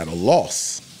at a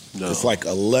loss. No. It's like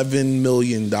 $11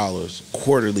 million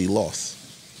quarterly loss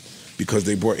because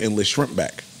they brought endless shrimp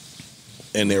back.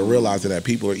 And they're realizing that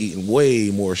people are eating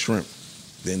way more shrimp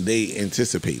than they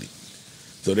anticipated.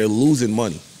 So they're losing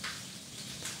money.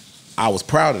 I was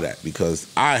proud of that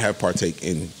because I have partaken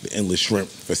in the endless shrimp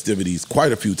festivities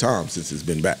quite a few times since it's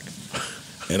been back.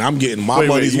 And I'm getting my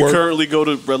money's you worth. currently go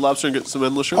to Red Lobster and get some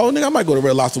endless shrimp? Oh, nigga, I might go to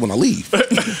Red Lobster when I leave.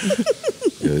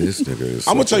 Yeah, this nigga is.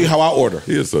 I'm gonna tell you how I order.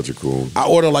 He is such a cool. I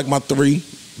order like my 3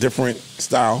 different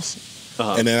styles,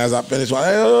 and then as I finish, I'm like,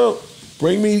 hey,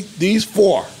 bring me these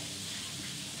 4,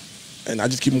 and I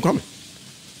just keep them coming.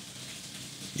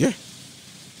 Yeah.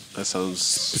 That sounds.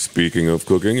 Speaking of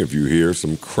cooking, if you hear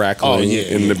some crackling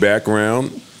in the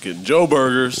background, getting Joe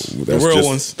Burgers. That's real just,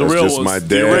 ones. The that's real just ones. my The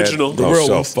dad. original. The real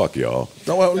so ones. Fuck y'all.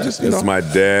 No, well, just, That's my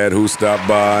dad who stopped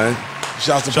by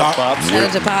Shouts to Chuck Pop. Pops. Shout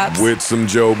out to Pops. with some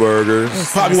Joe Burgers.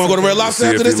 Pop, you want to go to Red Lobster See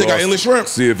after if this? he They got lost- endless shrimp.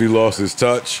 See if he lost his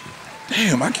touch.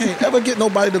 Damn, I can't ever get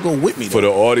nobody to go with me. For the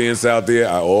audience out there,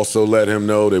 I also let him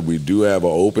know that we do have an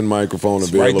open microphone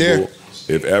It's right available. there.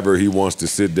 If ever he wants to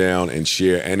sit down and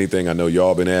share anything. I know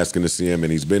y'all been asking to see him,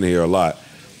 and he's been here a lot.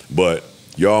 But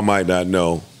y'all might not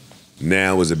know,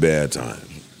 now is a bad time.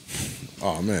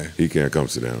 Oh, man. He can't come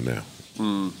sit down now.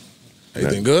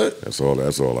 Anything good? That's all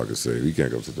I can say. He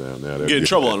can't come sit down now. Get in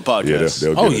trouble on the podcast.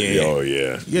 They'll Oh, get it. yeah. Oh,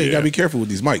 yeah. Yeah, you got to be careful with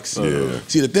these mics. Yeah.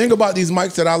 See, the thing about these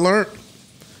mics that I learned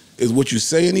is what you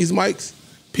say in these mics,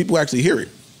 people actually hear it.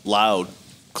 Loud,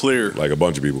 clear. Like a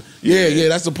bunch of people. Yeah,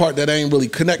 that's the part that I ain't really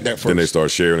connect that first. Then they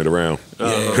start sharing it around.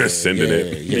 Yeah, Sending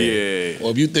it. Yeah. Or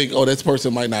if you think, oh, this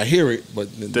person might not hear it, but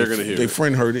They're gonna hear their it.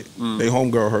 friend heard it, their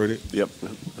homegirl heard it, Yep.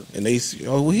 and they,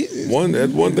 oh, well,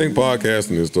 One thing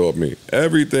podcasting has taught me.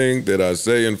 Everything that I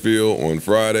say and feel on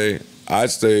Friday, I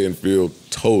say and feel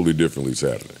totally differently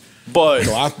Saturday. But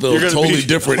So I feel you're gonna totally be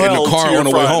different in the held car to your on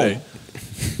the way Friday. home.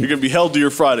 You're gonna be held to your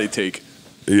Friday take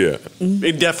Yeah.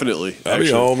 indefinitely. I be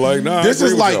actually. home like, nah, This I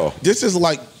is agree with y'all.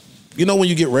 like, you know when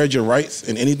you get read your rights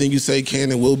and anything you say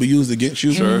can and will be used against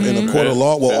you in a court of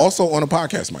law? Well, also on a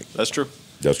podcast mic. That's true.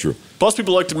 That's true. Plus,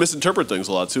 people like to misinterpret things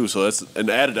a lot too, so that's an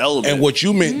added element. And what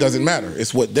you meant doesn't matter.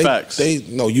 It's what they Facts.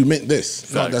 no, you meant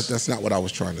this. No, Facts. that's not what I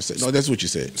was trying to say. No, that's what you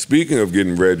said. Speaking of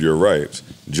getting read your rights,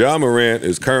 John Morant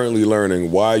is currently learning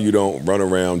why you don't run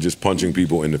around just punching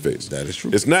people in the face. That is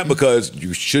true. It's not because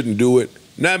you shouldn't do it,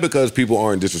 not because people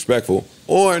aren't disrespectful,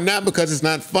 or not because it's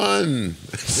not fun.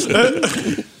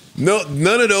 No,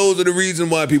 none of those are the reason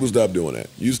why people stop doing that.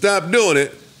 You stop doing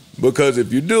it because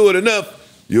if you do it enough,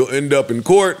 you'll end up in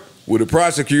court with a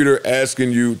prosecutor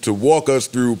asking you to walk us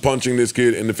through punching this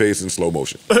kid in the face in slow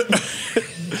motion.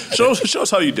 show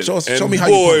us how you did. Show And me how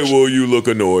boy, you punch. will you look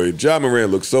annoyed. John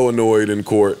Morant looked so annoyed in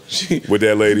court with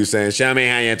that lady saying, "Show me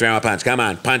how you throw a punch. Come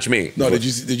on, punch me." No, did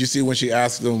you see when she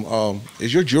asked him,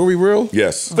 is your jewelry real?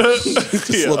 Yes.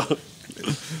 Yeah.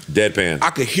 Deadpan. I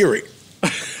could hear it.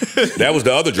 That was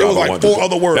the other drop was like I wanted. 4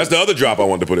 other words. That's the other drop I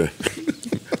wanted to put in.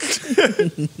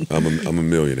 I'm a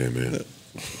millionaire, man.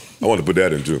 I want to put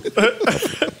that in too.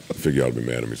 I figure y'all would be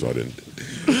mad at me, so I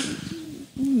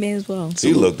didn't. May as well.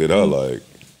 He looked at her like,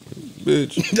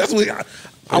 bitch. That's what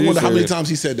I wonder how many times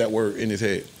he said that word in his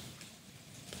head.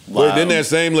 Wow. Wait, then that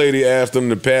same lady asked him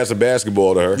to pass a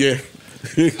basketball to her. Yeah.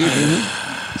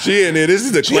 She in there. This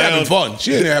is the She clown. having fun.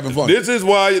 She in there having fun. This is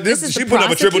why she put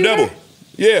up a triple-double.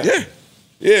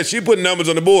 Yeah, she putting numbers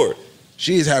on the board.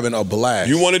 She is having a blast.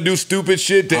 You want to do stupid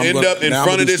shit to end up in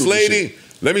front of this lady? Shit.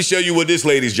 Let me show you what this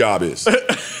lady's job is.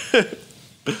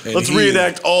 Let's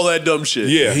reenact all that dumb shit.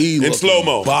 Yeah, in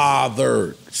slow-mo.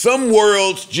 Bothered. Some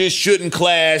worlds just shouldn't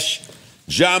clash.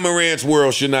 Ja Morant's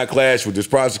world should not clash with this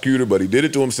prosecutor, but he did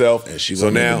it to himself. And she so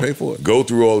now, pay for it. Go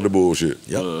through all of the bullshit.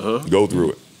 Yep. Go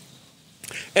through it.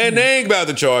 And they ain't about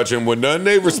to charge him with nothing.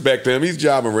 They respect him. He's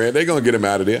Ja Morant. They gonna get him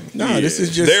out of there. No, this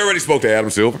is just. They already spoke to Adam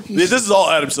Silver. Yeah, this is all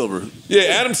Adam Silver. Yeah,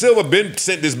 Adam Silver been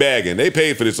sent this bag in. They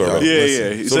paid for this already.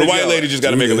 Yeah. So the white lady just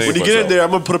got to make a name When you for get in herself. there,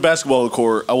 I'm gonna put a basketball on the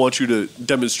court. I want you to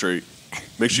demonstrate.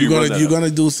 Make sure you're gonna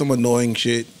do some annoying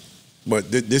shit,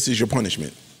 but this is your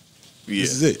punishment. Yeah.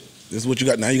 This is it. This is what you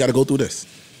got. Now you got to go through this.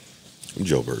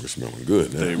 Joe Burger's smelling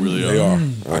good. They really They are.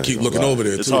 I keep looking over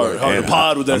there. It's too. hard to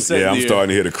pod with that scent. Yeah, I'm starting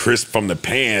to hear the crisp from the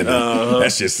pan.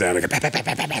 That shit sounding like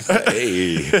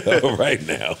hey, right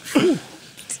now.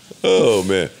 Oh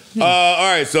man.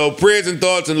 All right, so prayers and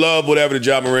thoughts and love, whatever to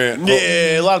Ja Morant.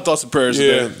 Yeah, a lot of thoughts and prayers.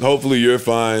 Yeah, hopefully you're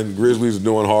fine. Grizzlies are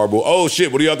doing horrible. Oh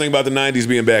shit, what do y'all think about the 90s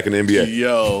being back in the NBA?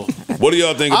 Yo. What do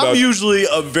y'all think about? I'm usually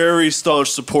a very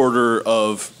staunch supporter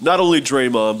of not only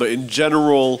Draymond, but in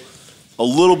general, a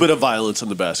little bit of violence on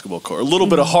the basketball court. A little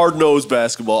bit of hard-nosed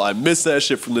basketball. I miss that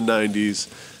shit from the 90s.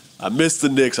 I miss the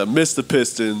Knicks. I miss the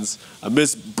Pistons. I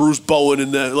miss Bruce Bowen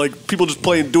and that. Like, people just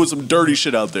doing some dirty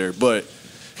shit out there. But,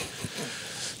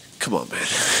 come on,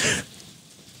 man.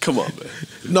 Come on, man.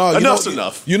 No, Enough's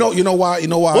enough. You know why?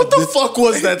 What the fuck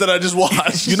was that I just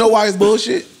watched? You know why it's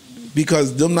bullshit?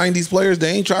 Because them 90s players,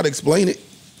 they ain't try to explain it.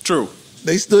 True.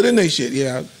 They stood in their shit,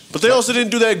 yeah. But they also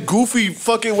didn't do that goofy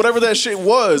fucking whatever that shit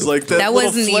was. Like that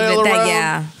wasn't even flail that, around.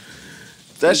 yeah.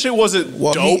 That shit wasn't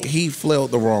dope. He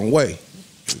flailed the wrong way.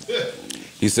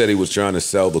 He said he was trying to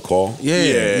sell the call.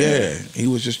 Yeah. He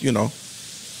was just,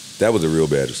 That was a real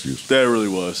bad excuse. That really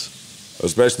was.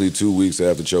 Especially 2 weeks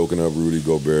after choking up Rudy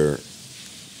Gobert.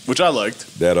 Which I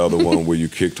liked. That other one where you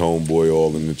kicked homeboy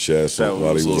all in the chest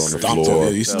while he was on the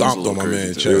floor. You stomped on my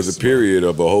man's chest. There was a period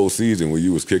of a whole season where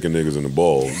you was kicking niggas in the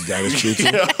balls. That is true too.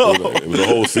 It was a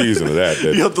whole season of that.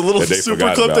 You have the little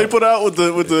super clip they put out with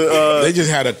the they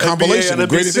just had a compilation of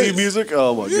greatest hits music.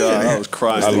 Oh my god, I was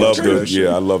crying. I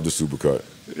love the super cut.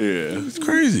 Yeah, it's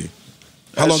crazy.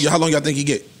 How long y'all think he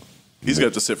get? He's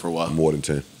got to sit for a while. More than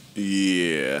 10.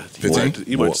 Yeah, 15.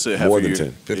 He might sit half more a than year.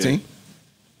 10. 15. Yeah.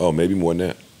 Oh, maybe more than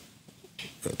that.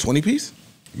 20 piece?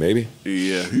 Maybe.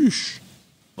 Yeah. Sheesh.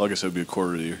 Like I said, it'd be a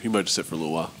quarter of the year. He might just sit for a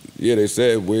little while. Yeah, they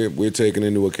said we're taking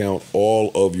into account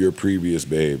all of your previous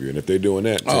behavior, and if they're doing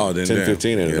that, 10,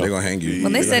 15, and they're gonna hang you.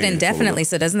 Well, they said indefinitely,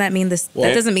 so doesn't that mean this?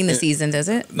 That doesn't mean the season, does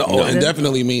it? No,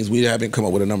 indefinitely means we haven't come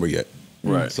up with a number yet.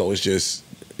 Right. So it's just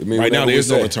right now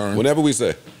there's no return. Whenever we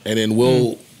say, and then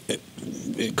we'll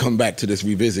come back to this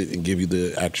revisit and give you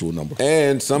the actual number.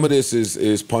 And some of this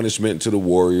is punishment to the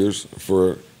Warriors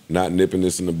for not nipping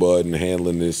this in the bud and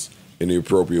handling this in the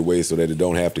appropriate way so that it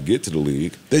don't have to get to the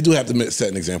league. They do have to set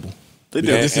an example. They do.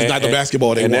 This is not the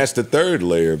basketball they want. And that's the third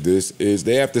layer of this is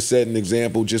they have to set an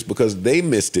example just because they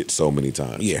missed it so many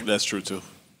times. Yeah. That's true too.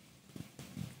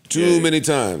 Too many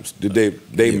times did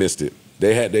they missed it.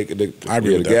 They I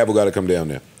agree with the gavel got to come down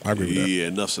now. I agree with that. Yeah,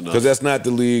 enough's enough. Because that's not the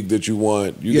league that you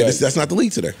want. That's not the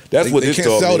league today. That's what they this can't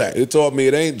taught sell me. that. It taught me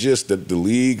it ain't just the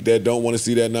league that don't want to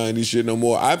see that 90s shit no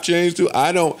more. I've changed too. I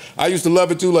used to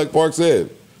love it too, like Park said.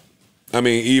 I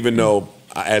mean, even though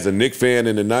as a Knicks fan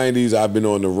in the 90s, I've been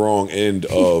on the wrong end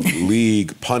of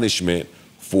league punishment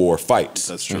for fights.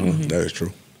 That's true. Mm-hmm. That is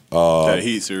true. That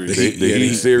Heat series. The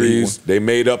Heat series, they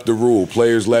made up the rule.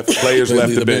 Players left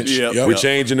the bench. Yep. We're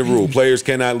changing the rule. Players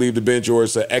cannot leave the bench or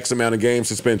it's an X amount of game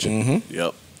suspension. Mm-hmm.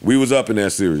 Yep. We was up in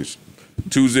that series.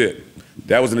 2-0.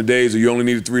 That was in the days where you only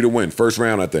needed 3 to win. First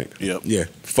round, I think. Yep. Yeah.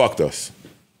 Fucked us.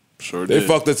 Sure They did.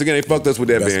 fucked us again. They fucked us with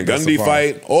that Van Gundy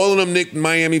fight. All of them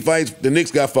Miami fights, the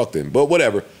Knicks got fucked in. But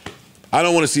whatever. I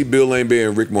don't want to see Bill Laimbeer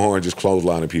and Rick Mahorn just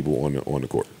clotheslining people on the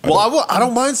court. I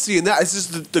don't mind seeing that. It's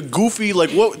just the goofy,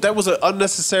 that was an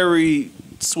unnecessary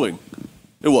swing.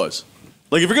 It was.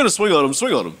 Like, if you're going to swing on him,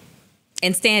 swing on him.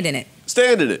 And stand in it.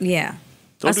 Stand in it. Yeah.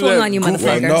 Don't I do swung that on you, goofy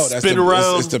motherfucker. No, that's spin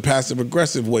around. It's the passive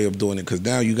aggressive way of doing it because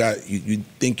now you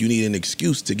think you need an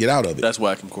excuse to get out of it. That's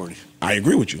whack and corny. I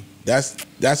agree with you.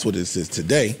 That's what this is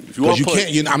today. Because you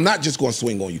can't. I'm not just going to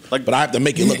swing on you, but I have to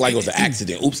make it look like it was an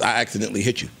accident. Oops, I accidentally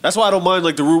hit you. That's why I don't mind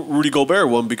like the Rudy Gobert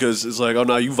one, because it's like, oh,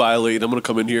 now you violate. I'm going to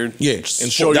come in here and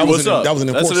show you what's up. That was an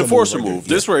enforcer move.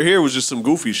 This right here was just some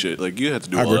goofy shit. Like you had to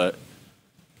do all that.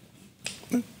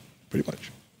 Pretty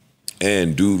much.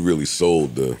 And dude really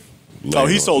sold the.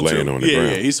 He sold too. On the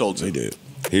ground. Yeah, he sold too. He did.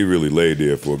 He really laid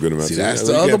there for a good amount of time. That's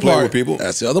the other part. With people.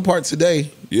 That's the other part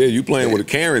today. Yeah, you playing with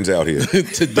the Karens out here.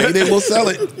 Today they will sell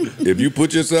it. If you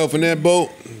put yourself in that boat.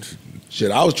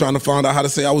 Shit, I was trying to find out how to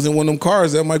say I was in one of them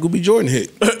cars that Michael B. Jordan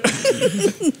hit.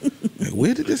 Like,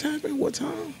 where did this happen? What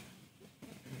time?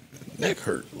 Neck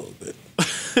hurt a little bit.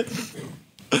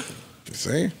 Just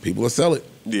saying, people will sell it.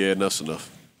 Yeah, enough's enough.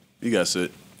 You got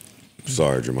it.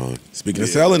 Sorry, Jamon. Speaking of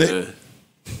selling it.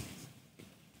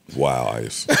 Wow,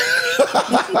 Ice.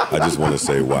 I just want to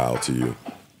say wow to you.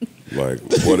 Like,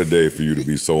 what a day for you to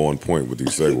be so on point with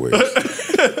these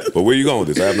segues. But where you going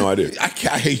with this? I have no idea. I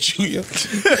hate you. Yeah.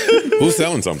 Who's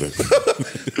selling something?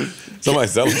 Somebody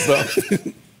selling stuff?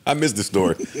 I missed the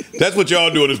story. That's what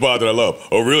y'all do on this pod that I love.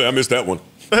 Oh, really? I missed that one.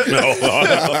 No.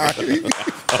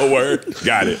 Oh, word.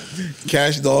 Got it.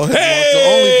 Cash Doll has launched the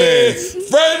OnlyFans.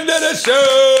 Friend of the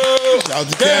show. Shout out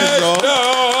to Cash Doll.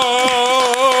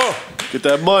 Get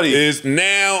that money. Is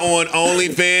now on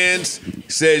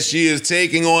OnlyFans. Says she is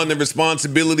taking on the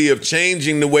responsibility of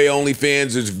changing the way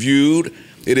OnlyFans is viewed.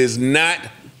 It is not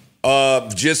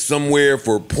just somewhere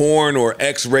for porn or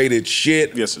X-rated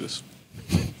shit. Yes, it is.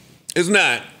 It's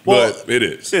not, but it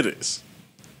is. It is.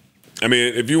 I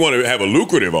mean, if you want to have a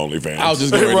lucrative OnlyFans. I was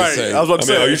just going to say. I was about to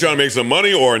say. Are you trying to make some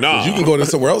money or not? You can go to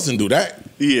somewhere else and do that.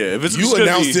 Yeah, if it's you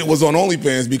announced it was on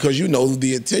OnlyFans because you know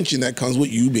the attention that comes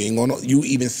with you being on. You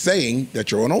even saying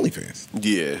that you're on OnlyFans.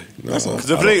 Yeah, that's all.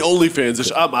 Because if it ain't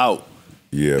OnlyFans, I'm out.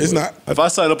 Yeah, it's not. If I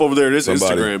sign up over there, it is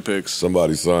Instagram pics.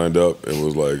 Somebody signed up and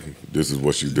was like, "This is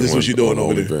what she's doing." This is what she's doing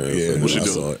on over OnlyFans. there. Yeah, what she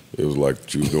doing? It was like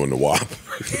she was doing the WAP.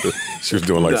 She was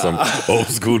doing like some old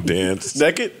school dance.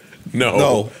 Naked?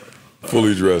 No.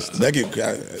 Fully dressed. Naked.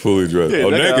 Fully dressed. Yeah,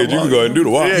 naked, you can go ahead and do the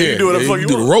WAP. Yeah, you can do whatever you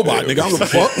do the robot, nigga. I don't give a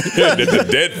fuck. the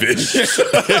dead fish.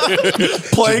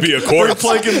 Plank. Just be a corpse.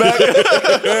 Planking back.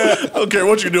 I don't care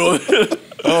what you're doing.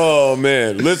 Oh,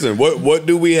 man. Listen, what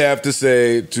do we have to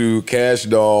say to Cash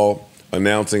Doll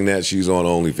announcing that she's on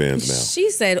OnlyFans now? She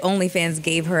said OnlyFans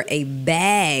gave her a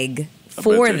bag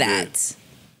for that.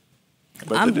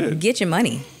 Get your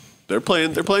money. They're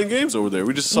playing games over there.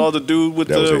 We just saw the dude with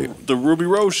the Ruby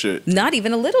Rose shit. Not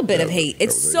even a little bit of hate.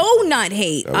 It's so not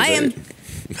hate.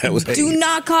 That was hate. Do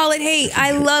not call it hate.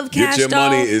 I love Cash Get your Doll.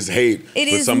 money is hate It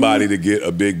for is somebody to get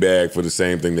a big bag for the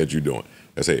same thing that you're doing.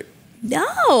 That's hate.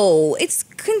 No, it's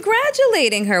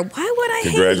congratulating her. Why would I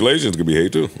Congratulations could be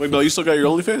hate too. Wait, Mel, you still got your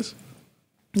OnlyFans?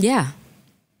 Yeah.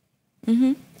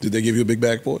 Mm-hmm. Did they give you a big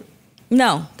bag for it?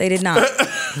 No, they did not.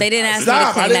 They didn't ask me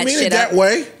to clean that shit up. That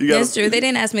way. That's true. They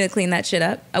didn't ask me to clean that shit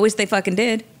up. I wish they fucking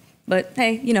did. But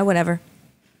hey, whatever.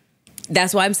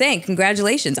 That's why I'm saying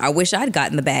congratulations. I wish I'd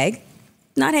gotten the bag.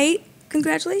 Not hate.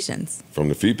 Congratulations. From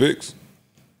the feet pics?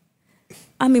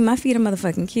 I mean, my feet are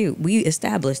motherfucking cute. We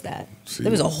established that. See,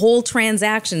 there was a whole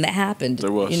transaction that happened.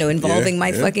 There was. Involving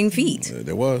my fucking feet.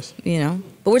 There was.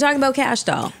 But we're talking about Cash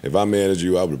Doll. If I managed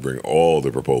you, I would bring all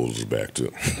the proposals back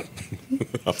too.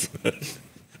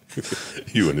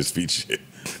 You and this feet shit.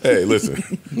 Hey, listen.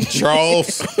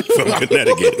 Charles from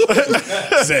Connecticut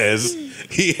says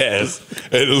he has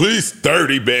at least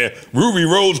 30 bands. Ruby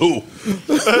Rose who?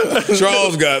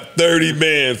 Charles got 30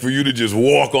 bands for you to just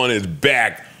walk on his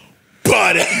back.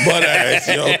 Butt ass,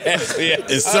 yo.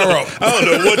 It's syrup. I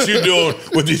don't know what you're doing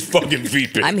with these fucking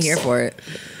feet pics. I'm here for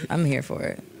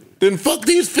it. Then fuck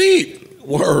these feet.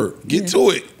 Word. Get to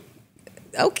it.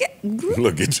 Okay.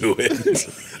 Look, get to it.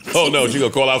 Oh, no, she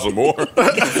gonna call out some more?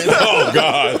 Oh,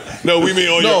 God. No, we mean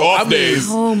on your off days.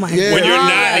 Oh, my God. When you're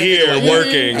not here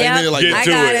working, yeah, get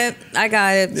to it. I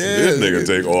got it. Yeah. This nigga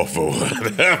take off for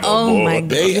Oh, my God.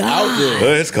 They out there.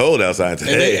 Well, it's cold outside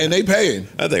today. And they paying.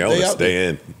 I think I want to stay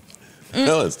in. I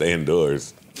want to stay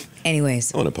indoors.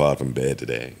 Anyways. I want to pod from bed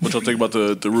today. What y'all think about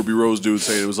the Ruby Rose dude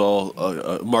saying it was all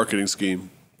a marketing scheme?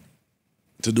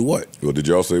 To do what? Well, did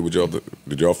y'all say what y'all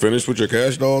did y'all finish with your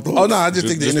Cash Doll thoughts? Oh no, I just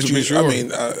think the industry. Sure. I mean,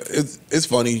 it's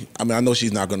funny. I mean, I know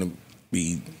she's not going to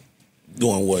be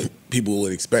doing what people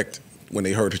would expect when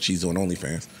they heard that she's doing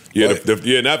OnlyFans.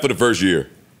 Yeah, not for the first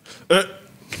year. You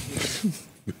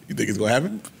think it's going to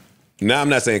happen? Now, I'm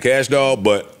not saying Cash Doll,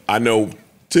 but I know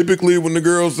typically when the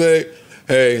girls say,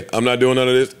 "Hey, I'm not doing none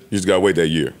of this," you just got to wait that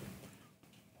year.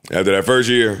 After that first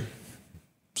year,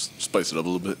 spice it up a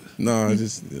little bit. No, I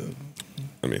just.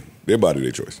 I mean, their body, their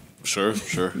choice. Sure.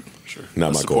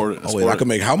 Not my call. Oh wait, I can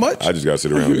make how much? I just gotta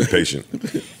sit around and be patient.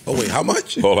 Oh wait, how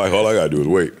much? All I gotta do is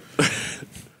wait.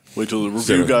 Wait till the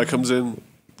review guy comes in,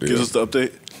 gives us the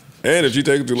update. And if you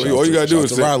take it too long, all you gotta do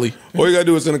is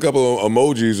send a couple of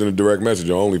emojis in a direct message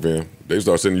on OnlyFans. They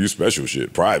start sending you special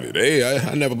shit, private. Hey,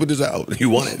 I never put this out. You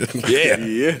want it? Yeah.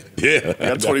 I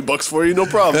got $20 for you, no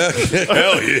problem.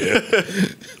 Hell yeah.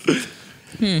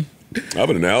 I've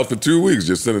been in the house for 2 weeks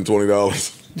just sending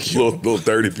 $20, little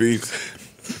 30 piece.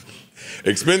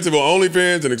 Expensive on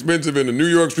OnlyFans and expensive in the New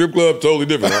York strip club, totally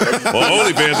different. On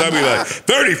OnlyFans, I'd be like,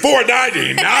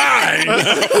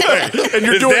 $34.99. And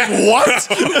you're doing what?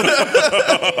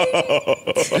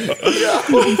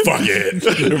 Fuck it.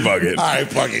 All right,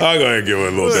 fuck it. I'll go ahead and give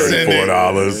it a little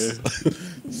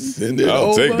 $34.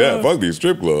 I'll take that. Fuck these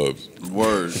strip clubs.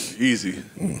 Word. Easy.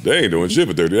 They ain't doing shit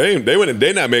for 30.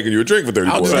 They not making you a drink for $34.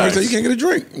 I was gonna say you can't get a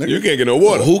drink. Nigga. You can't get no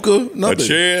water. A hookah, nothing. A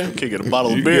chair. Can't get a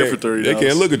bottle of beer for $30. They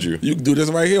can't look at you. You can do this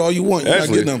right here all you want. You're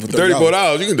Actually, not getting nothing for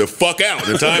 $34, you can the fuck out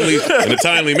in a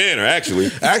timely manner, actually.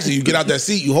 Actually, you get out that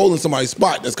seat, you holding somebody's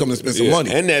spot that's coming to spend some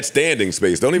money. And that standing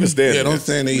space. Don't even stand there. Don't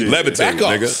stand there. Levitate, Back up.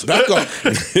 nigga. Back up.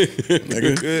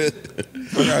 Nigga.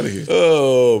 Fuck out of here.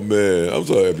 Oh, man. I'm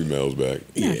so happy Mel's back.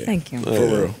 Yeah, thank you. For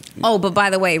real. Oh, but by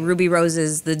the way, Ruby Rose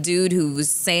is the dude who was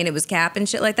saying it was cap and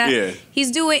shit like that. Yeah.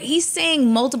 He's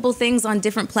saying multiple things on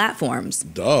different platforms.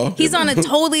 Duh. He's on a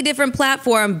totally different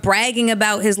platform bragging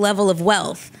about his level of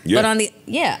wealth. Yeah. But on the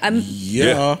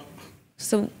Yeah.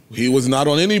 So he was not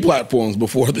on any platforms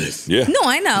before this. Yeah. no,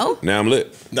 I know. Now I'm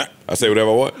lit. Nah. I say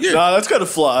whatever I want. Yeah. Nah, that's kind of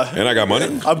fly. And I got money.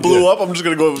 I blew up. I'm just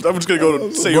gonna go to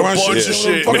say a bunch of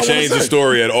shit. I'm gonna change the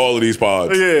story at all of these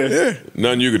pods. Yeah.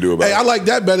 Nothing you can do about Hey, it. I like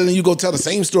that better than you go tell the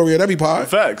same story at every pod.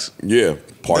 Facts. Yeah.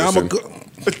 Now I'm Partisan.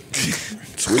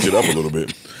 Switch it up a little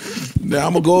bit. Now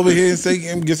I'm gonna go over here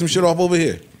and get some shit off over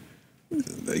here.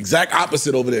 The exact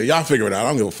opposite over there. Y'all figure it out. I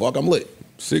don't give a fuck. I'm lit.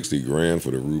 60 grand for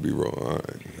the Ruby roll. All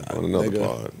right. On another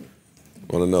pod.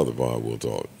 On another pod, we'll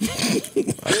talk.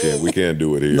 We can't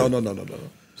do it here. No.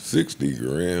 60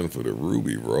 grand for the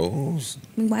Ruby Rose.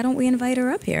 Why don't we invite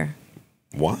her up here?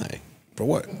 Why? For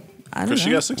what? I don't know. Because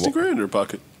she got 60 grand in her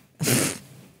pocket.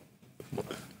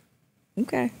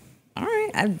 Okay. All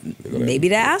right. Maybe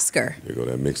to ask her. There go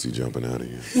that Mixie jumping out of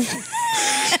you.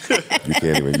 You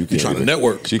can't trying to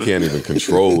network. She can't even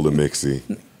control the Mixie.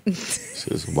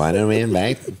 She's why don't we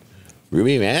invite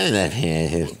Ruby Rose?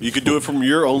 You could do it from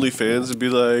your OnlyFans and be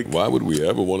like, why would we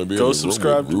ever want to be go in the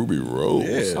subscribe room with Ruby Rose?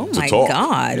 Yeah. Oh to my talk?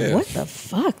 God. Yeah. What the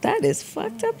fuck? That is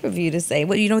fucked up of you to say.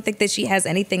 What, you don't think that she has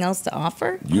anything else to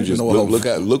offer? You just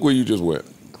look where you just went.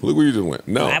 Look where you just went.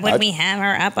 No. Why would we have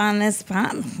her up on this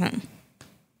spot?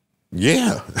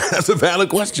 Yeah, that's a valid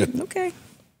question. Okay.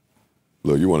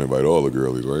 Look, you want to invite all the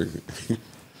girlies, right?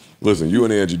 Listen, you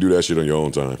and Angie do that shit on your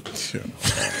own time. Sure.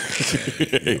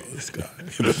 This guy.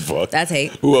 The fuck? That's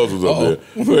hate. Who else was up there?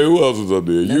 Wait, who else was up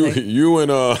there? You and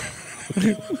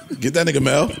Get that nigga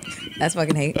Mel. That's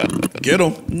fucking hate. Get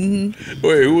him. Mm-hmm.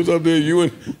 Wait, who was up there? You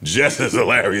and Jess is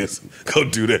hilarious. Go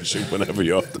do that shit whenever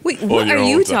y'all. Wait, what are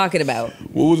you talking about?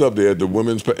 What was up there at the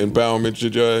women's empowerment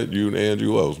shit y'all had? You and Angie,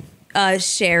 who else?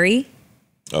 Sherry.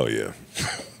 Oh yeah.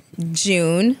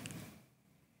 June.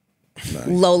 Nice.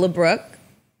 Lola Brooke.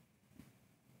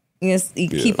 You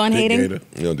keep on hating? You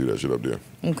don't do that shit up there.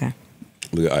 Okay.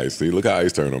 Look at Ice. See, look how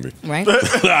Ice turned on me. Right?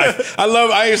 I love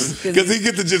Ice because he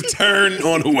gets to just turn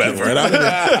on whoever. Right out of there.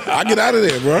 I get out of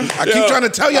there, bro. I keep trying to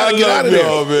tell y'all to get out of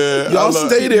y'all, there. man. Y'all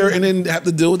stay there and then have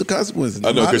to deal with the consequences.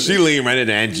 I know, because she leaned right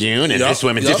into Aunt June and this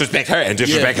woman disrespect her and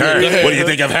disrespect her. Yeah. What do you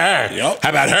think of her? How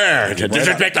about her?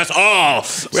 Disrespect us all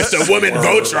with the woman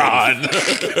Voltron.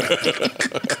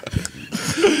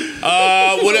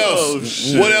 What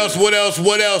else?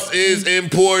 What else is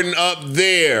important up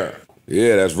there?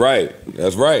 Yeah, that's right.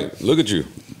 That's right. Look at you.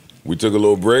 We took a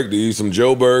little break to eat some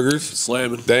Joe burgers.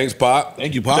 Slamming. Thanks, Pop.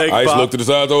 Thank you, Pop. Ice looked to the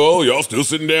side and thought, oh, y'all still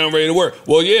sitting down ready to work.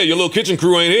 Well, yeah, your little kitchen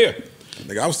crew ain't here.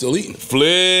 Nigga, I was still eating.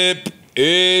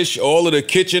 Flip-ish, all of the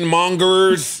kitchen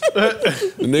mongerers,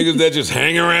 the niggas that just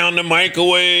hang around the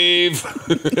microwave.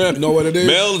 You know what it is?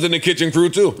 Mel's in the kitchen crew,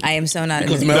 too. I am so not.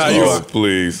 Because in Mel- the Oh,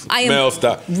 please. I am Mel,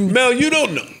 stop. Mel, you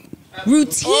don't know.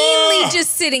 routinely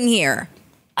just sitting here.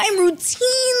 I'm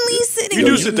routinely sitting You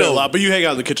here. do sit there a lot, but you hang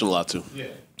out in the kitchen a lot too. Yeah.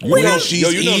 You know she's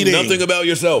you know eating. nothing about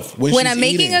yourself. When she's I'm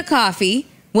making eating. a coffee,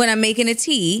 when I'm making a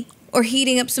tea, or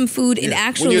heating up some food and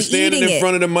actually When you're standing eating in it.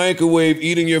 front of the microwave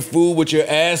eating your food with your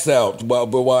ass out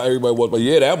while everybody walks by.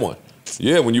 Yeah, that one.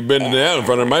 Yeah, when you bend it down in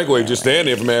front of the microwave, just stand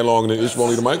there for mad long and it won't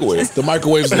leave the microwave. The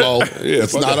microwave's low. Yeah,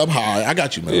 it's not up high. I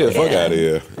got you, man. Yeah, fuck out of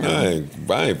here.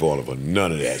 I ain't falling for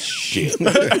none of that shit.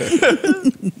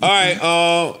 All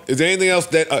right, is there anything else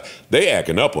that they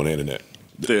acting up on the internet?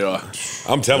 They are.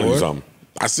 I'm telling you something.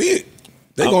 I see it.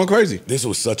 They going crazy. This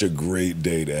was such a great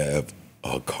day to have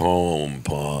a calm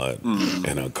pod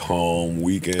and a calm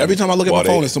weekend. Every time I look at my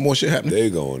phone, there's some more shit happening.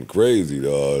 They going crazy.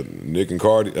 Nicki and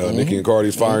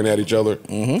Cardi's firing at each other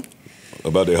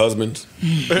about their husbands.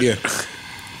 Yeah.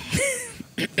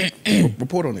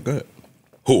 Report on it. Go ahead.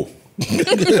 Who?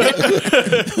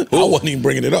 I wasn't even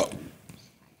bringing it up.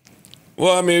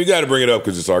 Well, I mean, you got to bring it up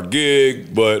because it's our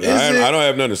gig, but I don't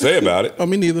have nothing to say about it. Oh,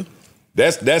 me neither.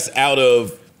 That's out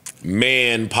of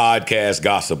man podcast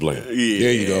gossip land. Yeah.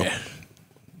 There you go.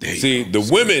 See, the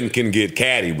women can get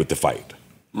catty with the fight.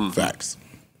 Facts.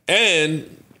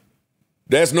 And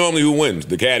that's normally who wins,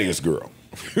 the cattiest girl.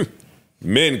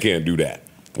 Men can't do that.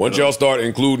 Once y'all start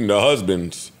including the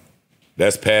husbands,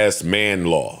 that's past man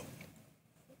law.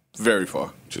 Very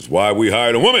far. Which is why we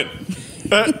hired a woman.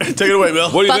 Take it away,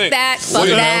 Mel. What do you Fuck think? that. Fuck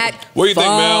that. What do you think,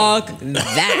 Mel? Fuck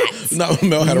that. No,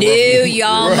 Mel had a No, rough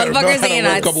y'all motherfuckers ain't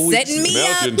not setting me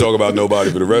Mel up. shouldn't talk about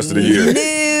nobody for the rest of the year.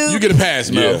 No. You get a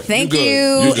pass, Mel. Yeah. Thank you.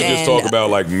 You can just talk about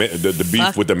like the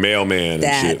beef with the mailman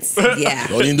and shit. Yeah.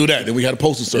 Don't even do that. Then we had a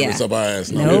postal service up our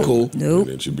ass. No, Nope. cool. Nope.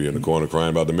 And then she'd be in the corner crying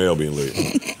about the mail being late.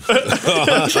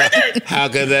 How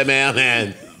could that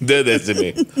mailman do this to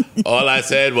me? All I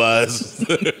said was.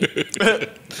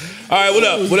 All right, what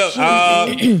up? What up?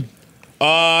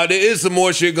 There is some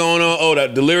more shit going on. Oh,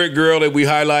 the lyric girl that we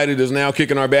highlighted is now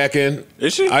kicking our back end.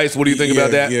 Is she? Ice, what do you think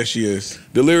about that? Yeah, she is.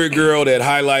 The lyric girl that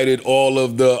highlighted all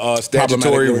of the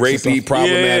statutory rapey,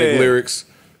 problematic lyrics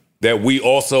that we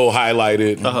also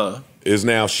highlighted is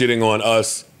now shitting on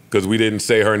us because we didn't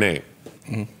say her name.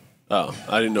 Oh,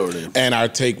 I didn't know her name. And our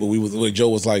take, where Joe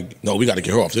was like, no, we got to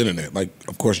get her off the internet. Like,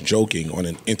 of course, joking on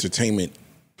an entertainment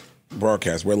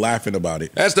broadcast. We're laughing about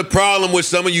it. That's the problem with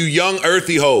some of you young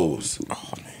earthy hoes.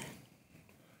 Oh, man.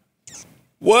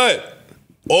 What?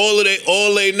 All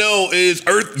they know is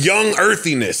young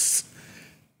earthiness.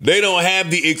 They don't have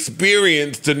the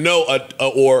experience to know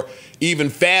or even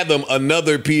fathom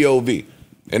another POV.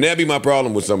 And that'd be my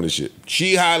problem with some of this shit.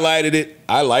 She highlighted it.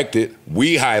 I liked it.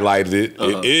 We highlighted it.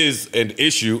 It is an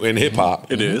issue in hip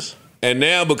hop. It is. And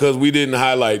now because we didn't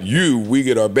highlight you, we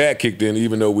get our back kicked in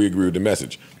even though we agree with the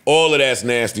message. All of that's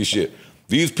nasty shit.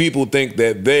 These people think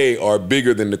that they are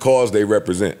bigger than the cause they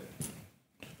represent.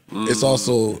 It's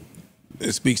also,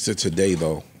 it speaks to today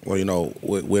though. Well, you know,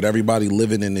 with everybody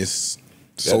living in this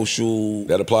social.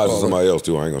 That applies to somebody else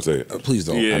too. I ain't gonna say it. Please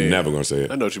don't. I'm never gonna say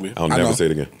it. I know what you mean. I'll never say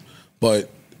it again. But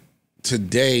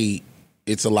today,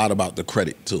 it's a lot about the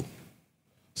credit too.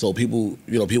 So a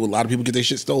lot of people get their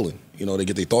shit stolen. You know, they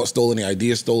get their thoughts stolen, their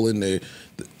ideas stolen.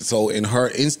 So in her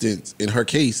instance, in her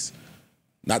case,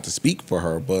 not to speak for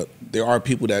her, but there are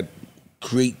people that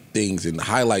create things and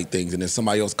highlight things, and then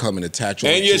somebody else come and attach.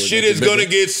 And your shit is gonna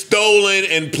get stolen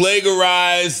and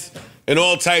plagiarized and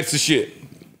all types of shit.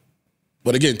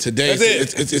 But again, today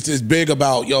it's big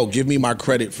about, yo, give me my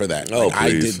credit for that. Oh, like,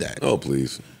 I did that. Oh,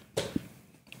 please.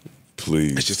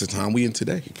 Please. It's just the time we in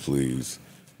today. Please.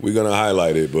 We're going to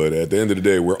highlight it, but at the end of the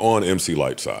day, we're on MC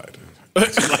Light's side.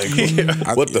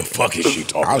 What the fuck is she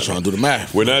talking about? I was trying to do the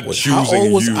math. We're not choosing How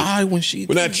old was you. I when she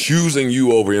We're not choosing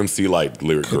you over MC Light,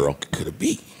 lyric girl. Could it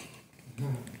be?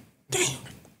 Damn.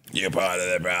 You're part of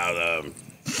that problem.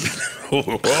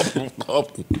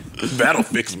 That'll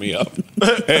fix me up.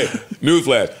 Hey,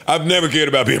 newsflash. I've never cared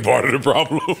about being part of the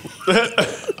problem.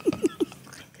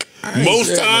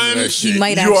 Most times, she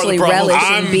might actually relish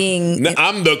in being.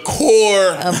 I'm the core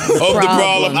of the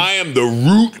problem. I am the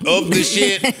root of the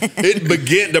shit.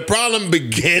 The problem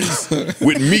begins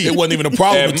with me. It wasn't even a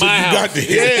problem at until my you house. got there.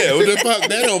 Yeah, what the fuck?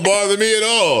 That don't bother me at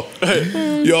all.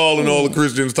 Y'all and all the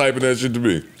Christians typing that shit to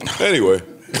me. Anyway.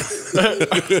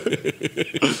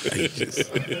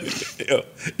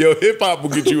 yo, hip hop will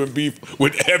get you in beef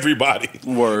with everybody.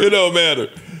 Word. It don't matter.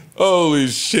 Holy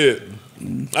shit.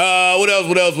 What else?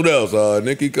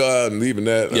 Nicki, I'm leaving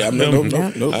that. Yeah, I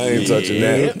ain't touching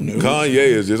that. Kanye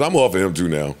is just, I'm off of him too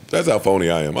now. That's how phony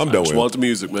I am. I'm done with him. Want the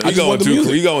music, man. He going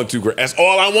too crazy. That's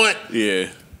all I want. Yeah.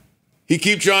 He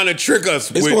keep trying to trick us.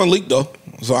 It's going to leak though,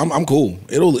 so I'm cool.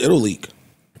 It'll leak.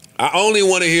 I only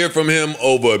want to hear from him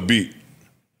over a beat.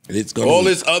 It's gonna all leak.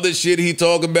 this other shit he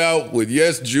talk about with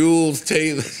Jules,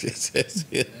 Taylor.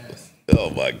 Oh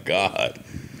my God.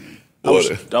 I was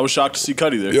shocked to see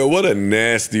Cudi there. Yo, what a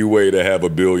nasty way to have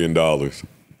 $1 billion.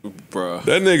 Bruh.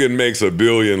 That nigga makes $1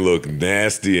 billion look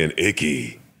nasty and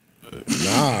icky.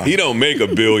 Nah. He don't make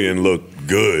 $1 billion look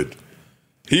good.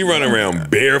 He run around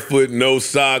barefoot, no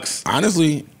socks.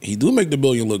 Honestly, he do make the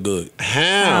billion look good.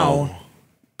 How?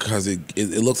 Because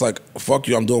it looks like, fuck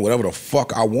you, I'm doing whatever the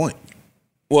fuck I want.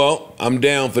 Well, I'm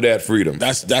down for that freedom.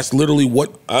 That's literally what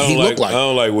he looked like. I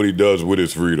don't like what he does with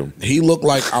his freedom. He looked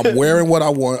like I'm wearing what I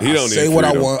want. I say what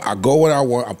I want. I go what I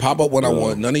want. I pop up when I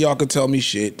want. None of y'all can tell me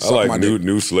shit. I like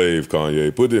new slave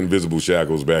Kanye. Put the invisible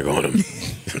shackles back on him.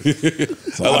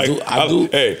 So I do.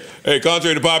 Hey,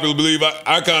 contrary to popular belief,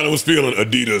 I kind of was feeling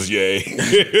Adidas,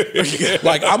 yay.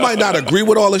 Like, I might not agree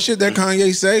with all the shit that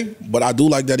Kanye say, but I do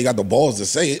like that he got the balls to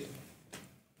say it.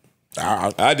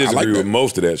 I disagree with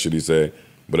most of that shit he say.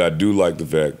 But I do like the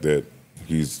fact that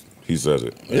he says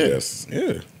it. Yeah. Yes.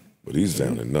 Yeah. But he's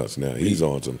sounding nuts now. He's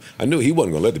on some. I knew he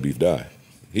wasn't gonna let the beef die.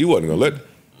 He wasn't gonna let.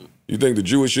 You think the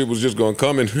Jewish shit was just gonna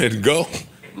come and go?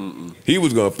 He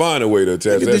was gonna find a way to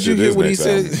attach that shit to his next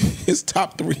album. His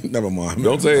top 3? Never mind.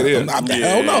 Don't say it here.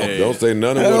 Hell no. Don't say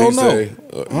none of what he say.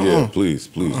 Yeah, please,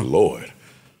 Lord.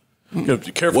 You gotta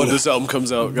be careful when this album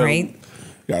comes out. Right?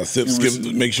 Gotta skip,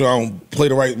 make sure I don't play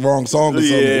the wrong song or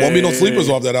something. Won't be no sleepers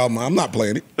off that album. I'm not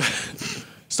playing it.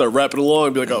 Start rapping along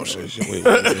and be like, oh shit. Wait,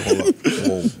 hold up.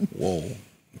 Whoa.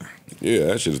 Yeah,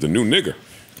 that shit's the new nigger.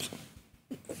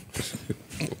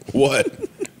 What?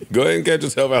 Go ahead and catch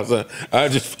yourself outside. I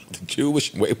just the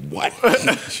Jewish. Wait, what?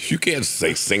 You can't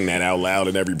sing that out loud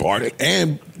in every party.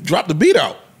 And drop the beat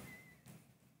out.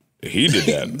 He did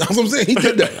that. That's what I'm saying. He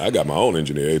did that. I got my own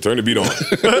engineer. Hey, turn the beat on.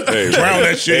 Hey, drown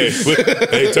that shit.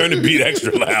 Hey, turn the beat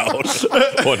extra loud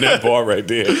on that part right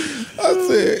there. I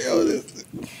said, yo,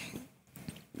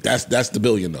 that's the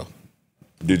billion though.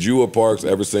 Did you or Parks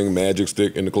ever sing Magic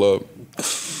Stick in the club?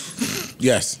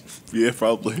 Yes. Yeah,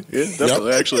 probably. Yeah,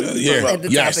 definitely. Actually, At the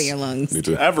top of your lungs. Me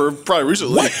too. Ever, probably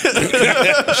recently.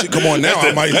 Shit, come on now.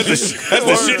 That's the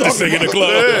shit to sing in the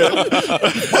club.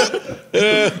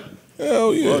 Yeah.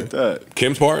 Hell yeah. Fuck that.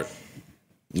 Kim's part?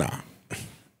 Nah,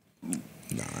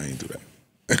 I ain't do that.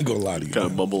 I ain't gonna lie to you. Kind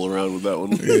of mumble around with that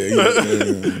one.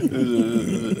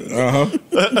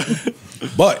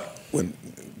 But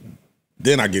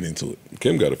then I get into it.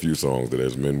 Kim got a few songs that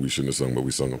as men we shouldn't have sung, but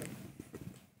we sung them.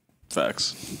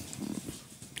 Facts.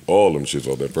 All them shits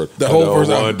off that first. The whole first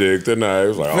one dick tonight. It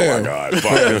was like, Fair. oh my God.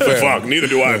 Fuck. Neither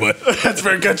do I, but. That's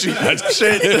very catchy. That's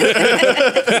shit.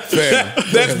 Fair.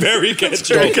 That's very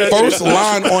catchy. First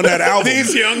line on that album.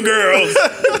 These young girls,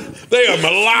 they are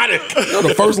melodic. No,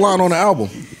 the first line on the album.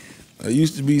 I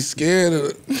used to be scared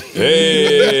of.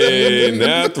 Hey,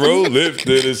 now throw lips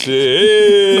to the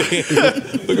shit.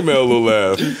 Look at Mel, little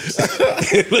laugh.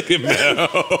 Look at Mel.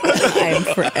 I'm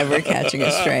forever catching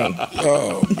a stray.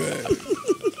 Oh man.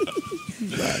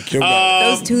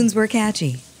 Those tunes were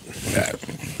catchy.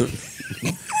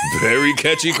 Very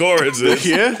catchy choruses.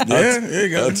 Yeah, there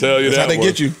you go. I'll tell you That's that how they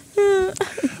get you.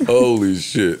 Holy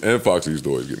shit. And Foxy's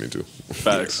stories get me too.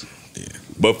 Facts. Yeah.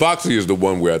 But Foxy is the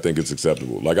one where I think it's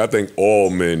acceptable. Like, I think all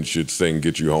men should sing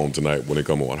Get You Home Tonight when they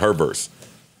come on. Her verse.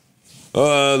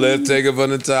 Let's take it from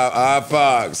the top. I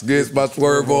Fox gets my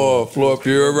swerve off, floor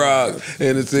pure rock,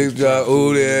 in the six drop.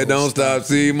 Ooh, there, don't stop.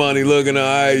 See money looking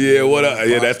alright. Yeah, what up?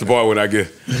 Yeah, that's the part when I get.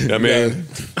 I mean,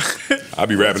 I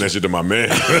be rapping that shit to my man.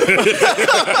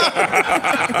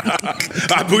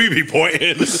 I be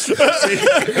pointing.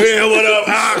 Yeah, what up?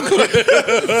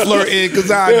 Flirting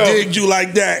because I digged you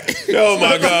like that. Oh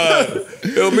my God.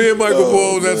 Yo, me and Michael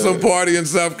Bowles was at some party in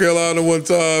South Carolina one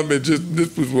time, and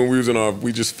this was when we was in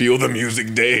we just feel the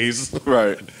music days.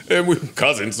 Right. And we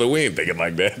cousins, so we ain't thinking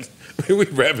like that. We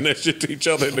rapping that shit to each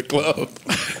other in the club.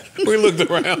 We looked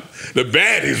around. The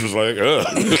baddies was like,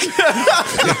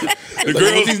 the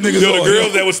girls, the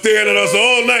girls that was staring at us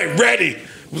all night, ready.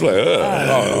 Was like,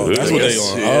 that's what they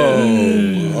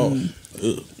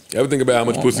are. Ever think about how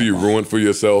much pussy you ruined for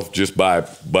yourself just but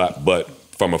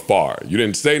from afar? You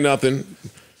didn't say nothing.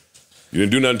 You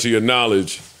didn't do nothing to your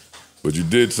knowledge, but you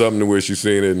did something to where she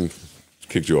seen it and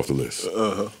kicked you off the list.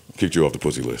 Kicked you off the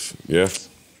pussy list. Yeah?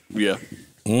 Yeah.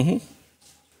 Mm-hmm.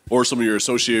 Or someone you're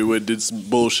associated with did some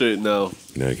bullshit now.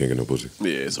 Now you can't get no pussy.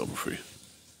 Yeah, it's over for you.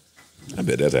 I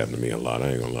bet that's happened to me a lot.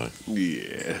 I ain't gonna lie.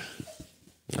 Yeah.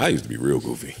 I used to be real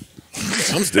goofy.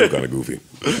 I'm still kind of goofy.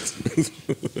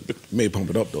 May pump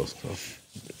it up though. So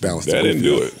balance. That didn't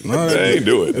do it. No, that ain't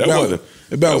do it. That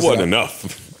wasn't enough.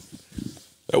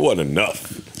 That wasn't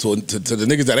enough. So to the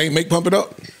niggas that ain't make pump it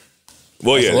up.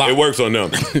 Well, yeah, it works on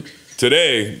them.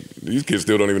 Today, these kids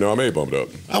still don't even know I made Pump It Up.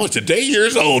 I was today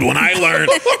years old when I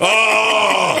learned.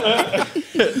 Oh,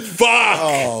 fuck.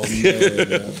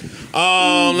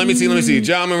 Oh, man. Let me see.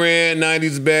 John Moran,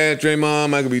 90s bad.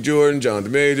 Draymond, Michael B. Jordan,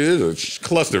 Jonathan Major. There's a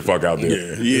clusterfuck out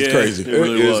there. Yeah, it's crazy. It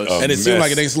really was. And it seems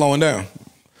like it ain't slowing down.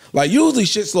 Like usually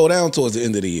shit slow down towards the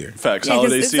end of the year. Facts. Yeah,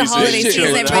 Holiday it's season. the holiday season.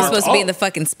 Everybody's supposed to be in the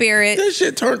fucking spirit. This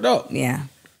shit turned up. Yeah.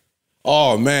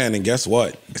 Oh man, and guess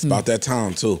what? It's about that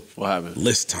time too. What happened?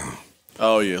 List time.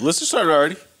 Oh yeah, lists are starting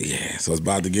already. Yeah, so it's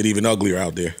about to get even uglier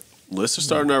out there. Lists are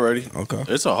starting already. Okay.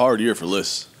 It's a hard year for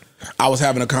lists. I was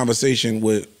having a conversation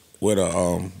with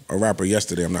a rapper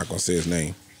yesterday. I'm not gonna say his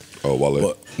name. Oh, Wale.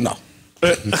 But no.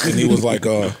 And he was like,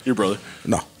 your brother.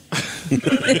 No.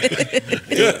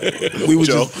 We were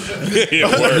Joe. just no,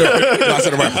 I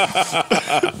said a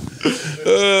rapper.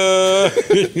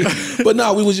 But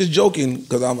no, we was just joking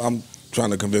because I'm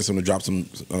trying to convince him to drop some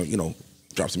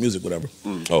drop some music, whatever.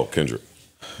 Oh, Kendrick.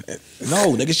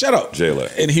 No, nigga, shut up. J-Lo.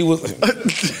 And he was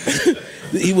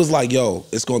like, yo,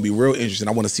 it's gonna be real interesting.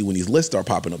 I want to see when these lists start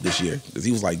popping up this year. Because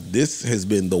he was like, this has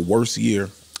been the worst year.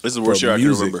 This is the worst year I can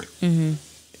remember.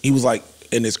 He was like,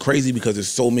 and it's crazy because there's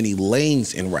so many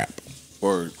lanes in rap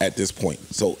Word. at this point.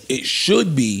 So it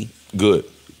should be Good.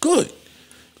 good.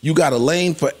 You got a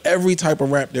lane for every type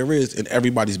of rap there is, and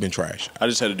everybody's been trash. I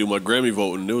just had to do my Grammy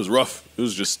vote, and it was rough. It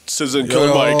was just SZA and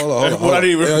Killer Mike. Hold on. I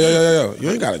didn't even. Yeah.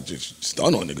 You ain't gotta just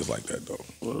stun on niggas like that though.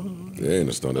 Yeah, ain't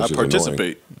a stun. That I shit's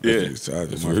participate. annoying. Yeah,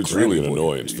 It's really an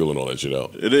annoyance filling all that shit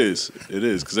out. it is. It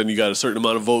is because then you got a certain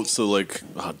amount of votes. So like,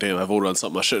 oh damn, I voted on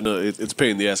something I shouldn't have. It's a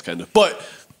pain in the ass kind of. But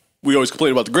we always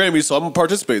complain about the Grammys, so I'm gonna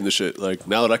participate in this shit. Like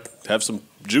now that I have some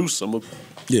juice, I'm gonna play.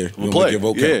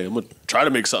 Vote Yeah, count. I'm gonna try to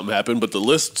make something happen. But the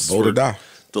lists Vote or die.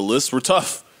 The lists were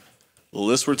tough.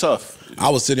 I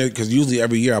was sitting there because usually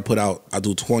every year I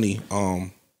do 20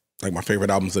 like my favorite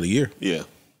albums of the year. Yeah.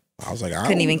 I was like,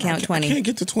 Couldn't even count 20. I can't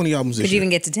get to 20 albums this Could you year. even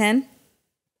get to 10?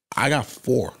 I got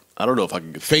 4. I don't know if I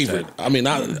can get favorite. 10. I mean,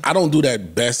 I don't do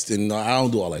that best, and I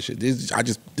don't do all that shit.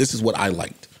 This is what I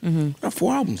liked. I got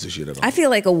 4 albums this year. That I feel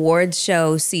like awards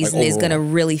show season Like is overall. gonna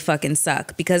really fucking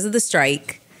suck because of the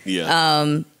strike. Yeah.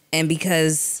 And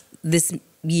because this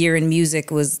year in music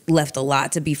was left a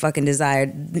lot to be fucking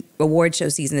desired. The award show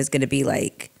season is gonna be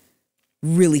like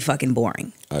really fucking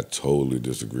boring. I totally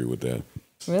disagree with that.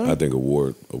 Really? I think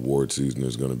award season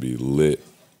is going to be lit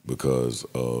because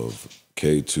of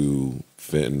K2,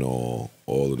 fentanyl,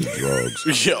 all of the drugs.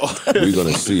 Yo. We're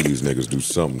going to see these niggas do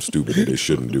something stupid that they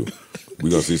shouldn't do.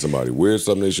 We're going to see somebody wear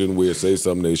something they shouldn't wear, say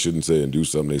something they shouldn't say, and do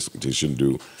something they shouldn't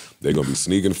do. They're going to be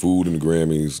sneaking food in the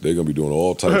Grammys. They're going to be doing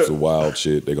all types of wild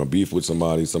shit. They're going to beef with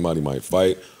somebody. Somebody might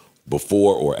fight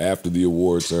before or after the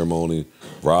award ceremony.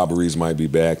 Robberies might be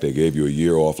back. They gave you a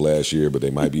year off last year, but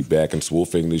they might be back in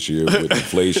swoofing this year with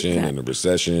inflation and the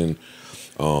recession.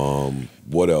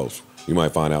 What else? You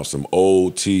might find out some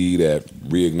old tea that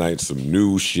reignites some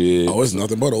new shit. Oh, it's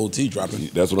nothing but old tea dropping.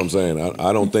 That's what I'm saying.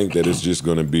 I don't think that it's just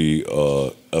going to be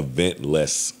a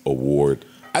eventless award.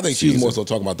 I think she's more so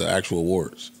talking about the actual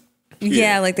awards.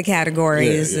 Yeah, like the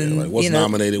categories and like what's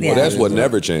nominated. Well, that's what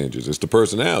never changes. It's the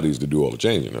personalities that do all the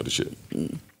changing of the shit.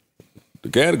 The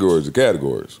categories are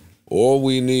categories. All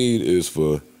we need is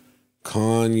for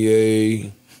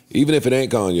Kanye, even if it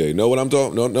ain't Kanye. Know what I'm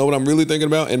talking? Know what I'm really thinking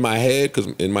about in my head? Because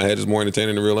in my head it's more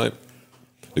entertaining than real life.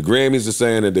 The Grammys are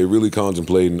saying that they really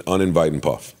contemplating uninviting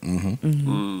Puff.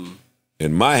 In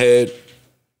my head,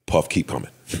 Puff keep coming.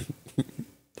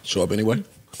 Show up anyway.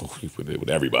 With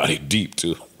everybody deep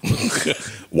too.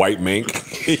 White mink.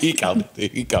 He coming.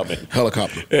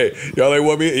 Helicopter. Hey, y'all ain't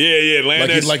want me? Yeah,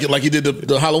 land like he did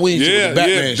the Halloween shit with the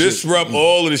Batman shit. Disrupt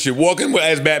all of this shit. Walk in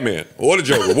as Batman or the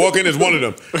Joker. Walk in as one of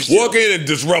them. Walk in and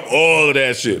disrupt all of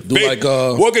that shit.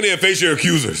 Walk in there and face your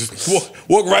accusers.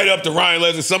 Walk right up to Ryan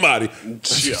Leslie, somebody. All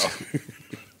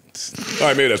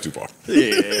right, maybe that's too far.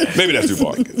 Yeah. Maybe that's too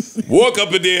far. Walk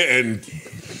up in there and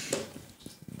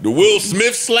the Will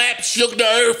Smith slap shook the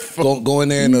earth. Go in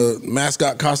there in the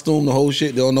mascot costume, the whole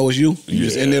shit. They don't know it's you. You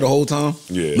just in there the whole time.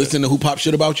 Yeah. Listening to who pop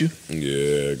shit about you.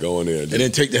 Yeah, go in there. And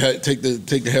then take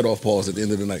the head off pause at the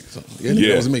end of the night. So,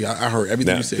 that was me. I heard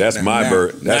everything you said. That's my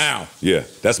version. Now. Yeah,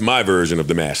 that's my version of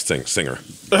The Masked Singer.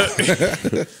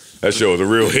 That show is a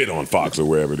real hit on Fox or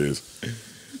wherever it is.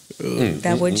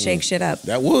 That would shake shit up.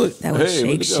 That would. That would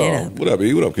shake shit up. What up,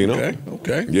 E? What up, Keno?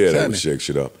 Okay. Yeah, that would shake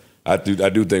shit up. I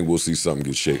do think we'll see something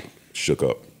get shook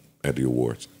up at the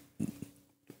awards.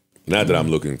 Not that I'm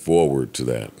looking forward to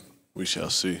that. We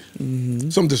shall see.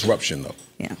 Some disruption though.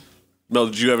 Yeah. Mel,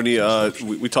 did you have any?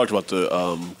 We talked about the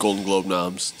Golden Globe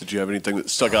noms. Did you have anything that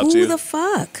stuck out to Who you? the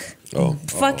fuck? Oh,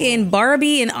 Fucking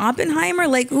Barbie and Oppenheimer?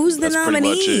 Like, who's the That's pretty much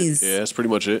nominees? it. Yeah, that's pretty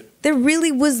much it. There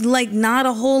really was like not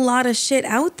a whole lot of shit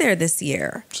out there this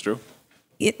year. It's true.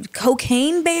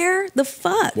 Cocaine Bear? The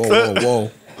fuck? Whoa.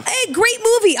 Hey, great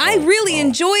movie. I really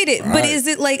enjoyed it. But is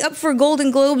it like up for Golden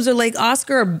Globes or like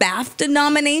Oscar or BAFTA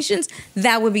nominations?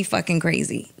 That would be fucking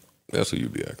crazy. That's who you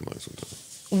be acting like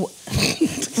sometimes.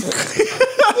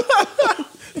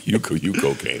 You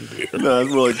cocaine beer. No,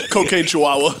 it's more like cocaine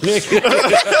Chihuahua.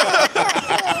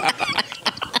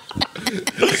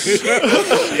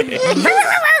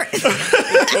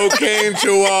 Cocaine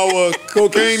Chihuahua,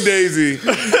 cocaine Daisy.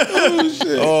 Oh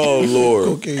shit! Oh Lord,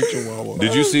 cocaine Chihuahua.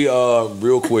 Did you see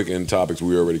real quick in topics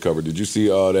we already covered? Did you see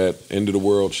that End of the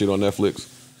World shit on Netflix?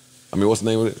 I mean, what's the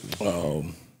name of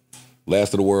it?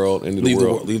 Last of the World, End of the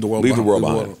World, Leave the World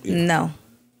Behind. Yeah. No.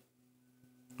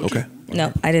 Okay.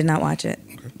 No, I did not watch it.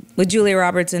 With Julia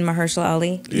Roberts and Mahershala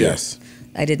Ali? Yes.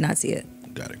 I did not see it.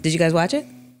 Got it. Did you guys watch it?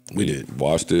 We did.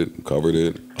 Watched it, covered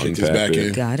it, Kicked his unpacked back it.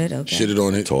 in. Got it, okay. Shitted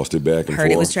on it. Tossed it back and Heard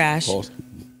forth. it was trash. Tossed.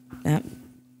 Yep.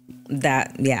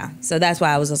 Yeah. So that's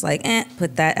why I was just like,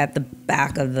 put that at the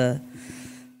back of the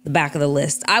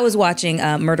list. I was watching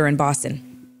Murder in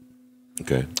Boston.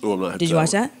 Okay. Oh, I'm not Did you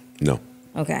watch that? No.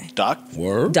 Okay. Doc?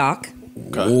 Word? Doc.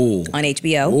 Okay. Ooh. On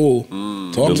HBO.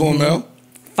 Ooh. Talk to him, Mel.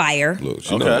 Fire. Look,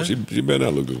 she, Okay. she better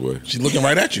not look this way. She's looking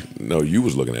right at you. No, you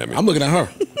was looking at me. I'm looking at her.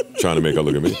 Trying to make her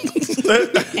look at me.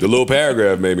 The little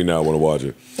paragraph made me not want to watch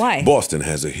it. Why? Boston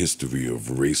has a history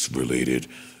of race-related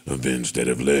events that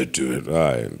have led to it. All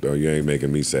right, no, you ain't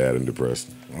making me sad and depressed.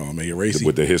 Oh, make it racy.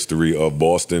 With the history of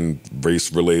Boston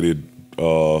race-related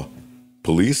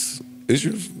police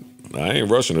issues, I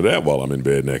ain't rushing to that while I'm in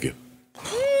bed naked.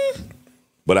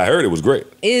 But I heard it was great.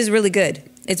 It is really good.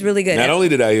 It's really good. Not only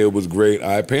did I hear it was great,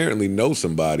 I apparently know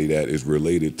somebody that is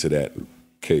related to that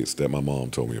case that my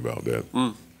mom told me about. That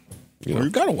you know,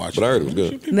 you gotta watch but it. I heard it was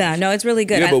good. Yeah, no, it's really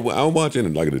good. Yeah, but I'm watching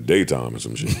it like in the daytime or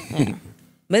some shit.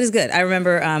 But it's good. I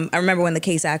remember when the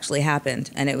case actually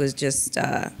happened, and it was just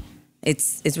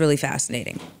it's really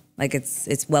fascinating. Like it's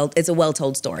a well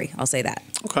told story. I'll say that.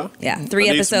 Okay. Yeah, 3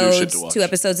 I need some new shit episodes. to watch. 2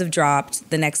 episodes have dropped.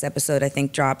 The next episode I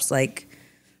think drops like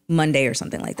Monday or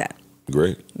something like that.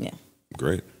 Great. Yeah.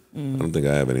 Great. I don't think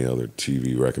I have any other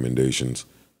TV recommendations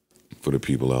for the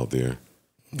people out there.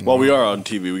 While we are on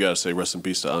TV, we gotta say rest in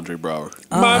peace to Andre Braugher.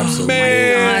 My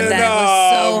man, God, that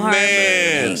was so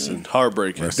man. Listen,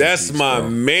 heartbreaking. That's my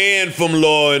man from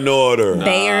Law and Order.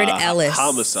 Bayard Ellis.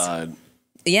 Homicide.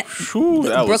 Yeah. Whew,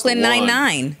 that was Brooklyn the one.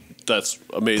 Nine-Nine. That's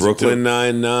amazing. Brooklyn too.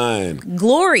 Nine-Nine.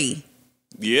 Glory.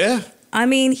 Yeah. I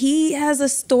mean, he has a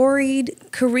storied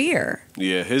career.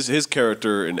 Yeah, his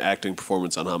character and acting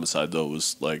performance on Homicide though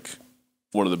was like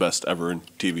one of the best ever in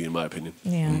TV in my opinion.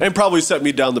 Yeah. And probably set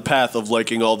me down the path of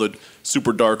liking all the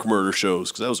super dark murder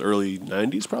shows because that was early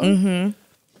 90s probably.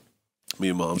 Me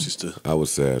and moms used to I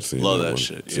was sad seeing love that that one,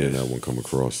 shit. seeing Yeah. that one come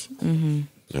across. I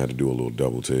had to do a little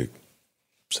double take.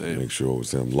 Same. Make sure it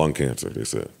was him. Lung cancer, they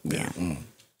said. Yeah.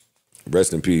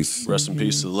 Rest in peace. Rest in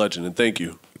peace to the legend and thank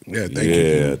you. Yeah, thank Yeah,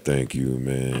 you. thank you,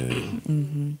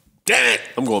 man. Damn it!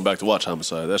 I'm going back to watch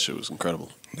Homicide. That shit was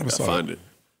incredible. I saw find it.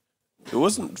 It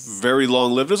wasn't very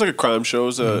long lived. It was like a crime show. It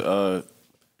was a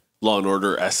Law and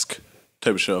Order-esque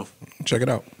type of show. Check it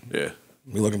out. Yeah.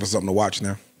 We're looking for something to watch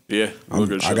now. Yeah. Real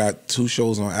good show. I got 2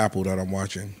 shows on Apple that I'm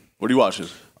watching. What are you watching?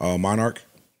 Monarch.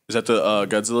 Is that the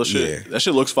Godzilla shit? Yeah. That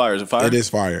shit looks fire. Is it fire? It is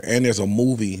fire. And there's a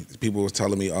movie, people was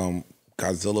telling me,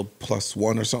 Godzilla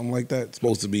 +1 or something like that. It's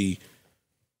supposed to be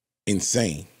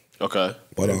insane. Okay.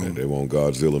 But They won't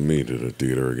Godzilla me to the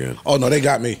theater again. oh no, they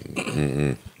got me.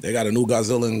 They got a new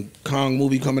Godzilla and Kong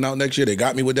movie coming out next year. They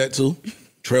got me with that too.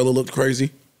 Trailer looked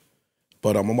crazy.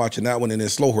 But I'm watching that one, and then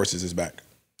Slow Horses is back.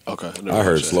 Okay. I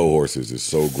heard Slow Horses is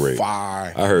so great.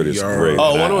 Fire. I heard it's great.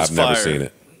 Oh, and one was I've fire. never seen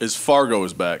it. Is Fargo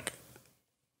is back.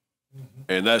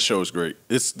 And that show is great.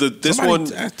 It's this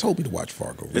Somebody one. told me to watch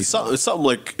Fargo. It's something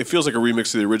like it feels like a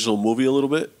remix of the original movie a little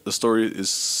bit. The story is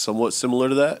somewhat similar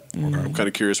to that. I'm kind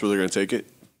of curious where they're going to take it,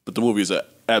 but the movie is an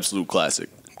absolute classic.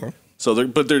 Okay. So,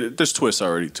 there's twists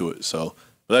already to it. So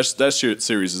that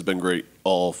series has been great.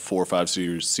 All 4 or 5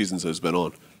 seasons that it's been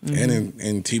on. And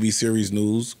in TV series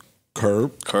news,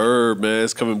 Curb, man,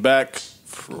 it's coming back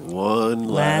for one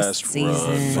last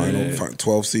season. run. final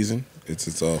 12 season. It's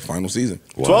its final season.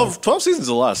 12 seasons is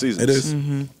a lot of seasons. It is.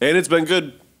 And it's been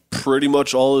good pretty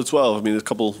much all of the 12. I mean, there's a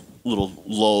couple little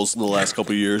lulls in the last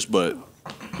couple of years, but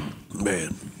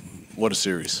man, what a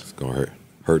series. It's going to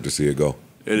hurt to see it go.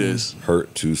 It is.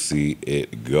 Hurt to see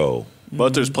it go.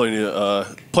 But there's plenty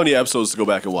of episodes to go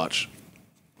back and watch.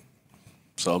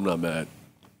 So I'm not mad.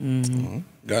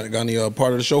 Got any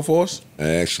part of the show for us? I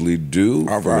actually do.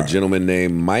 All From right. a gentleman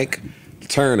named Mike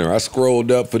Turner. I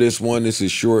scrolled up for this one. This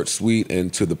is short, sweet,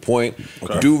 and to the point.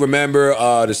 Do remember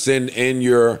to send in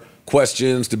your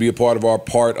questions to be a part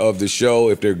of the show.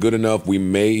 If they're good enough, we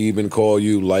may even call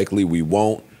you. Likely we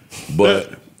won't.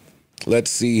 But let's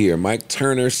see here. Mike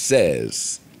Turner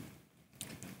says,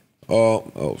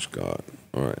 oh, God.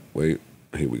 All right, wait.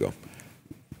 Here we go.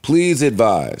 Please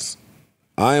advise.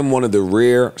 I am one of the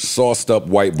rare sauced up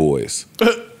white boys.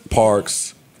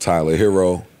 Parks, Tyler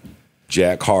Hero,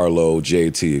 Jack Harlow,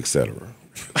 JT, etc.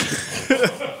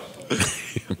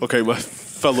 Okay, my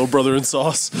fellow brother in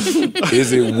sauce.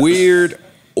 Is it weird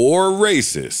or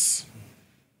racist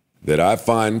that I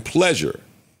find pleasure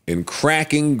in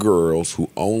cracking girls who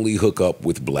only hook up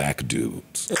with black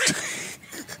dudes?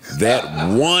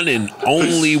 That one and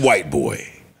only white boy.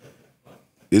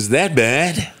 Is that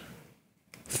bad?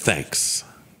 Thanks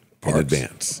in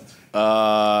advance.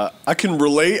 I can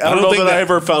relate. I don't know that I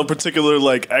ever found particular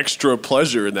like extra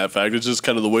pleasure in that fact. It's just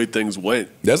kind of the way things went.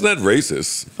 That's not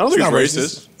racist. I don't think it's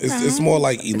racist. It's more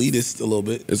like elitist a little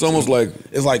bit. It's almost like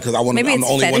because I'm the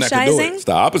only one that can do it. It's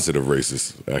the opposite of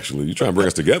racist. Actually, you trying to bring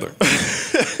us together.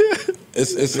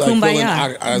 It's like feeling,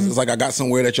 it's like I got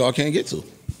somewhere that y'all can't get to.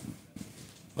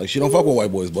 Like she don't fuck with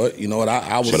white boys, but you know what? I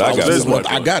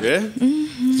got it.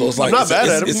 Mm-hmm. So it's like I'm not bad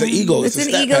at it. It's an ego. It's an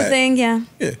ego thing, yeah.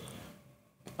 Yeah.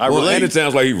 And it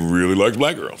sounds like he really likes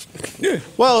black girls. Yeah.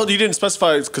 Well, you didn't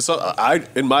specify because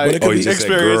in my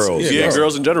experience,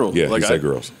 girls in general. Yeah, like he said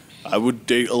girls. I would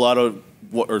date a lot of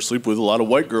or sleep with a lot of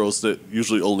white girls that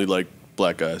usually only like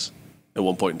black guys at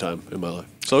one point in time in my life.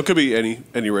 So it could be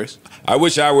any race. I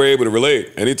wish I were able to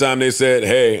relate. Anytime they said,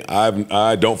 "Hey,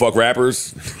 I don't fuck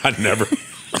rappers," I never.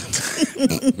 You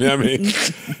know what I mean?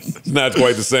 It's not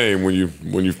quite the same when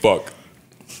you fuck.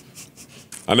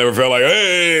 I never felt like,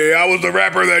 hey, I was the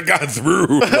rapper that got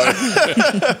through.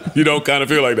 Like, you don't kind of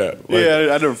feel like that. Like,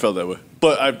 yeah, I never felt that way.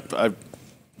 But I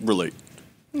relate.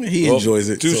 He enjoys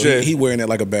it. Touche. So he wearing it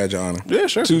like a badge of honor. Yeah,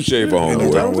 sure. Touche for homeboy.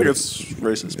 I don't think it's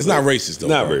racist. It's not racist, though.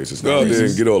 Not racist. Go out there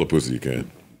and get all the pussy you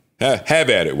can. Have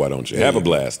at it, why don't you? Have a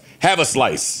blast. Have a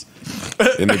slice.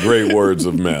 In the great words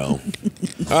of Mel.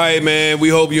 All right, man. We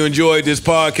hope you enjoyed this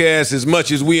podcast as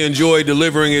much as we enjoyed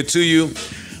delivering it to you.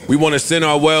 We want to send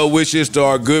our well wishes to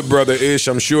our good brother Ish.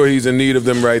 I'm sure he's in need of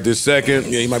them right this second.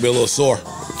 Yeah, he might be a little sore.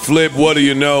 Flip, what do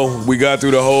you know? We got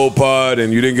through the whole pod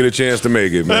and you didn't get a chance to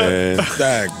make it, man.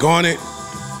 Daggone it.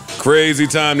 Crazy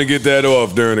time to get that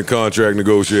off during the contract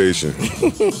negotiation.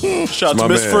 Shout out to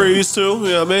Miss Freeze, too. You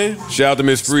know what I mean? Shout out to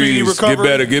Miss Freeze.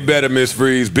 Get better, Miss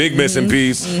Freeze. Big missing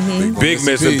piece. Big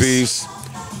missing piece.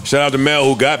 Shout out to Mel,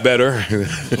 who got better.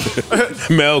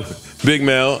 Big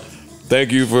Mel.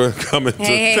 Thank you for coming.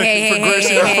 Hey.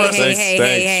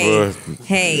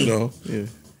 You know, yeah.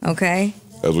 Okay.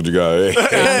 That's what you got.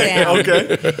 Calm down.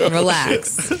 Okay.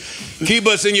 Relax. Keep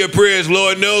us in your prayers.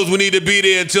 Lord knows we need to be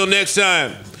there. Until next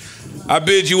time, I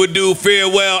bid you adieu,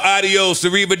 farewell, adios,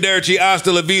 arrivederci,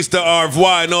 hasta la vista, au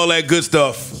revoir, and all that good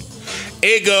stuff.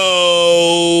 Ego.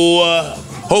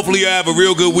 Hopefully you have a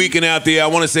real good weekend out there. I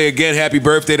want to say again, happy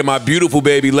birthday to my beautiful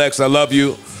baby, Lex. I love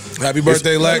you. Happy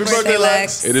birthday, Lex. Happy birthday,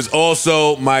 Lex. It is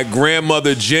also my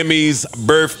grandmother Jimmy's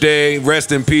birthday.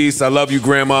 Rest in peace. I love you,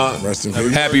 Grandma. Rest in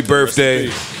peace. Happy birthday.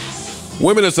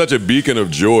 Women are such a beacon of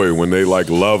joy when they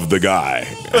love the guy.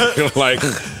 Like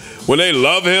when they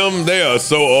love him, they are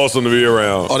so awesome to be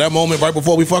around. Oh, that moment right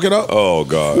before we fuck it up? Oh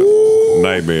God. Woo.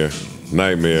 Nightmare.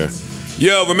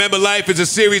 Yo, remember life is a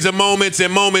series of moments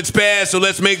and moments pass, so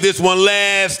let's make this one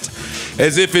last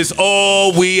as if it's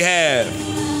all we have.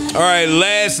 All right,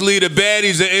 lastly, the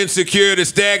baddies are insecure. The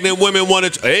stagnant women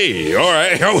want to... Hey, all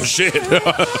right. Oh, shit.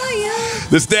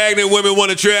 The stagnant women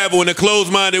want to travel, and the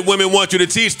closed-minded women want you to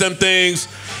teach them things.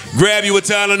 Grab you a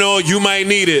Tylenol. You might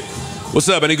need it. What's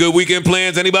up? Any good weekend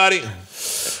plans? Anybody?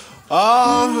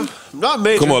 Not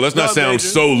major. Come on, let's not sound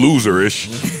so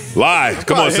loser-ish. Lie.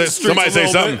 Come on, somebody say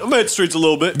something. I'm gonna hit the streets a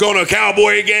little bit. Going to a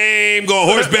cowboy game, going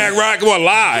horseback ride. Come on,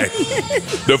 lie.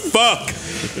 The fuck?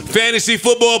 Fantasy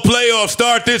football playoffs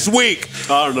start this week.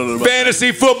 I don't know about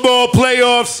Fantasy football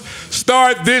playoffs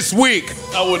start this week.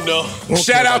 I wouldn't know.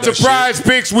 Shout out to Prize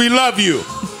Picks. We love you.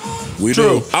 We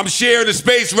do. I'm sharing the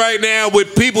space right now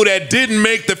with people that didn't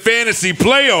make the fantasy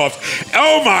playoffs.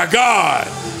 Oh my God.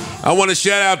 I want to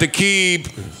shout out to Keeb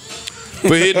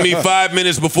for hitting me 5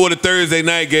 minutes before the Thursday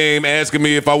night game, asking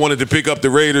me if I wanted to pick up the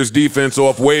Raiders defense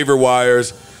off waiver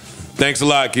wires. Thanks a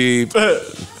lot, Keeb.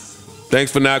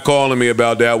 Thanks for not calling me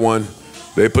about that one.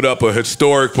 They put up a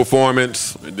historic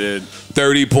performance. They did.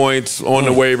 30 points on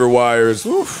the waiver wires.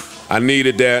 Oof. I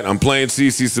needed that. I'm playing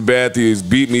CC Sabathia. He's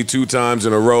beat me 2 times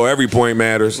in a row. Every point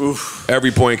matters. Oof.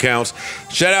 Every point counts.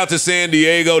 Shout out to San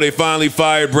Diego. They finally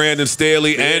fired Brandon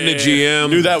Staley and the GM.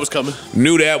 Knew that was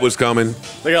coming.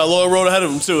 They got a long road ahead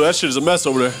of them, too. That shit is a mess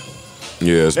over there.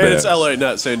 Yeah, it's bad. And it's LA,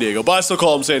 not San Diego. But I still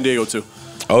call them San Diego, too.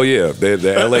 Oh, yeah.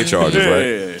 They're LA Chargers, right?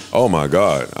 Yeah. Oh, my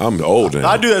God. I'm old now.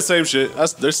 I do that same shit.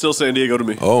 They're still San Diego to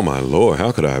me. Oh, my Lord.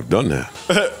 How could I have done that?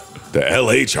 The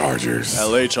LA Chargers.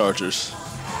 LA Chargers.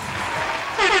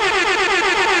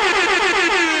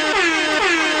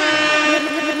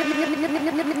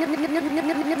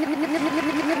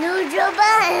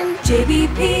 Budden.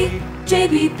 JBP,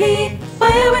 JBP,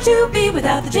 where would you be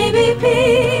without the JBP?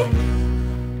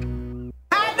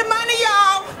 Hide the money,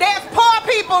 y'all. There's poor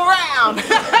people around.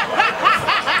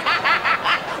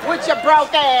 With your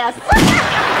broke ass.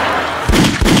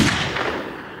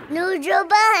 New Joe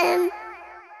Budden.